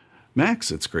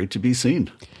 Max, it's great to be seen.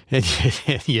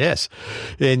 Yes.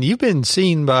 And you've been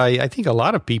seen by, I think, a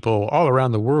lot of people all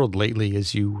around the world lately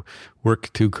as you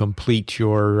work to complete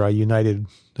your United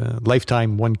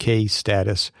Lifetime 1K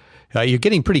status. You're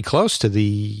getting pretty close to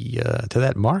to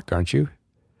that mark, aren't you?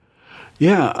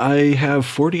 Yeah, I have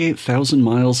 48,000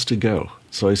 miles to go.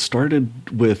 So I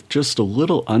started with just a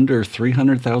little under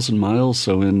 300,000 miles.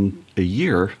 So in a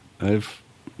year, I've,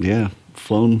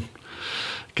 flown,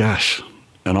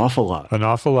 an awful lot. An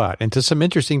awful lot. And to some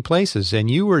interesting places. And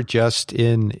you were just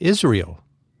in Israel.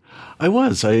 I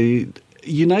was.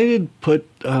 United put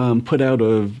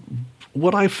out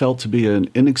what I felt to be an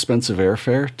inexpensive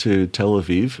airfare to Tel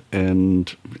Aviv.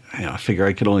 And I figure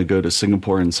I could only go to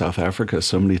Singapore and South Africa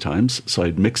so many times. So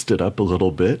I'd mixed it up a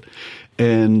little bit.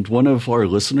 And one of our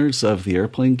listeners of the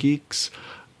Airplane Geeks,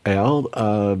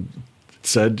 Al,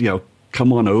 said,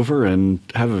 come on over and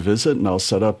have a visit, and I'll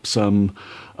set up some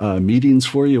meetings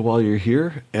for you while you're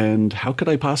here. And how could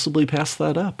I possibly pass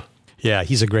that up? Yeah,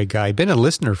 he's a great guy. Been a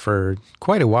listener for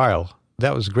quite a while.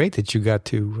 That was great that you got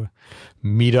to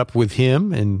meet up with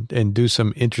him and do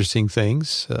some interesting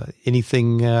things.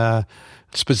 Anything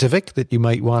specific that you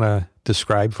might want to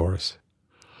describe for us?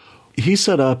 He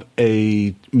set up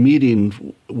a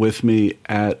meeting with me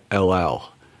at El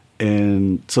Al,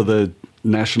 and so the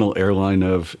national airline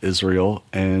of Israel,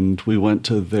 and we went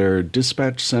to their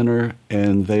dispatch center,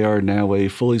 and they are now a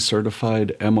fully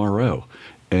certified MRO.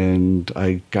 And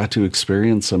I got to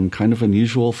experience some kind of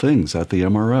unusual things at the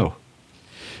MRO.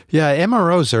 Yeah,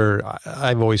 MROs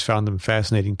I've always found them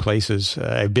fascinating places.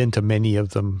 I've been to many of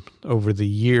them over the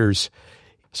years.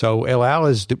 So El Al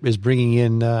is bringing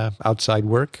in outside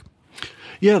work?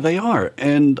 Yeah, they are.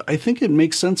 And I think it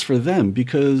makes sense for them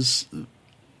because,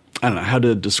 I don't know how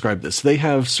to describe this. They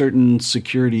have certain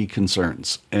security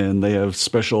concerns, and they have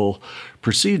special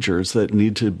procedures that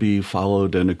need to be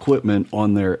followed and equipment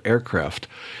on their aircraft.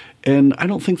 And I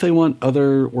don't think they want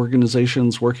other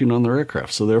organizations working on their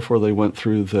aircraft. So therefore, they went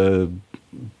through the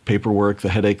paperwork, the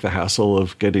headache, the hassle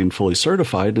of getting fully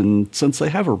certified. And since they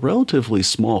have a relatively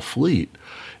small fleet,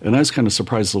 and I was kind of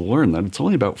surprised to learn that it's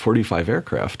only about 45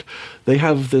 aircraft, they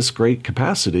have this great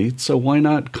capacity, so why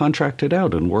not contract it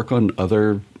out and work on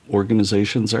other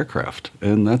organizations' aircraft?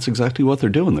 And that's exactly what they're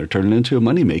doing. They're turning it into a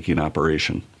money-making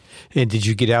operation. And did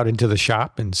you get out into the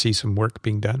shop and see some work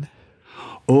being done?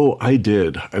 Oh, I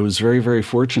did. I was very, very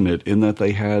fortunate in that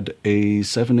they had a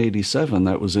 787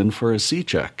 that was in for a C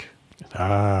check.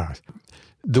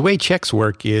 The way checks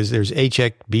work is there's A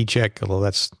check, B check, although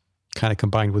that's kind of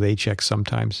combined with A check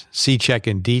sometimes, C check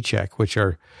and D check, which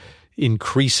are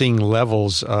increasing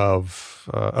levels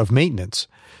of maintenance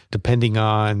depending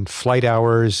on flight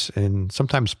hours and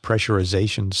sometimes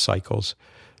pressurization cycles.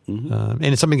 Mm-hmm. And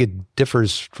it's something that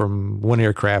differs from one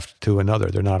aircraft to another.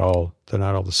 They're not all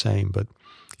the same, but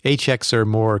A checks are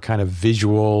more kind of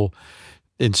visual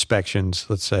inspections,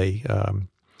 let's say.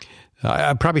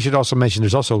 I probably should also mention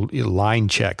there's also line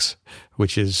checks,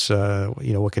 which is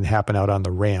what can happen out on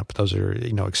the ramp. Those are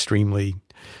extremely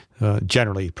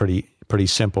generally pretty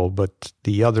simple, but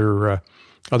the other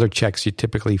checks you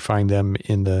typically find them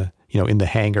in the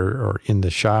hangar or in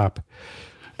the shop.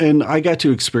 And I got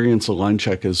to experience a line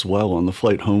check as well on the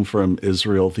flight home from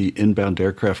Israel. The inbound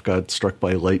aircraft got struck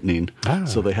by lightning,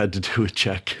 so they had to do a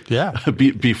check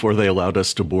before they allowed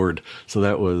us to board. So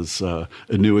that was a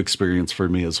new experience for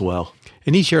me as well.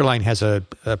 And each airline has a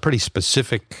pretty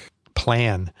specific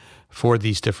plan for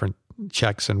these different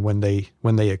checks and when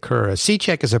they occur. A C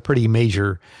check is a pretty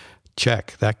major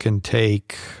check that can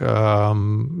take,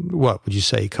 what would you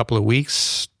say, a couple of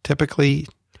weeks typically?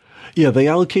 Yeah, they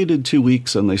allocated 2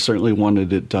 weeks, and they certainly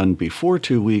wanted it done before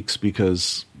 2 weeks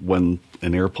because when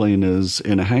an airplane is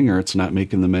in a hangar, it's not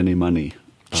making them any money.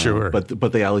 Sure.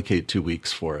 But they allocate 2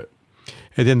 weeks for it.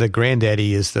 And then the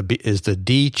granddaddy is the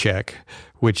D check,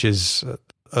 which is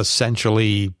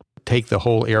essentially take the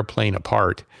whole airplane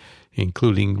apart,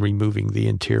 including removing the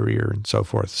interior and so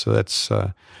forth. So that's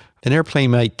an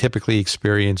airplane might typically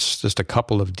experience just a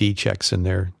couple of D checks in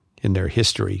their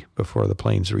history before the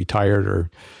plane's retired or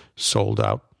sold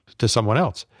out to someone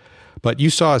else. But you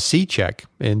saw a C check,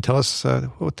 and tell us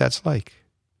what that's like.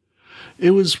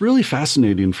 It was really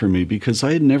fascinating for me because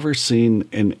I had never seen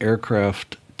an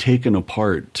aircraft taken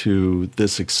apart to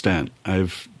this extent.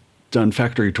 I've done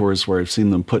factory tours where I've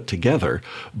seen them put together,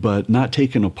 but not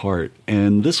taken apart.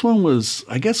 And this one was,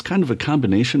 I guess, kind of a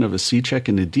combination of a C check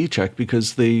and a D check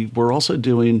because they were also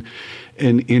doing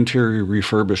an interior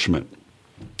refurbishment.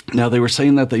 Now, they were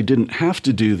saying that they didn't have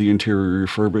to do the interior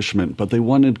refurbishment, but they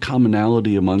wanted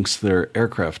commonality amongst their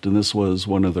aircraft. And this was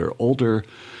one of their older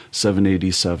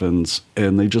 787s,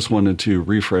 and they just wanted to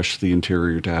refresh the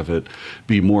interior to have it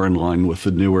be more in line with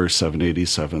the newer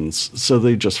 787s. So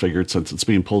they just figured since it's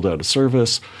being pulled out of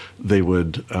service, they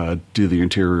would do the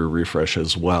interior refresh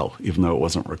as well, even though it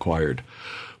wasn't required.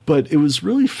 But it was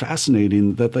really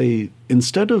fascinating that they,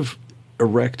 instead of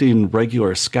erecting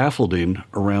regular scaffolding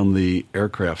around the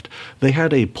aircraft, they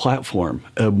had a platform,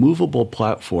 a movable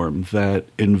platform that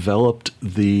enveloped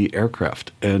the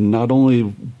aircraft. And not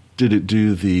only did it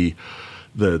do the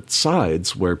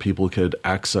sides where people could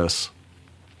access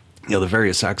the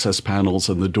various access panels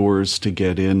and the doors to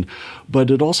get in,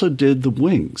 but it also did the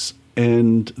wings.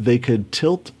 And they could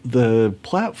tilt the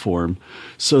platform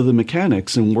so the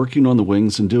mechanics in working on the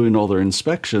wings and doing all their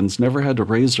inspections never had to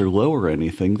raise or lower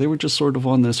anything. They were just sort of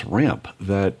on this ramp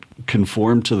that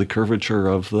conformed to the curvature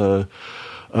of the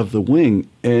wing.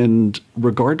 And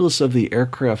regardless of the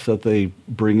aircraft that they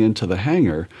bring into the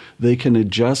hangar, they can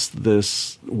adjust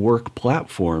this work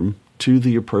platform to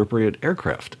the appropriate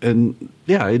aircraft. And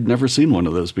yeah, I'd never seen one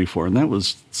of those before, and that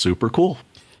was super cool.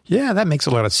 Yeah, that makes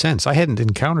a lot of sense. I hadn't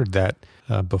encountered that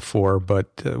before, but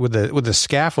with the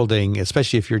scaffolding,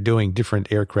 especially if you're doing different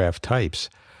aircraft types,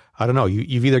 I don't know.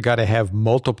 You've either got to have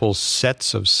multiple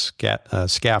sets of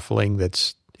scaffolding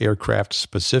that's aircraft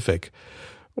specific,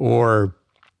 or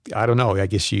I don't know. I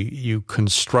guess you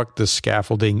construct the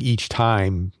scaffolding each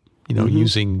time,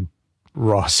 using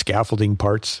raw scaffolding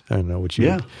parts. I don't know what you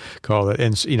would call it,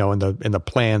 and in the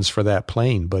plans for that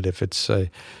plane. But if it's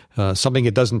something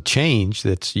that doesn't change,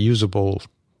 that's usable,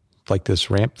 like this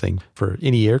ramp thing for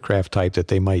any aircraft type that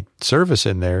they might service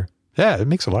in there, yeah, it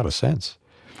makes a lot of sense.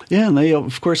 Yeah, and they,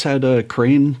 of course, had a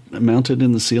crane mounted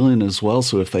in the ceiling as well,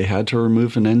 so if they had to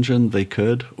remove an engine, they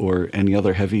could, or any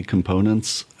other heavy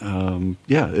components.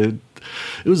 It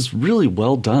was really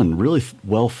well done, really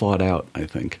well thought out, I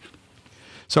think.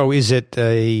 So is it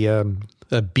a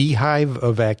beehive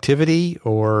of activity,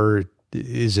 or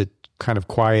is it kind of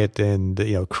quiet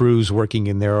and crews working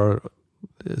in their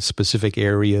specific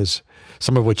areas,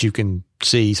 some of which you can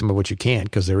see, some of which you can't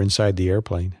because they're inside the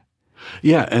airplane.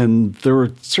 Yeah, and there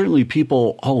were certainly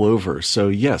people all over. So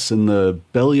yes, in the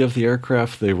belly of the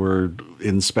aircraft, they were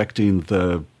inspecting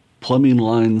the plumbing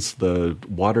lines, the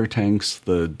water tanks,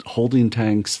 the holding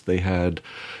tanks. They had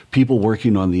people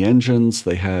working on the engines.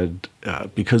 They had,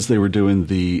 because they were doing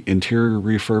the interior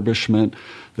refurbishment,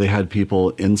 they had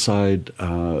people inside.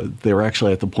 They were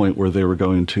actually at the point where they were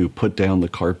going to put down the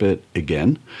carpet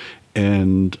again.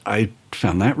 And I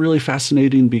found that really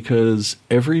fascinating because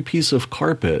every piece of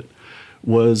carpet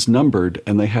was numbered,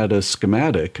 and they had a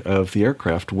schematic of the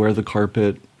aircraft where the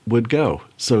carpet would go.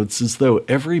 So it's as though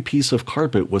every piece of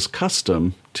carpet was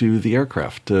custom to the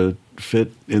aircraft to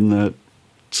fit in that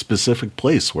specific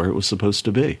place where it was supposed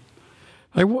to be.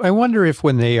 I wonder if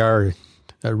when they are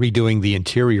redoing the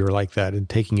interior like that and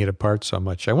taking it apart so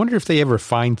much, I wonder if they ever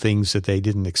find things that they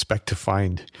didn't expect to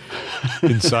find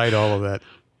inside all of that.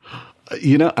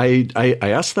 You know, I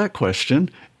asked that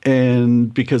question,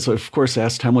 and because, of course,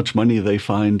 asked how much money they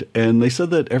find. And they said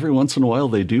that every once in a while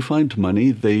they do find money.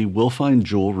 They will find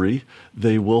jewelry.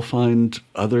 They will find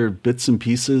other bits and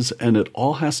pieces. And it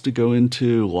all has to go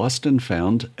into lost and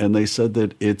found. And they said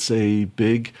that it's a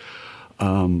big,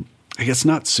 I guess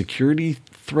not security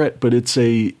threat, but it's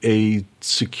a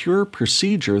secure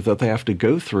procedure that they have to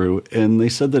go through. And they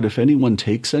said that if anyone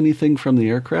takes anything from the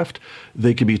aircraft,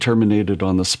 they could be terminated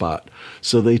on the spot.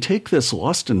 So they take this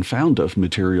lost and found of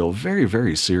material very,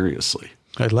 very seriously.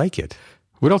 I like it.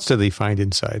 What else did they find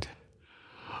inside?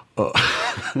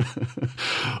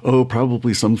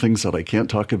 Probably some things that I can't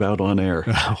talk about on air.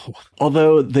 Oh.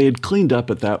 Although they had cleaned up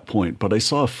at that point, but I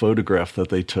saw a photograph that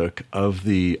they took of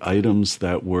the items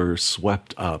that were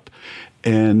swept up,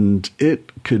 and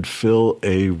it could fill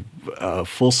a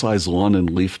full-size lawn and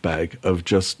leaf bag of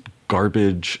just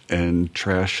garbage and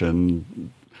trash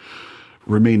and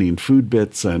remaining food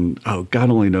bits and,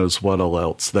 God only knows what all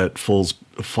else that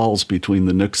falls between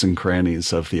the nooks and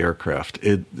crannies of the aircraft.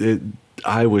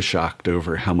 I was shocked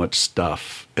over how much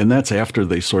stuff, and that's after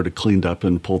they sort of cleaned up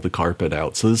and pulled the carpet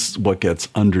out. So this is what gets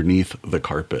underneath the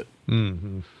carpet.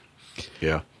 Mm-hmm.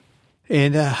 Yeah.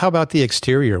 And how about the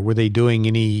exterior? Were they doing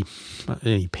any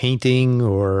painting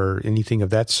or anything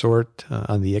of that sort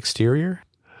on the exterior?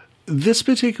 This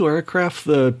particular aircraft,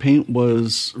 the paint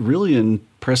was really in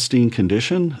pristine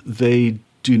condition. They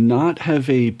do not have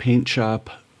a paint shop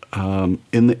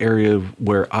in the area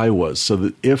where I was, so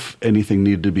that if anything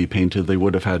needed to be painted, they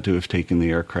would have had to have taken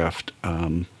the aircraft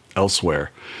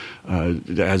elsewhere.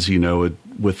 As you know,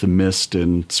 with the mist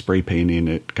and spray painting,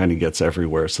 it kind of gets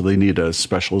everywhere. So they need a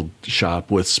special shop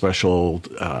with special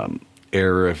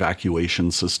air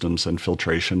evacuation systems and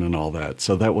filtration and all that.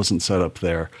 So that wasn't set up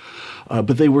there.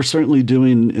 But they were certainly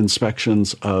doing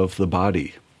inspections of the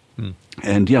body.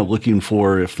 And yeah, looking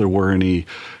for if there were any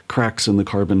cracks in the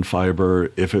carbon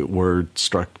fiber, if it were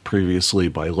struck previously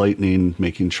by lightning,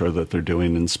 making sure that they're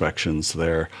doing inspections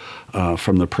there.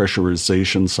 From the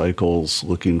pressurization cycles,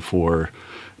 looking for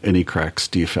any cracks,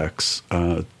 defects.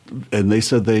 And they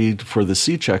said for the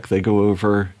C-check, they go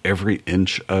over every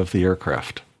inch of the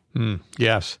aircraft.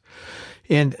 Yes.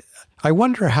 And I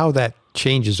wonder how that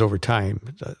changes over time.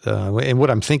 And what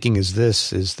I'm thinking is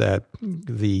that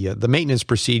the maintenance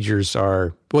procedures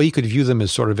are, well, you could view them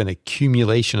as sort of an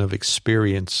accumulation of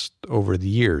experience over the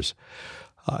years.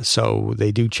 So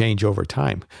they do change over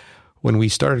time. When we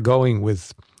started going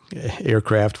with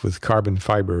aircraft with carbon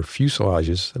fiber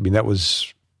fuselages, I mean, that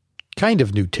was kind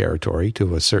of new territory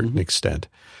to a certain extent.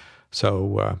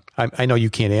 So I know you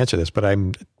can't answer this, but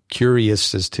I'm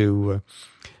curious as to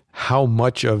how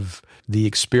much of the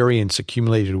experience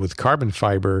accumulated with carbon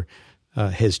fiber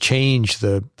has changed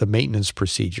the maintenance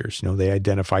procedures. You know, they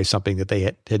identify something that they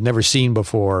had never seen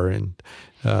before. And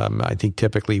I think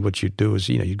typically what you do is,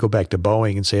 you go back to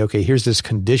Boeing and say, okay, here's this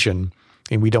condition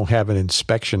and we don't have an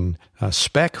inspection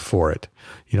spec for it.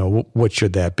 What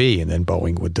should that be? And then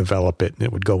Boeing would develop it and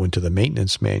it would go into the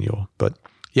maintenance manual. But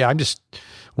yeah, I'm just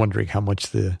wondering how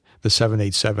much the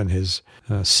 787 has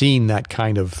seen that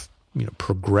kind of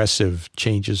progressive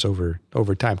changes over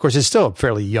time. Of course, it's still a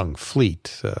fairly young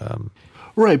fleet.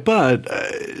 Right, but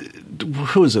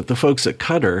who is it? The folks at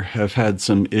Qatar have had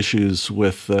some issues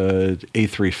with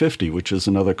A350, which is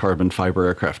another carbon fiber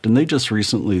aircraft, and they just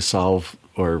recently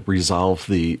resolved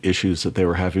the issues that they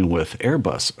were having with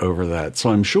Airbus over that.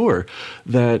 So I'm sure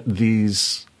that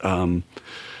these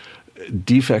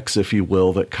defects, if you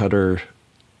will, that Qatar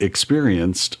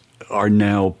experienced are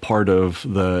now part of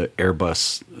the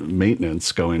Airbus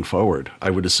maintenance going forward. I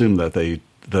would assume that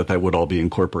that would all be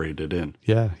incorporated in.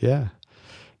 Yeah.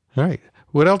 All right.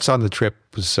 What else on the trip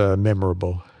was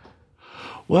memorable?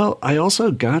 Well, I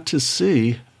also got to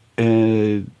see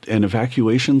an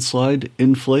evacuation slide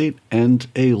inflate and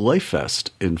a life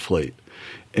vest inflate.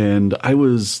 And I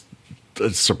was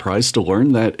surprised to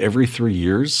learn that every 3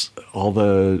 years, all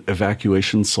the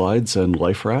evacuation slides and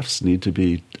life rafts need to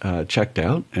be checked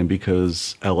out. And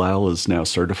because El Al is now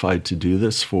certified to do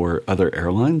this for other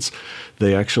airlines,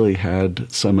 they actually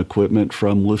had some equipment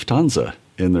from Lufthansa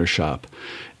in their shop.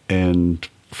 And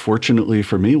fortunately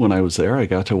for me, when I was there, I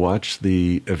got to watch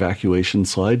the evacuation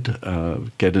slide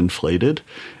get inflated.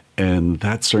 And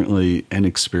that's certainly an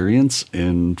experience.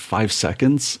 In 5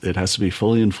 seconds, it has to be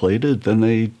fully inflated. Then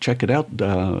they check it out,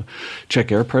 check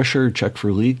air pressure, check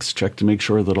for leaks, check to make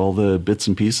sure that all the bits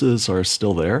and pieces are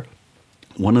still there.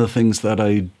 One of the things that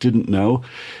I didn't know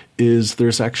is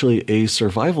there's actually a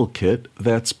survival kit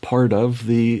that's part of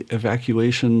the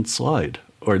evacuation slide,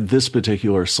 or this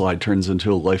particular slide turns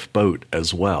into a lifeboat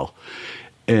as well.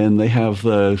 And they have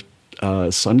the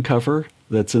sun cover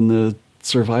that's in the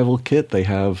survival kit. They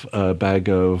have a bag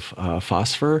of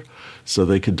phosphor, so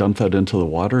they could dump that into the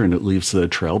water and it leaves the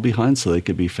trail behind so they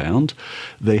could be found.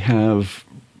 They have,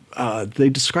 they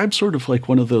describe sort of like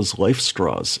one of those life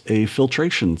straws, a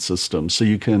filtration system, so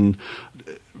you can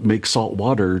make salt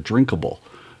water drinkable.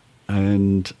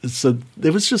 And so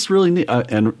it was just really neat.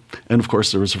 And of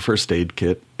course, there was a first aid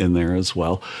kit in there as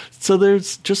well. So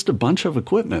there's just a bunch of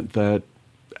equipment that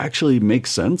actually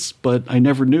makes sense, but I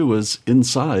never knew was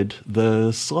inside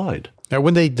the slide. Now,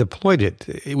 when they deployed it,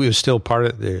 it was still part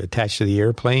of attached to the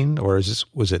airplane, or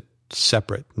was it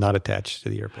separate, not attached to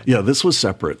the airplane? Yeah, this was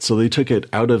separate. So they took it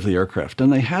out of the aircraft,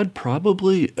 and they had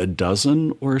probably a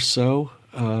dozen or so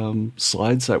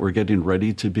slides that were getting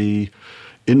ready to be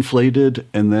inflated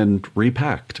and then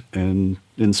repacked and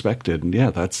inspected. And yeah,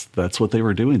 that's what they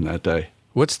were doing that day.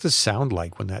 What's the sound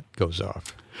like when that goes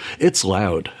off? It's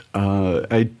loud.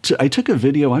 I took a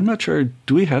video. I'm not sure.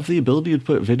 Do we have the ability to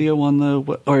put video on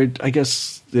the? Or I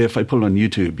guess if I put it on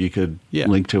YouTube, you could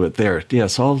link to it there.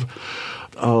 Yes, I'll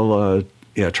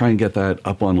try and get that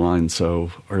up online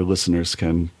so our listeners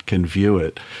can view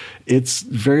it. It's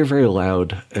very, very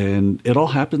loud, and it all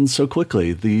happens so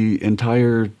quickly. The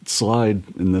entire slide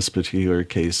in this particular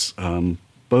case,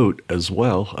 boat as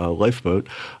well, lifeboat,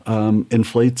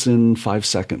 inflates in 5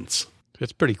 seconds.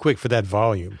 It's pretty quick for that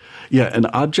volume. Yeah, an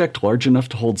object large enough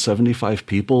to hold 75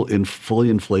 people in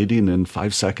fully inflating in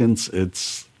 5 seconds,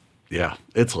 it's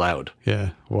loud.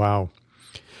 Yeah, wow.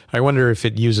 I wonder if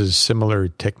it uses similar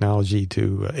technology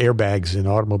to airbags in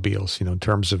automobiles, in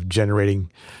terms of generating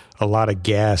a lot of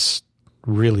gas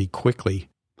really quickly.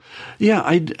 Yeah,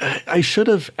 I should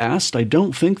have asked. I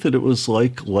don't think that it was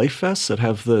like life vests that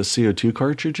have the CO2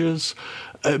 cartridges.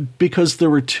 Because there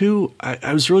were two,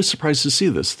 I was really surprised to see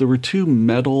this. There were two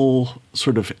metal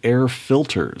sort of air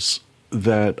filters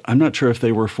that I'm not sure if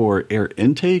they were for air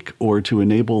intake or to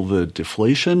enable the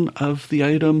deflation of the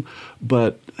item.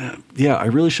 But I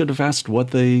really should have asked what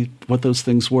those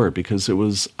things were, because it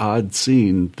was odd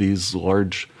seeing these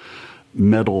large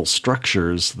metal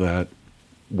structures that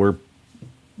were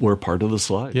part of the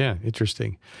slide. Yeah,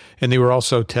 interesting. And they were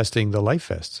also testing the life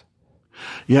vests.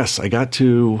 Yes, I got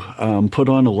to put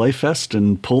on a life vest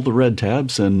and pull the red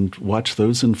tabs and watch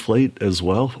those inflate as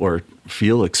well, or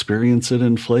experience it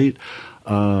inflate.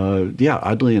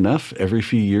 Oddly enough, every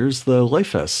few years, the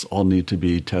life vests all need to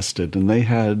be tested, and they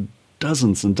had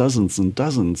dozens and dozens and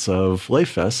dozens of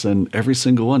life vests, and every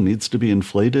single one needs to be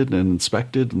inflated and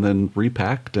inspected and then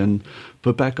repacked and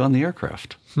put back on the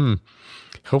aircraft.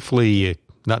 Hopefully,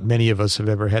 not many of us have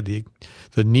ever had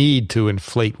the need to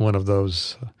inflate one of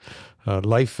those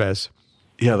life vests.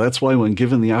 Yeah, that's why when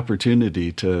given the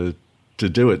opportunity to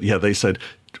do it, they said,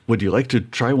 would you like to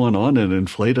try one on and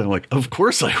inflate it? I'm like, of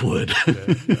course I would.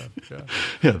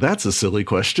 Yeah, that's a silly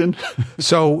question.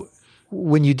 So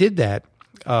when you did that,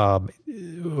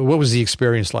 what was the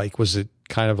experience like? Was it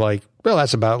kind of like, well,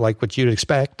 that's about like what you'd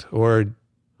expect? Or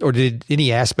did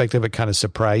any aspect of it kind of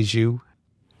surprise you?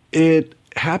 It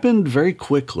happened very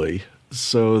quickly,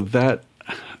 so that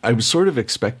I was sort of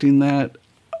expecting that.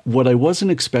 What I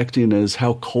wasn't expecting is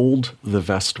how cold the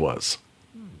vest was.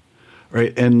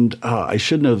 Right. And I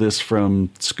should know this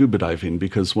from scuba diving,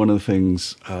 because one of the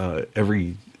things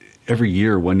every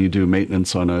year when you do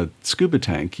maintenance on a scuba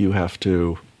tank, you have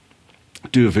to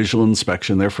do a visual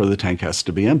inspection. Therefore, the tank has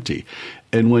to be empty.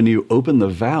 And when you open the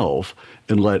valve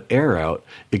and let air out,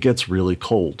 it gets really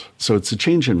cold. So it's a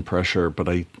change in pressure. But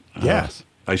I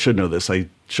should know this. I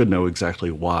should know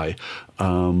exactly why.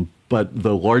 But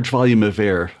the large volume of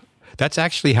air. That's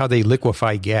actually how they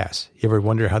liquefy gas. You ever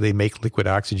wonder how they make liquid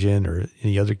oxygen or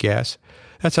any other gas?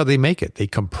 That's how they make it. They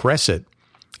compress it,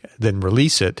 then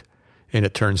release it, and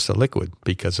it turns to liquid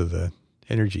because of the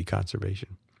energy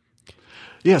conservation.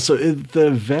 Yeah, so the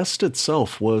vest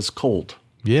itself was cold.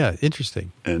 Yeah,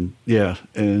 interesting. And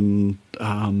it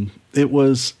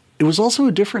was also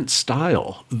a different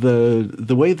style.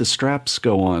 The way the straps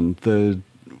go on, the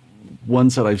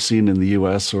ones that I've seen in the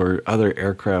U.S. or other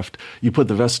aircraft, you put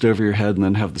the vest over your head and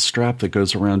then have the strap that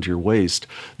goes around your waist.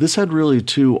 This had really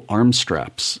two arm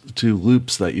straps, two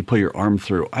loops that you put your arm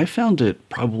through. I found it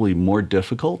probably more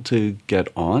difficult to get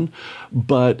on,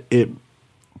 but it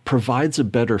provides a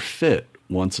better fit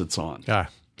once it's on.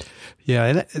 Yeah,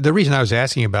 and the reason I was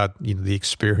asking about the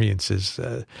experience is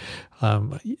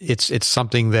it's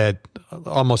something that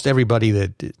almost everybody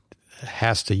that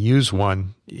has to use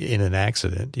one in an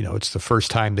accident, it's the first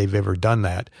time they've ever done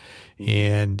that.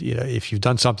 And if you've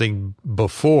done something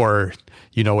before,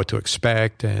 you know what to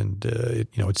expect, and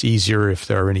it's easier if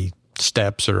there are any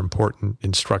steps or important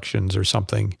instructions or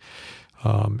something.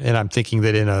 And I'm thinking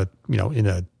that in a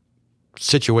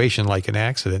situation like an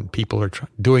accident, people are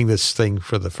doing this thing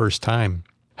for the first time.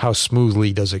 How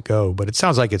smoothly does it go? But it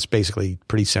sounds like it's basically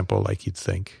pretty simple, like you'd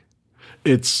think.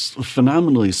 It's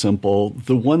phenomenally simple.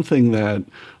 The one thing that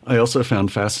I also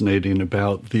found fascinating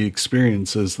about the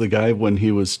experience is the guy, when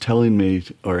he was telling me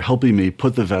or helping me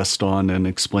put the vest on and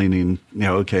explaining,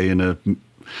 okay, in a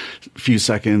few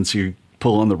seconds you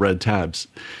pull on the red tabs,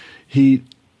 he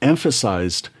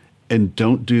emphasized, and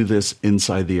don't do this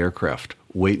inside the aircraft.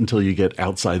 Wait until you get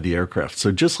outside the aircraft.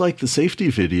 So just like the safety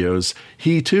videos,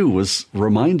 he too was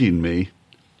reminding me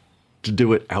to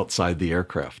do it outside the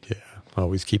aircraft. Yeah,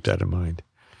 always keep that in mind.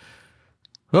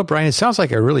 Well, Brian, it sounds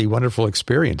like a really wonderful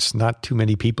experience. Not too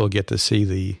many people get to see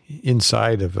the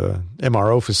inside of a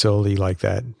MRO facility like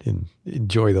that and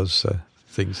enjoy those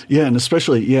things. Yeah, and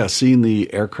especially, seeing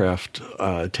the aircraft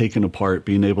taken apart,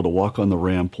 being able to walk on the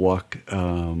ramp, walk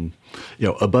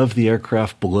above the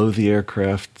aircraft, below the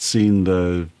aircraft, seeing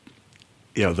the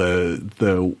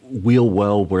wheel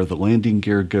well where the landing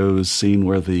gear goes, seeing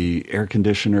where the air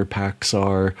conditioner packs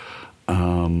are.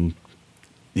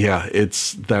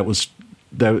 It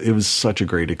was such a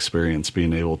great experience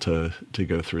being able to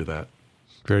go through that.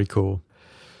 Very cool.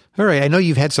 All right. I know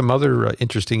you've had some other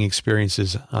interesting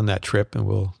experiences on that trip, and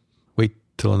we'll wait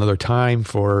till another time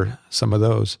for some of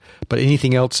those. But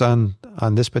anything else on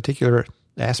this particular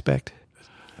aspect?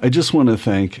 I just want to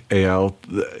thank Eyal.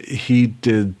 He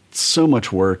did so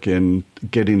much work in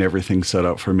getting everything set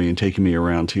up for me and taking me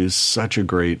around. He is such a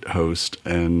great host,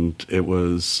 and it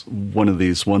was one of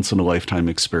these once-in-a-lifetime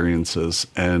experiences.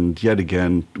 And yet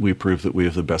again, we proved that we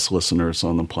have the best listeners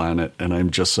on the planet, and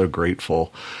I'm just so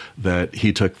grateful that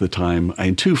he took the time,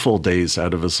 2 full days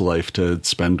out of his life, to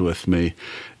spend with me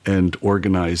and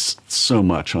organize so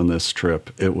much on this trip.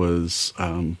 It was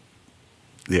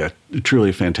truly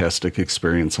a fantastic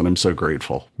experience, and I'm so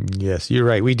grateful. Yes, you're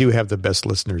right. We do have the best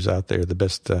listeners out there. The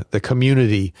best, the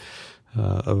community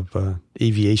of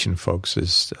aviation folks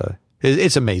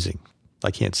it's amazing.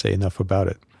 I can't say enough about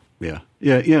it. Yeah,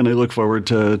 and I look forward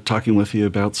to talking with you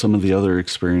about some of the other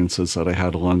experiences that I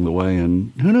had along the way.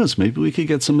 And who knows, maybe we could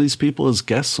get some of these people as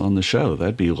guests on the show.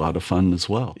 That'd be a lot of fun as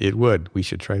well. It would. We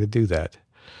should try to do that.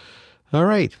 All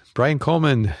right, Brian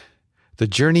Coleman, the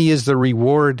journey is the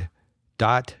reward.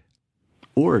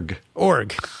 .org.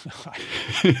 .org.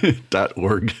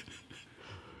 .org.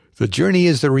 The journey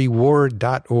is the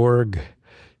reward.org,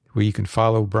 where you can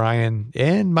follow Brian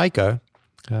and Micah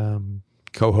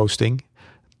co-hosting.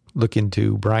 Look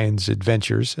into Brian's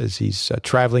adventures as he's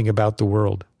traveling about the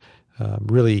world.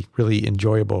 Really, really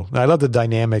enjoyable. I love the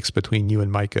dynamics between you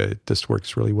and Micah. This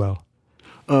works really well.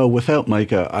 Without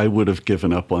Micah, I would have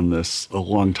given up on this a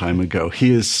long time ago.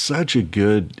 He is such a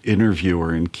good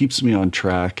interviewer and keeps me on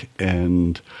track.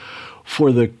 And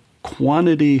for the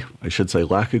quantity, I should say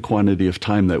lack of quantity of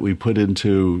time that we put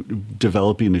into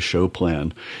developing a show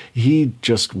plan, he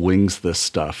just wings this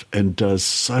stuff and does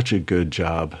such a good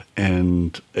job.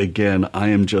 And again, I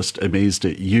am just amazed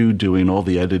at you doing all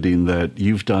the editing that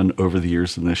you've done over the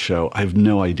years in this show. I have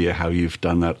no idea how you've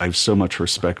done that. I have so much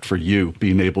respect for you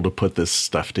being able to put this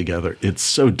stuff together. It's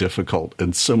so difficult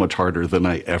and so much harder than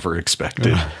I ever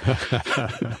expected.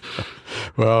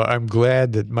 Well, I'm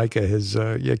glad that Micah has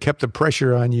kept the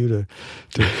pressure on you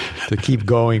to keep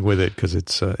going with it, because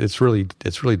it's really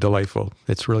delightful.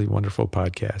 It's a really wonderful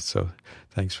podcast. So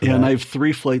thanks for that. And I have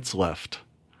 3 flights left.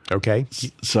 Okay.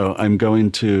 So I'm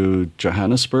going to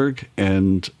Johannesburg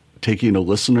and taking a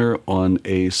listener on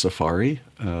a safari.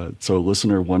 So a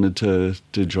listener wanted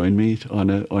to join me on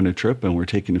a trip, and we're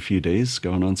taking a few days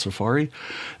going on safari.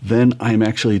 Then I'm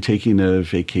actually taking a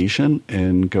vacation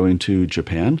and going to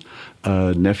Japan.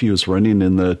 Nephew is running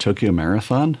in the Tokyo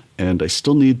Marathon, and I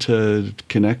still need to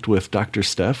connect with Dr.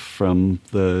 Steph from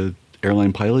the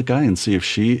airline pilot guy and see if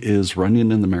she is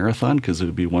running in the marathon, because it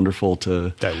would be wonderful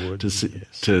to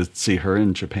see her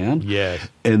in Japan. Yes.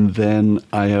 And then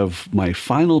I have my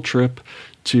final trip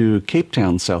to Cape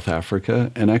Town, South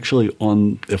Africa, and actually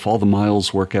if all the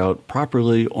miles work out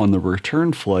properly on the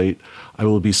return flight, I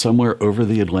will be somewhere over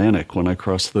the Atlantic when I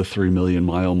cross the 3 million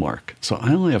mile mark. So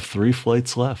I only have 3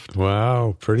 flights left.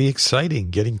 Wow, pretty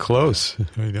exciting. Getting close.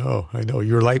 I know.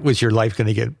 Was your life going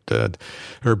to get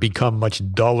or become much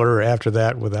duller after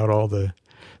that without all the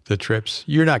trips?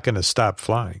 You're not going to stop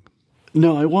flying.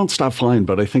 No, I won't stop flying,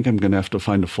 but I think I'm going to have to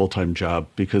find a full-time job,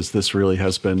 because this really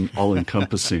has been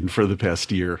all-encompassing for the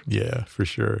past year. Yeah, for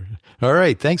sure. All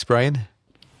right. Thanks, Brian.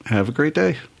 Have a great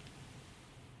day.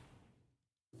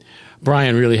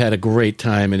 Brian really had a great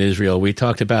time in Israel. We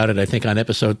talked about it, I think, on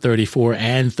episode 34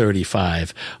 and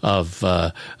 35 of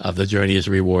the Journey is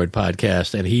a Reward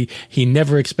podcast. And he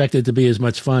never expected to be as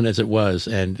much fun as it was,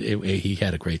 and he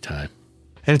had a great time.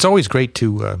 And it's always great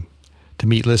to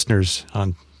meet listeners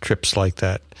on trips like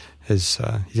that, as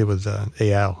he did with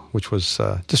Eyal, which was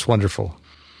just wonderful.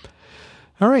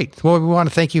 All right. Well, we want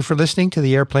to thank you for listening to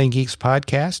the Airplane Geeks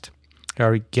podcast.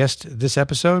 Our guest this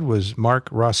episode was Mark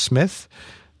Ross Smith,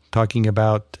 talking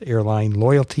about airline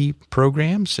loyalty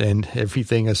programs and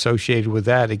everything associated with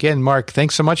that. Again, Mark,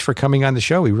 thanks so much for coming on the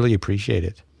show. We really appreciate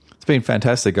it. It's been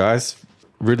fantastic, guys.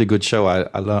 Really good show. I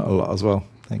learned a lot as well.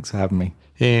 Thanks for having me.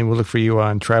 And we'll look for you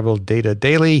on Travel Data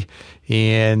Daily,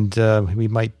 and we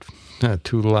might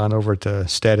tootle on over to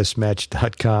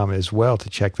statusmatch.com as well to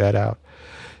check that out.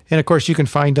 And, of course, you can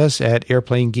find us at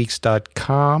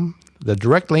airplanegeeks.com. The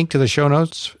direct link to the show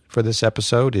notes for this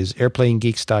episode is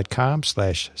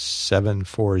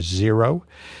airplanegeeks.com/740.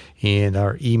 And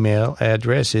our email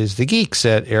address is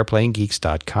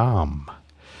thegeeks@airplanegeeks.com.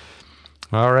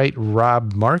 All right,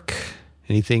 Rob, Mark,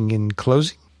 anything in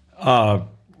closing?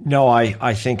 No,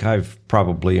 I think I've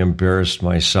probably embarrassed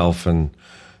myself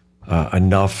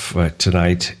enough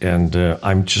tonight, and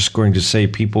I'm just going to say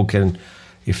people can,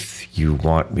 if you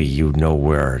want me, you know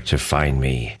where to find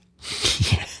me.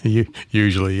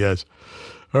 Usually, yes.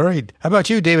 All right. How about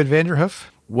you, David Vanderhoof?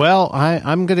 Well,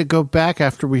 I'm going to go back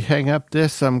after we hang up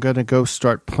this. I'm going to go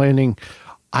start planning.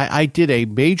 I did a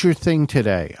major thing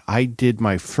today. I did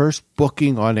my first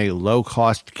booking on a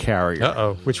low-cost carrier.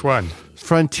 Uh-oh. Which one?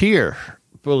 Frontier,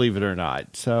 believe it or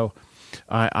not. So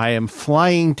I am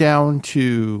flying down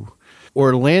to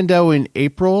Orlando in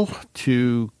April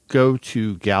to go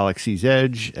to Galaxy's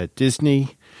Edge at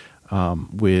Disney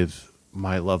with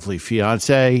my lovely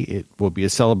fiance. It will be a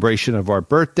celebration of our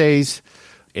birthdays,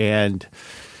 and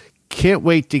can't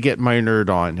wait to get my nerd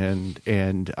on.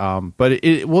 But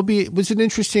it was an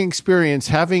interesting experience,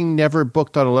 having never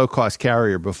booked on a low cost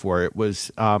carrier before. It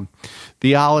was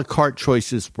the a la carte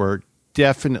choices were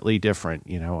definitely different.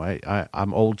 You know,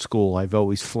 I'm old school. I've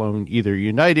always flown either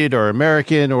United or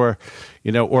American or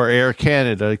Air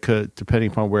Canada,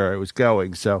 depending upon where I was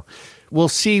going. So we'll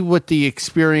see what the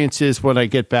experience is when I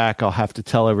get back. I'll have to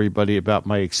tell everybody about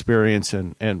my experience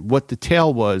and what the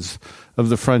tale was of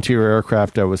the Frontier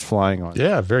aircraft I was flying on.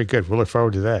 Yeah, very good. We'll look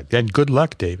forward to that. And good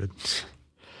luck, David.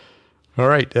 All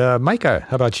right. Micah,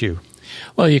 how about you?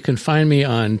 Well, you can find me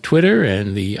on Twitter,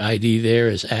 and the ID there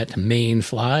is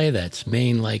 @MaineFly. That's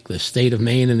Maine like the state of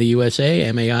Maine in the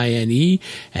USA, MAINE,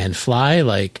 and fly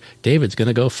like David's going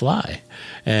to go fly.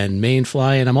 And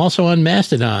MaineFly, and I'm also on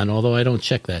Mastodon, although I don't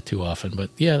check that too often. But,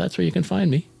 yeah, that's where you can find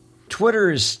me.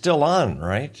 Twitter is still on,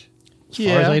 right? As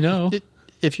far as I know.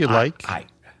 If you like. I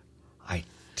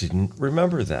didn't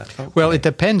remember that. Okay. Well, it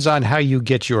depends on how you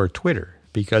get your Twitter,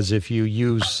 because if you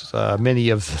use many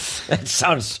of the... That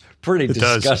sounds pretty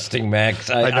disgusting,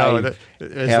 Max. I know.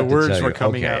 As the words were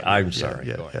coming out. I'm sorry.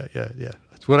 Yeah.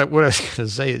 What I was going to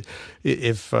say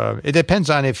is, it depends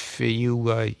on if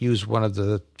you use one of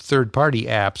the third-party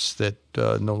apps that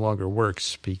no longer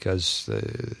works because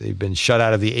they've been shut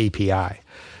out of the API.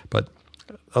 But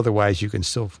otherwise, you can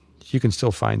still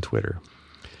find Twitter.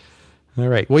 All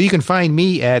right. Well, you can find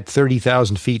me at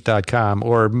 30,000feet.com,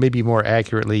 or maybe more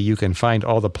accurately, you can find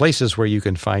all the places where you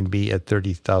can find me at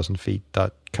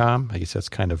 30,000feet.com. I guess that's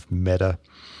kind of meta.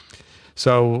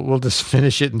 So we'll just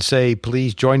finish it and say,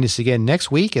 please join us again next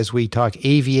week as we talk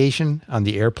aviation on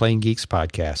the Airplane Geeks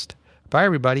podcast. Bye,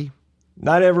 everybody.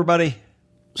 Night, everybody.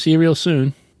 See you real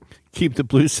soon. Keep the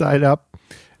blue side up,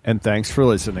 and thanks for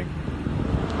listening.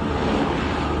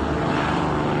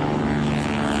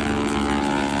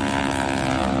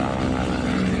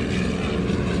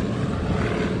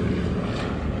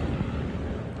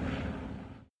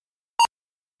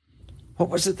 What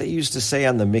was it they used to say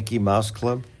on the Mickey Mouse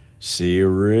Club? See you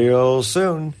real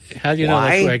soon. How do you know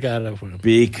that's where I got it from?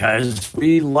 Because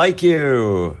we like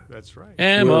you. That's right.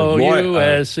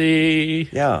 MOUSE.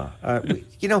 Yeah.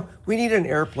 We need an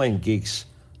Airplane Geeks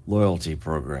loyalty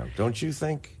program, don't you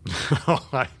think?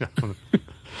 I know.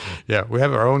 Yeah, we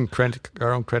have our own credit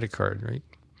card, right?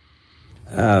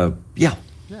 Yeah.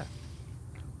 Yeah.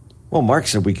 Well, Mark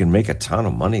said we can make a ton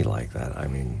of money like that. I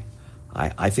mean,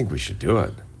 I think we should do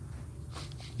it.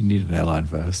 You need an airline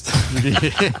first.